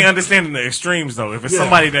ain't understanding the extremes though. If it's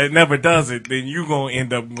somebody that never does it, then you gonna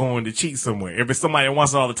end up going to cheat somewhere. If it's somebody that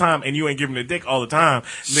wants it all the time and you ain't giving the dick all the time, then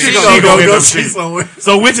She she gonna gonna end go up cheat cheating. somewhere.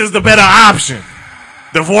 So which is the better option?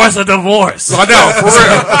 Divorce or divorce? I know, for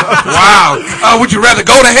real. Wow. Would you rather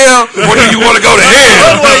go to hell or do you want to go to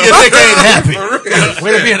hell? One way your dick ain't happy.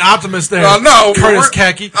 Way to be an optimist there. I know. Curtis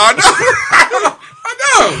Khaki. I know. I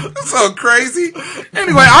know. That's so crazy.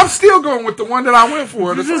 Anyway, I'm still going with the one that I went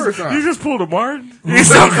for the first time. You just pulled a Martin? You're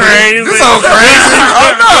so crazy. You're so crazy.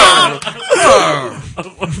 Oh, no.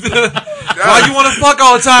 Why you want to fuck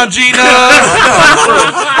all the time, Gina?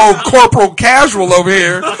 Oh, corporal casual over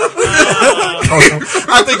here. I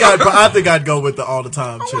think I'd go with the all the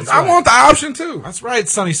time chick. I want the option too. That's right,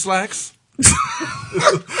 Sonny Slacks. I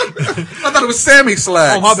thought it was Sammy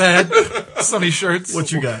Slacks. Oh, my bad. Sonny Shirts.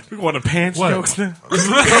 What you got? We want to pants jokes now?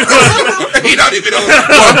 He not even on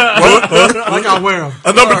What? Like I wear them.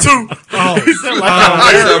 A number 2. Oh, He said like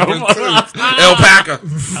I wear 'em. Alpaca.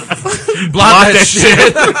 block that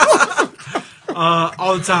shit.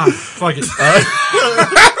 All the time. Fuck it.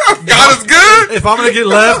 God is good. If I'm gonna get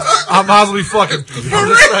left, I might as well be fucking. For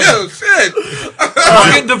real, shit.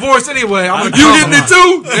 I'm getting divorced anyway. I'm gonna You come getting it a lot.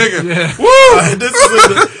 too, nigga? Yeah. Woo.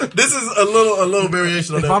 This is a little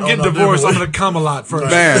variation on If that. I'm getting divorced, I'm gonna come a lot first.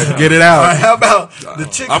 Man, get it All out. right, how about the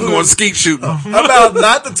chick? I'm who going is- skeet shooting. How about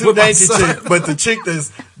not the too With my dainty son. chick, but the chick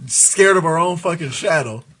that's scared of her own fucking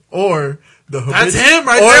shadow, or the That's him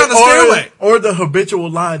right there on the stairway. or the habitual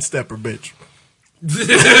line stepper bitch.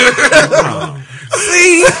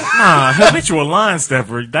 See, Nah, habitual line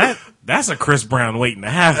stepper. That's a Chris Brown waiting to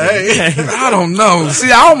happen. Hey. I don't know.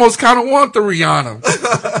 See, I almost kind of want the Rihanna.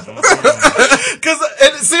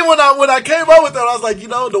 And see, when I came up with that, I was like,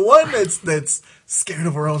 the one that's scared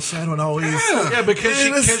of her own shadow and always. Yeah, but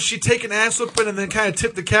can she take an ass whooping and then kind of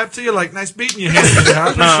tip the cap to you like, nice beating your head?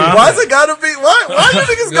 Why's it gotta be? Why do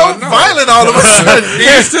niggas go no. violent all of a sudden?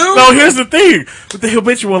 These two? No, here's the thing. With the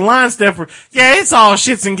habitual line stepper, yeah, it's all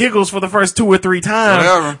shits and giggles for the first 2 or 3 times.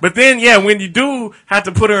 Whatever. But then, yeah, when you do have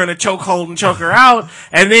to put her in a chokehold and choke her out,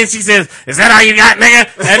 and then she says, "Is that all you got,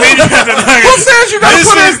 nigga?" And then you have to Who says you got to This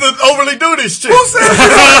put is it? the overly do this shit. Who says you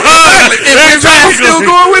got to If I'm still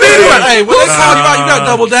going with it anyway. Hey, when they call you out, you gotta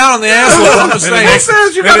double down on the ass whooping. I'm just saying. Who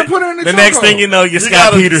says you got to put her in the The next thing you know, you're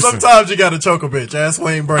Scott Peterson. Sometimes you gotta choke a bitch. Ask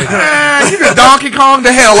Wayne Brady. Man, you can Donkey Kong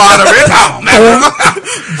the hell out of it. Oh, man.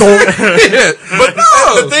 But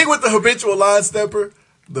no. the thing with the habitual line stepper,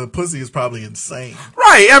 the pussy is probably insane.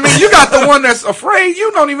 Right. I mean, you got the one that's afraid.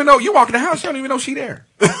 You don't even know. You walk in the house, you don't even know she there.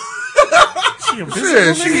 Shit,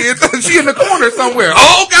 she in the corner somewhere.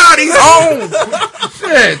 Oh God, he's home.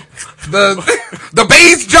 Shit, the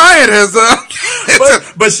base giant has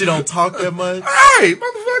But she don't talk that much. Right,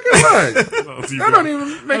 motherfucker. What? That don't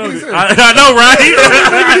even make any sense. I know, right? That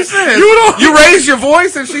don't make any sense. You raise your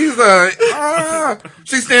voice and she's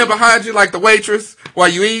she's standing behind you like the waitress while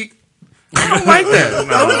you eat. I don't like that. I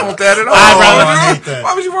don't want that at all. I hate that.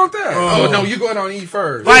 Why would you want that? Oh no, you go ahead and eat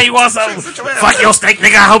first. Why you want something? Fuck your steak,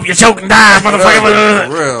 nigga. I hope you choke and die, motherfucker.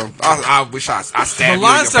 For real. I wish I stabbed The you in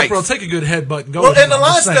line your stepper will face. take a good headbutt and go. Well, with it, and the I'm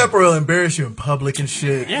line just saying. stepper will embarrass you in public and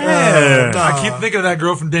shit. Yeah. I keep thinking of that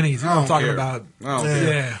girl from Denny's. You know what I'm talking care. about? I don't Yeah.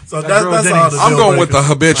 care. Yeah. So That that's girl at all. Denny's. The I'm deal going with the breaker.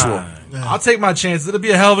 habitual. I'll take my chance. It'll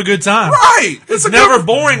be a hell of a good time. Right. It's never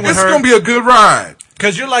boring with It's her. going to be a good ride.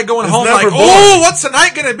 Because you're like going It's home never like, boring. oh, what's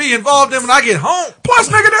tonight going to be involved in when I get home? Plus,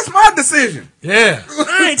 nigga, that's my decision. Yeah.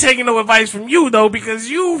 I ain't taking no advice from you though, because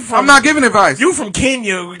I'm not giving advice. You from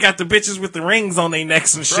Kenya, we got the bitches with the rings on their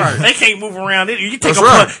necks and shit. Right. They can't move around it. You take That's a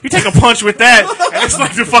right. punch, you take a punch with that, and it's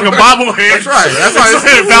like the fucking bobblehead. That's right. That's right. It's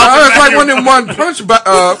bouncing It's like back one of them one punch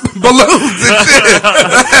balloons and shit.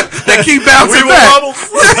 They keep bouncing Real back. bubbles?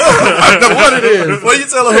 I don't know what it is. What do you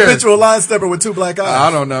tell a habitual line stepper with 2 black eyes?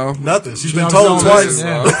 I don't know. Nothing. She's been She told don't twice. listen,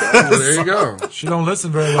 yeah. Okay, well, there you go. She don't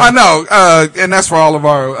listen very well. I know, and that's for all of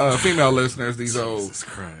our female listeners. These old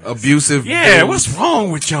abusive. Yeah, dudes. what's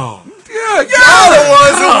wrong with y'all? Yeah, Y'all the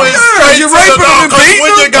ones who went straight you to raping the them and beating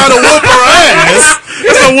when you them? gotta whoop her ass.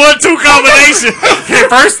 It's a 1-2 combination. Okay,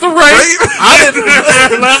 first the rape. I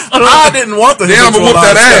didn't want the Then I'm gonna habitual whoop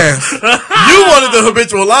that line ass. stepper. You wanted the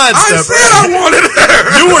habitual line I stepper. said I wanted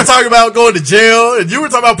her. You were talking about going to jail, and you were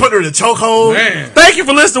talking about putting her in a chokehold. Man. Thank you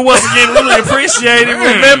for listening once again. Really appreciate it.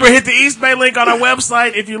 Remember, hit the East Bay link on our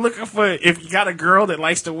website if you're looking for, if you got a girl that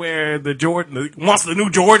likes to wear the Jordan, wants the new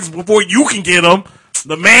Jordans before you can get them.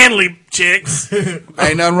 The manly chicks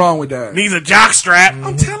Ain't nothing wrong with that. needs a jock strap.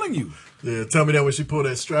 I'm telling you. Yeah, tell me that when she pulled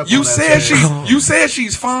that strap. You on that said thing. you said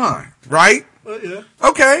she's fine, right? Yeah.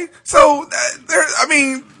 Okay, so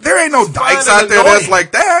there ain't no dykes fine out and there that's annoying.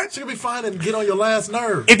 like that. She could be fine and get on your last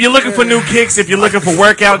nerve. If you're looking for new kicks, if you're looking for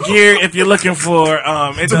workout gear, if you're looking for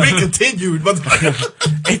To be continued,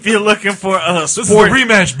 motherfucker. if you're looking for This is a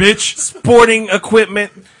rematch, bitch. sporting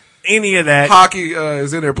equipment, any of that. Hockey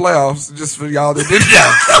is in their playoffs, just for y'all that didn't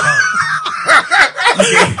know.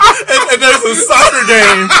 and there's a soccer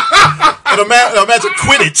game and a match of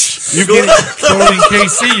Quidditch. You can Totally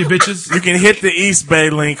KC, you bitches. You can hit the East Bay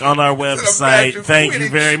link on our website. Imagine Thank you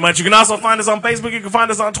Quidditch. very much. You can also find us on Facebook. You can find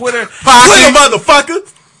us on Twitter. Twitter,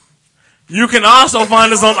 motherfucker. You can also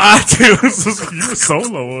find us on iTunes. You were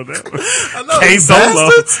solo on that one. I know. Hey, you solo.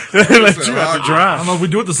 bastards. Let you have to I drive. don't know if we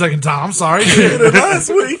do it the second time. I'm sorry. Last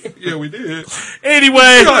week. Yeah, we did. Anyway,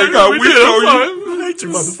 we did. I hate you,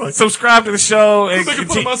 motherfucker. subscribe to the show and Making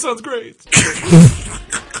fun of my son's grades.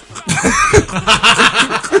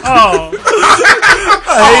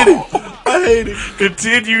 I hate it.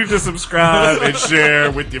 continue to subscribe and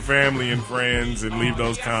share with your family and friends and leave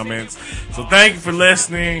those comments. So thank you for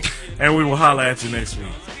listening, and we will holler at you next week.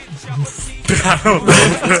 I don't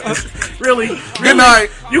know. Really? Good night.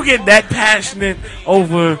 You get that passionate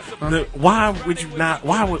over the why would you not?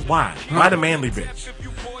 Why the manly bitch?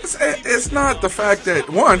 It's not the fact that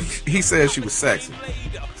one, he said she was sexy.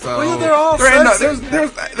 So Well, they're all ain't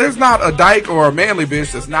sexy. there's not a dyke or a manly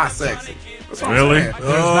bitch that's not sexy. That's what I'm Really? saying.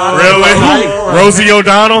 Really? Rosie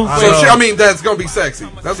O'Donnell? So I mean, that's gonna be sexy.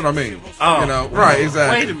 That's what I mean. Oh. You know, right?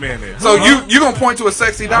 Exactly. Wait a minute. So you gonna point to a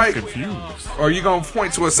sexy dyke, Confused. or you gonna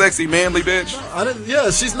point to a sexy manly bitch? I didn't. Yeah,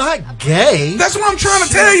 she's not gay. That's what I'm trying to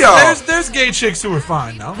tell y'all. There's gay chicks who are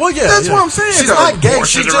fine now. Well, yeah, That's yeah. what I'm saying, She's though. not gay. Portia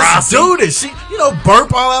She de just Rossi. do this. She,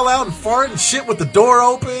 burp all out and fart and shit with the door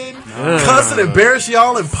open, cuss and embarrass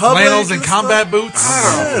y'all in public. Flannels and stuff. combat boots.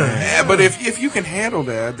 Yeah, but if you can handle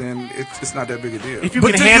that, then it's not that big a deal. If you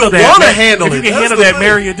But can do handle you that, wanna handle if you it? can That's handle the that, thing.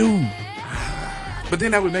 marry a dude. But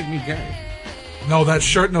then that would make me gay. No, that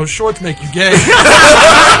shirt, no shorts make you gay.